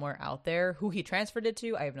still somewhere out there. Who he transferred it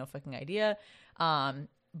to, I have no fucking idea.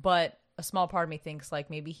 But a small part of me thinks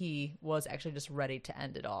like maybe he was actually just ready to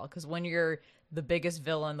end it all. Because when you're the biggest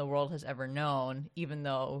villain the world has ever known, even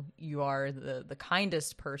though you are the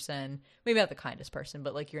kindest person, maybe not the kindest person,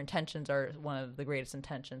 but like your intentions are one of the greatest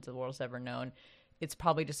intentions the world has ever known, it's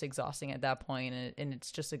probably just exhausting at that point, and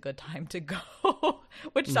it's just a good time to go,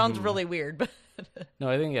 which sounds really weird. But no,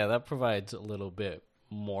 I think, that provides a little bit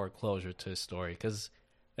more closure to his story, because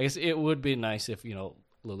I guess it would be nice if,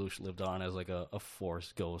 Lelouch lived on as like a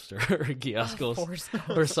Force ghost or a Geass ghost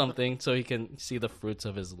or something, so he can see the fruits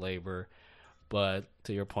of his labor. But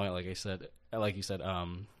to your point, like you said, I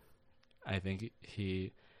think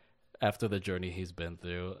he, after the journey he's been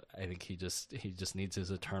through, I think he just needs his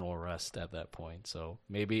eternal rest at that point. So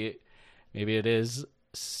maybe it is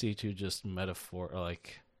C2 just metaphorically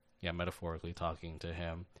talking to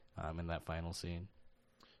him in that final scene.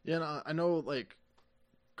 Yeah, and I know like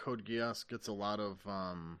Code Geass gets a lot of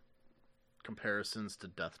comparisons to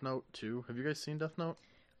Death Note too. Have you guys seen Death Note?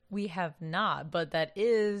 We have not, but that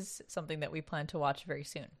is something that we plan to watch very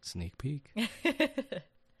soon. Sneak peek.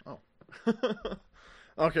 Oh.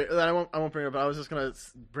 Okay, then I won't bring it up. But I was just gonna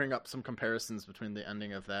bring up some comparisons between the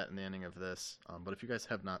ending of that and the ending of this. But if you guys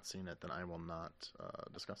have not seen it, then I will not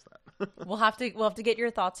discuss that. We'll have to get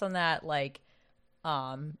your thoughts on that like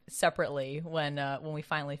separately when we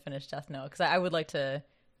finally finish Death Note, because I would like to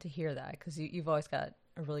hear that, because you've always got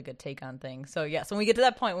a really good take on things. So yes, when we get to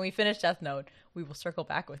that point, when we finish Death Note, we will circle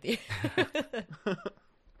back with you.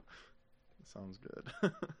 Sounds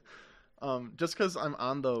good. Just because I'm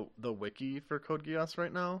on the wiki for Code Geass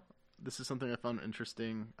right now, this is something I found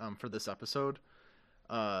interesting for this episode.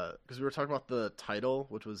 Because we were talking about the title,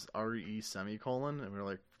 which was RE semicolon, and we were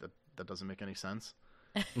like, that doesn't make any sense.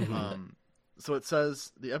 So it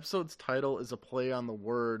says the episode's title is a play on the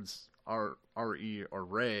words RE or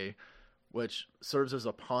Rei, which serves as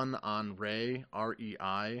a pun on Rei,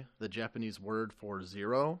 REI, the Japanese word for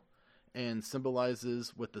zero, and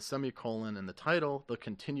symbolizes with the semicolon in the title the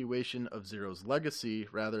continuation of Zero's legacy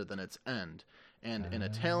rather than its end. And in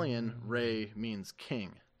Italian, Rei means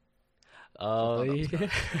king. Oh, yeah.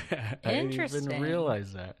 I didn't even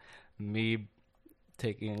realize that. Me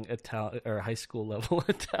taking Italian or high school level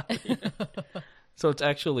Italian. So it's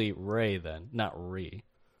actually Rei then, not Re.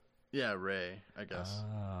 Yeah, Rei, I guess.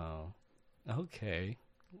 Oh, okay.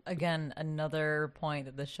 Again, another point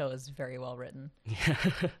that the show is very well written. Yeah.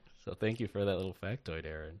 So thank you for that little factoid,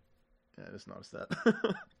 Aaron. Yeah, I just noticed that.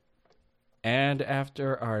 And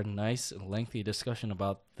after our nice lengthy discussion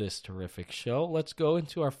about this terrific show, let's go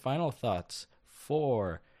into our final thoughts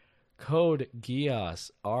for Code Geass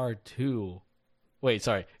R2. Wait,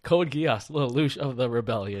 sorry. Code Geass, Lelouch of the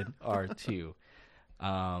Rebellion R2.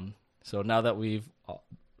 So now that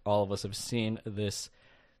all of us have seen this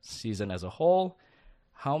season as a whole,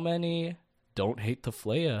 how many don't hate the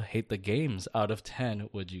Flaya, hate the games out of 10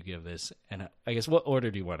 would you give this? And I guess what order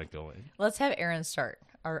do you want to go in? Let's have Aaron start,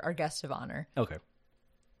 our guest of honor. Okay.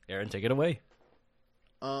 Aaron, take it away.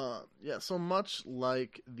 Yeah, so much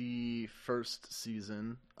like the first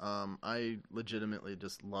season, I legitimately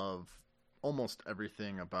just love almost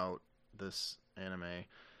everything about this anime.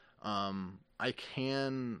 I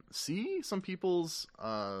can see some people's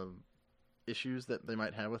issues that they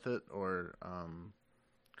might have with it, or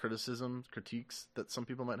critiques that some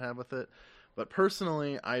people might have with it. But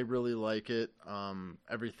personally, I really like it.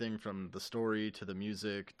 Everything from the story to the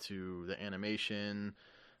music to the animation,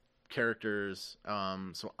 characters.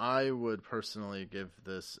 So I would personally give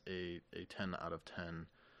this a 10 out of 10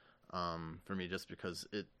 for me, just because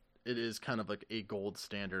it is kind of like a gold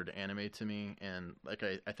standard anime to me. And like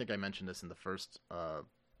I think I mentioned this in the first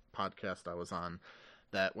podcast I was on,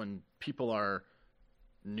 that when people are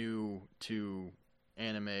new to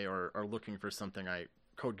anime or are looking for something,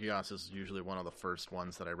 Code Geass is usually one of the first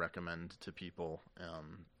ones that I recommend to people,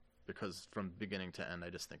 because from beginning to end, I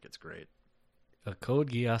just think it's great. A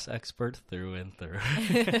Code Geass expert through and through.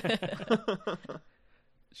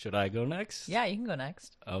 Should I go next? Yeah, you can go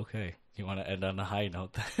next. Okay. You want to end on a high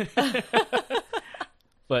note?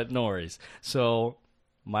 But no worries. So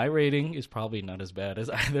my rating is probably not as bad as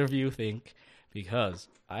either of you think, because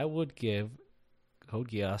I would give Code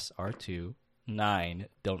Geass R2 9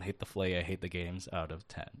 don't hate the Flaya, hate the games out of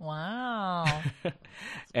 10. Wow.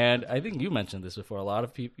 And I think you mentioned this before. A lot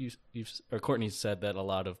of people, or Courtney said that a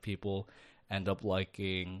lot of people end up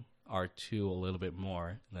liking R2 a little bit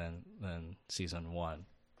more than season 1,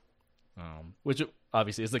 which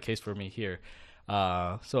obviously is the case for me here.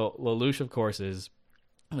 So Lelouch, of course, is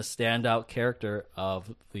the standout character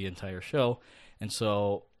of the entire show, and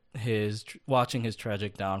so watching his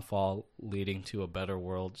tragic downfall leading to a better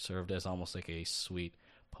world served as almost like a sweet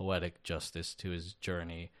poetic justice to his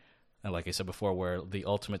journey. And like I said before, where the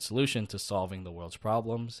ultimate solution to solving the world's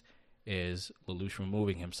problems is Lelouch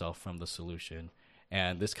removing himself from the solution.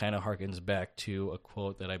 And this kind of harkens back to a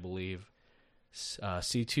quote that I believe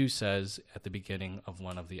C2 says at the beginning of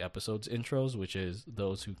one of the episode's intros, which is,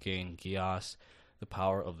 "Those who gain Geass, the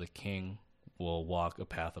power of the king, will walk a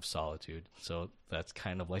path of solitude." So that's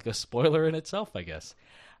kind of like a spoiler in itself, I guess.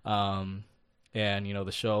 And,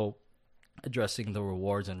 the show addressing the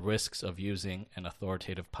rewards and risks of using an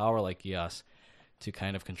authoritative power like Geass to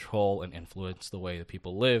kind of control and influence the way that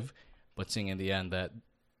people live, but seeing in the end that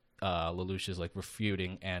Lelouch is like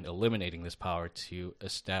refuting and eliminating this power to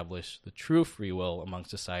establish the true free will among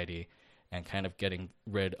society and kind of getting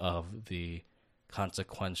rid of the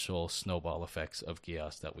consequential snowball effects of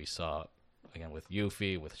Geass that we saw again with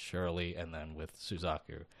Yuffie, with Shirley, and then with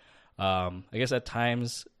Suzaku. I guess at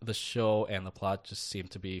times the show and the plot just seem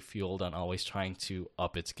to be fueled on always trying to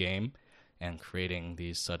up its game and creating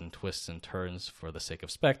these sudden twists and turns for the sake of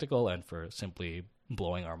spectacle and for simply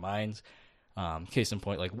blowing our minds. Case in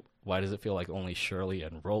point, like, why does it feel like only Shirley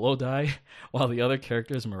and Rollo die while the other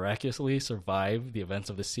characters miraculously survive the events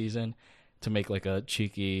of the season? To make like a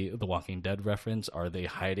cheeky The Walking Dead reference, are they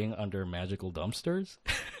hiding under magical dumpsters?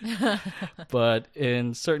 But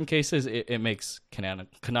in certain cases, it makes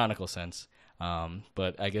canonical sense.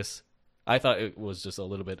 But I guess I thought it was just a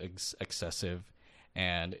little bit excessive,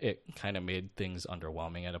 and it kind of made things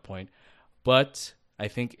underwhelming at a point. But I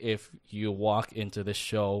think if you walk into the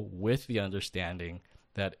show with the understanding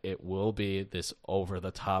that it will be this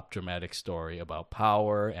over-the-top dramatic story about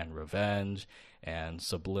power and revenge and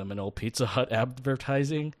subliminal Pizza Hut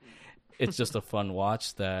advertising. It's just a fun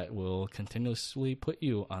watch that will continuously put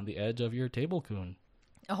you on the edge of your table, Coon.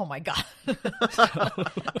 Oh my god.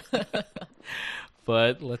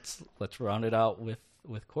 But let's round it out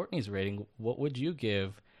with Courtney's rating. What would you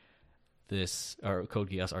give this Code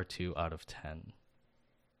Geass R2 out of 10?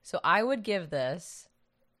 So I would give this,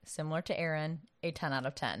 similar to Aaron, a 10 out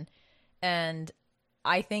of 10. And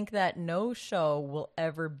I think that no show will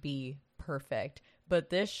ever be perfect, but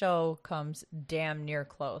this show comes damn near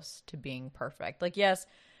close to being perfect. Like, yes,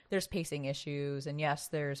 there's pacing issues, and yes,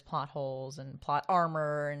 there's plot holes and plot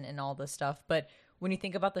armor and all this stuff. But when you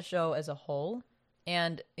think about the show as a whole,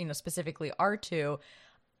 and, you know, specifically R2,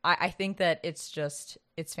 I think that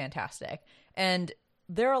it's fantastic. And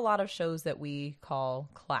there are a lot of shows that we call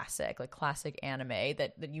classic, like classic anime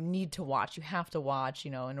that you need to watch. You have to watch,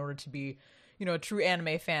 you know, in order to be, you know, a true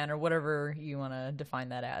anime fan or whatever you want to define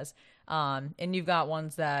that as. And you've got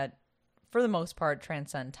ones that, for the most part,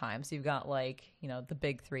 transcend time. So you've got, like, you know, the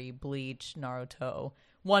big three: Bleach, Naruto,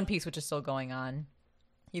 One Piece, which is still going on.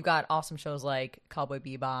 You've got awesome shows like Cowboy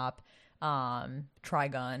Bebop,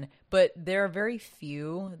 Trigun, but there are very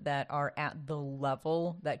few that are at the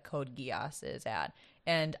level that Code Geass is at.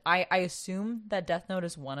 And I assume that Death Note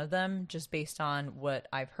is one of them, just based on what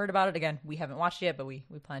I've heard about it. Again, we haven't watched it yet, but we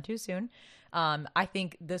plan to soon. I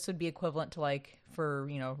think this would be equivalent to, like, for,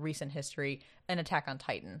 you know, recent history, an Attack on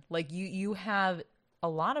Titan. Like, you have a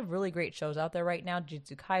lot of really great shows out there right now.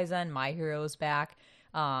 Jujutsu Kaisen, My Hero's back.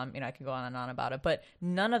 You know, I could go on and on about it, but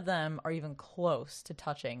none of them are even close to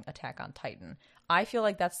touching Attack on Titan. I feel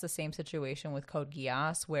like that's the same situation with Code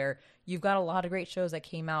Geass, where you've got a lot of great shows that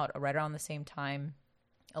came out right around the same time,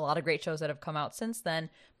 a lot of great shows that have come out since then,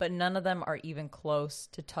 but none of them are even close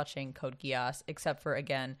to touching Code Geass, except for,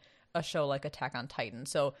 again, a show like Attack on Titan.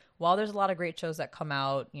 So while there's a lot of great shows that come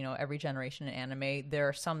out, you know, every generation in anime, there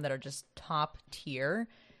are some that are just top tier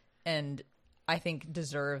and I think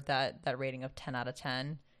deserve that rating of 10 out of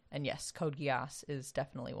 10. And yes, Code Geass is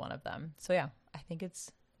definitely one of them. So yeah, I think it's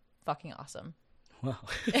fucking awesome. Wow.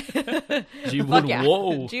 Jibun, yeah.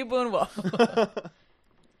 whoa. Jibun, whoa.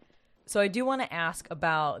 So I do want to ask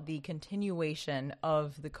about the continuation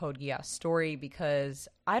of the Code Geass story, because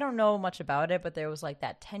I don't know much about it, but there was like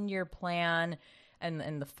that 10-year plan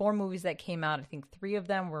and the 4 movies that came out. I think 3 of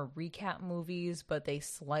them were recap movies, but they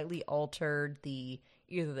slightly altered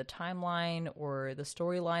either the timeline or the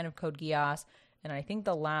storyline of Code Geass. And I think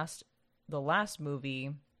the last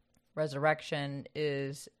movie, Resurrection,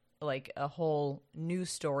 is like a whole new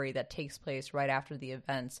story that takes place right after the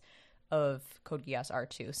events of Code Geass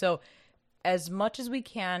R2. So as much as we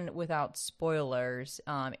can without spoilers,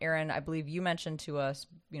 Aaron, I believe you mentioned to us,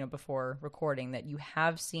 you know, before recording that you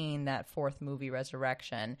have seen that 4th movie,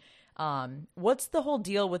 Resurrection. What's the whole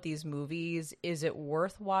deal with these movies? Is it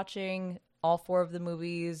worth watching all 4 of the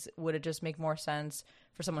movies? Would it just make more sense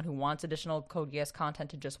for someone who wants additional Code Geass content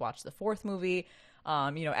to just watch the 4th movie?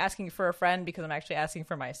 You know, asking for a friend because I'm actually asking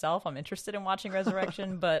for myself. I'm interested in watching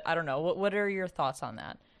Resurrection, but I don't know. What are your thoughts on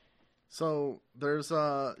that? So there's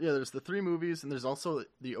the 3 movies, and there's also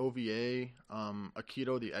the OVA,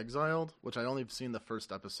 Akito the Exiled, which I only have seen the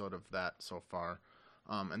first episode of that so far,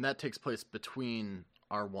 and that takes place between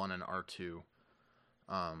R1 and R2,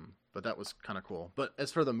 but that was kind of cool. But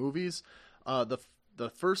as for the movies, the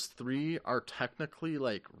first 3 are technically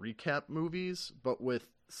like recap movies, but with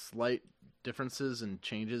slight differences and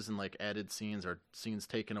changes and like added scenes or scenes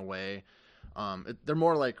taken away. They're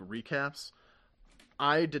more like recaps.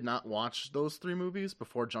 I did not watch those 3 movies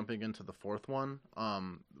before jumping into the 4th one.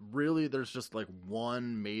 Really, there's just like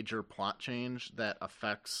one major plot change that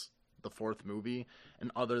affects the 4th movie. And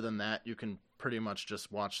other than that, you can pretty much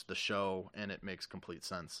just watch the show and it makes complete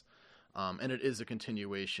sense. And it is a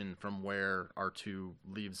continuation from where R2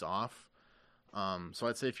 leaves off. So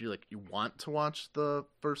I'd say if you want to watch the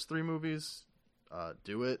first 3 movies,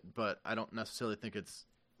 do it. But I don't necessarily think it's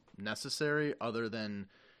necessary, other than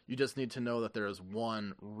you just need to know that there is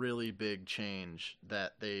one really big change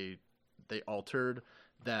that they altered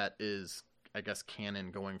that is, I guess,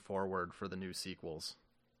 canon going forward for the new sequels.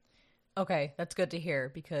 Okay, that's good to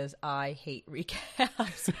hear, because I hate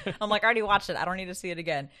recaps. I'm like, I already watched it. I don't need to see it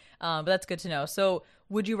again. But that's good to know. So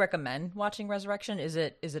would you recommend watching Resurrection? Is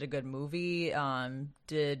it a good movie?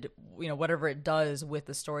 Did, you know, whatever it does with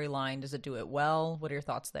the storyline, does it do it well? What are your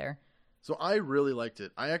thoughts there? So I really liked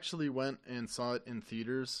it. I actually went and saw it in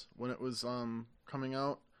theaters when it was coming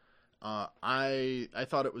out. I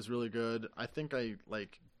thought it was really good. I think I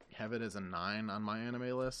have it as a 9 on my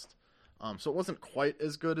anime list. So it wasn't quite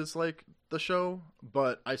as good as like the show,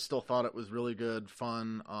 but I still thought it was really good,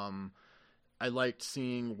 fun. I liked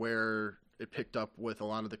seeing where it picked up with a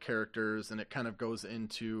lot of the characters, and it kind of goes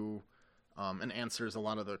into and answers a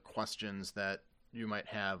lot of the questions that you might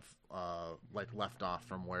have like left off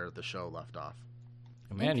from where the show left off.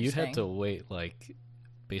 Man, you had to wait like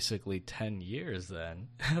basically 10 years then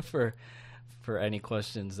for any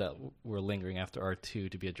questions that were lingering after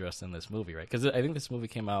R2 to be addressed in this movie, right? Because I think this movie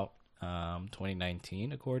came out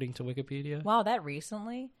 2019, according to Wikipedia. Wow, that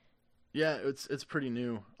recently? Yeah, it's pretty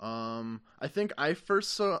new. I think I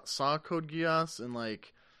first saw Code Geass in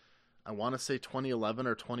like, I want to say 2011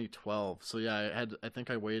 or 2012. So yeah, I think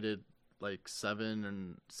I waited like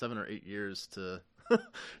 7 or 8 years to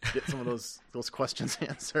get some of those questions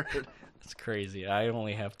answered. That's crazy. I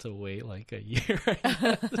only have to wait like a year.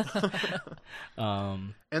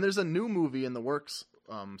 And there's a new movie in the works,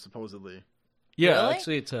 supposedly. Yeah, Really?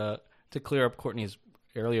 Actually, to clear up Courtney's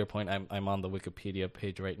earlier point, I'm on the Wikipedia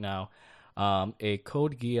page right now. A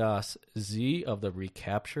Code Geass Z of the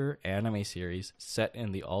Recapture anime series set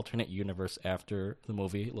in the alternate universe after the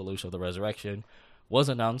movie Lelouch of the Resurrection was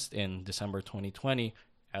announced in December 2020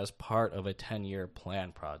 as part of a 10-year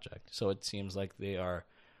plan project. So it seems like they are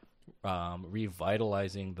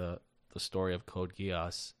revitalizing the story of Code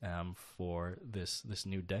Geass for this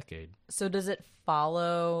new decade. So does it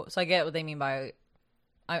follow? So I get what they mean by,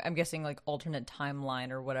 I'm guessing like alternate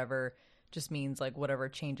timeline or whatever just means like whatever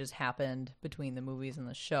changes happened between the movies and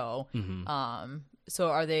the show. Mm-hmm. So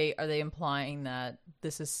are they implying that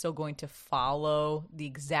this is still going to follow the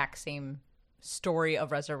exact same story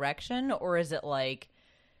of Resurrection, or is it like,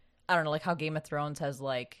 I don't know, like how Game of Thrones has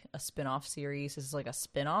like a spin-off series? Is this like a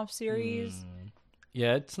spin-off series?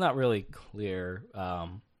 Yeah, it's not really clear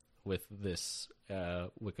with this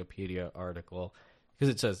Wikipedia article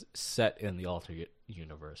because it says set in the alternate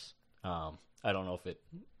universe. I don't know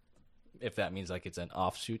if that means like it's an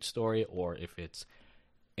offshoot story or if it's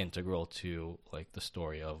integral to like the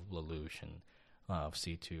story of Lelouch and of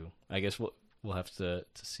C2. I guess we'll have to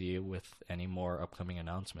see with any more upcoming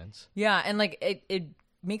announcements. Yeah, and like it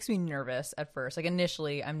makes me nervous at first. Like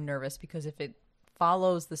initially I'm nervous because if it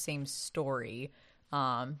follows the same story,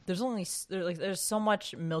 there's so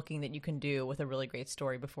much milking that you can do with a really great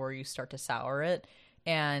story before you start to sour it.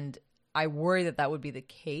 And I worry that would be the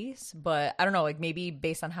case, but I don't know, like maybe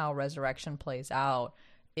based on how Resurrection plays out,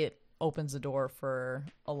 it opens the door for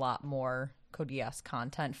a lot more Code Geass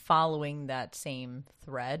content following that same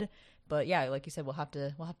thread. But yeah, like you said, we'll have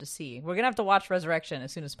to see. We're gonna have to watch Resurrection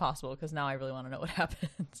as soon as possible because now I really want to know what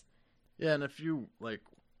happens. Yeah, and if you like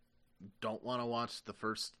don't want to watch the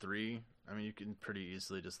first 3, I mean, you can pretty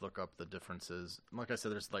easily just look up the differences. Like I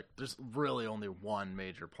said, there's really only one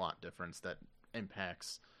major plot difference that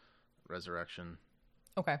impacts Resurrection.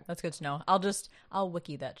 Okay, that's good to know. I'll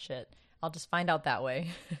wiki that shit. I'll just find out that way.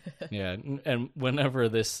 Yeah, and whenever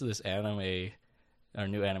this anime, our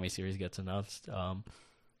new anime series gets announced,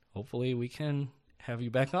 hopefully we can have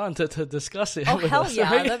you back on to discuss it. Oh, hell us,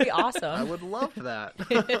 yeah, right? that'd be awesome. I would love that.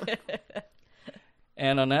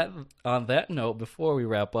 And on that note, before we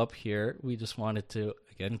wrap up here, we just wanted to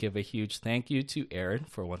again give a huge thank you to Aaron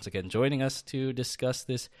for once again joining us to discuss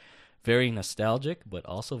this very nostalgic but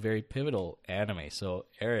also very pivotal anime. So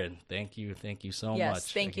Aaron, thank you so much.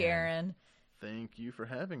 Yes, thank you, Aaron. Thank you for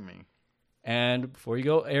having me. And before you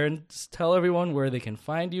go, Aaron, just tell everyone where they can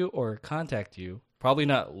find you or contact you. Probably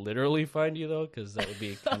not literally find you though, because that would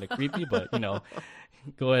be kind of creepy. But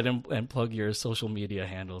go ahead and plug your social media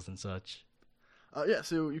handles and such. Yeah,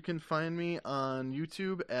 so you can find me on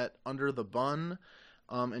YouTube at Under the Bun,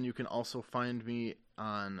 and you can also find me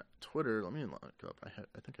on Twitter. Let me look it up. I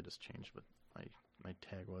think I just changed what my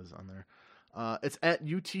tag was on there. It's at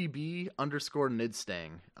UTB_Nidstang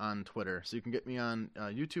on Twitter. So you can get me on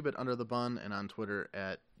YouTube at Under the Bun and on Twitter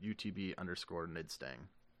at UTB_Nidstang.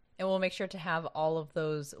 And we'll make sure to have all of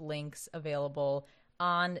those links available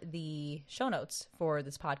on the show notes for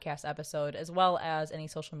this podcast episode, as well as any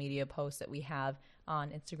social media posts that we have on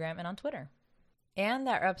Instagram and on Twitter. And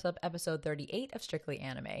that wraps up episode 38 of Strictly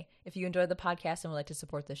Anime. If you enjoyed the podcast and would like to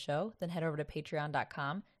support the show, then head over to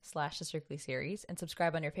patreon.com/The Strictly Series and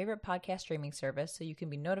subscribe on your favorite podcast streaming service so you can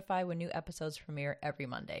be notified when new episodes premiere every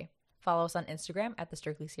Monday. Follow us on Instagram at The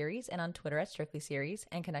Strictly Series and on Twitter at Strictly Series,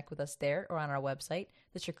 and connect with us there or on our website,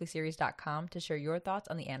 thestrictlyseries.com, to share your thoughts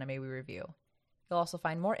on the anime we review. You'll also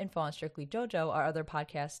find more info on Strictly JoJo, our other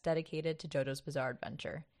podcast dedicated to JoJo's Bizarre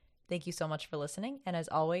Adventure. Thank you so much for listening, and as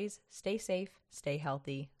always, stay safe, stay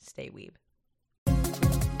healthy, stay weeb.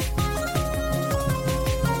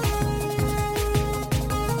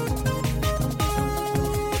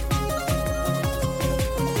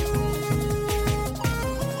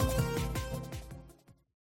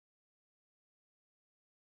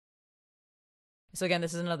 So again,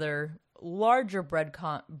 this is another larger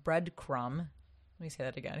breadcrumb. Let me say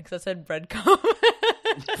that again, because I said breadcrumb.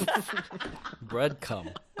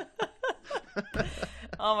 Breadcrumb.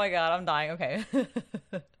 Oh my god, I'm dying. Okay.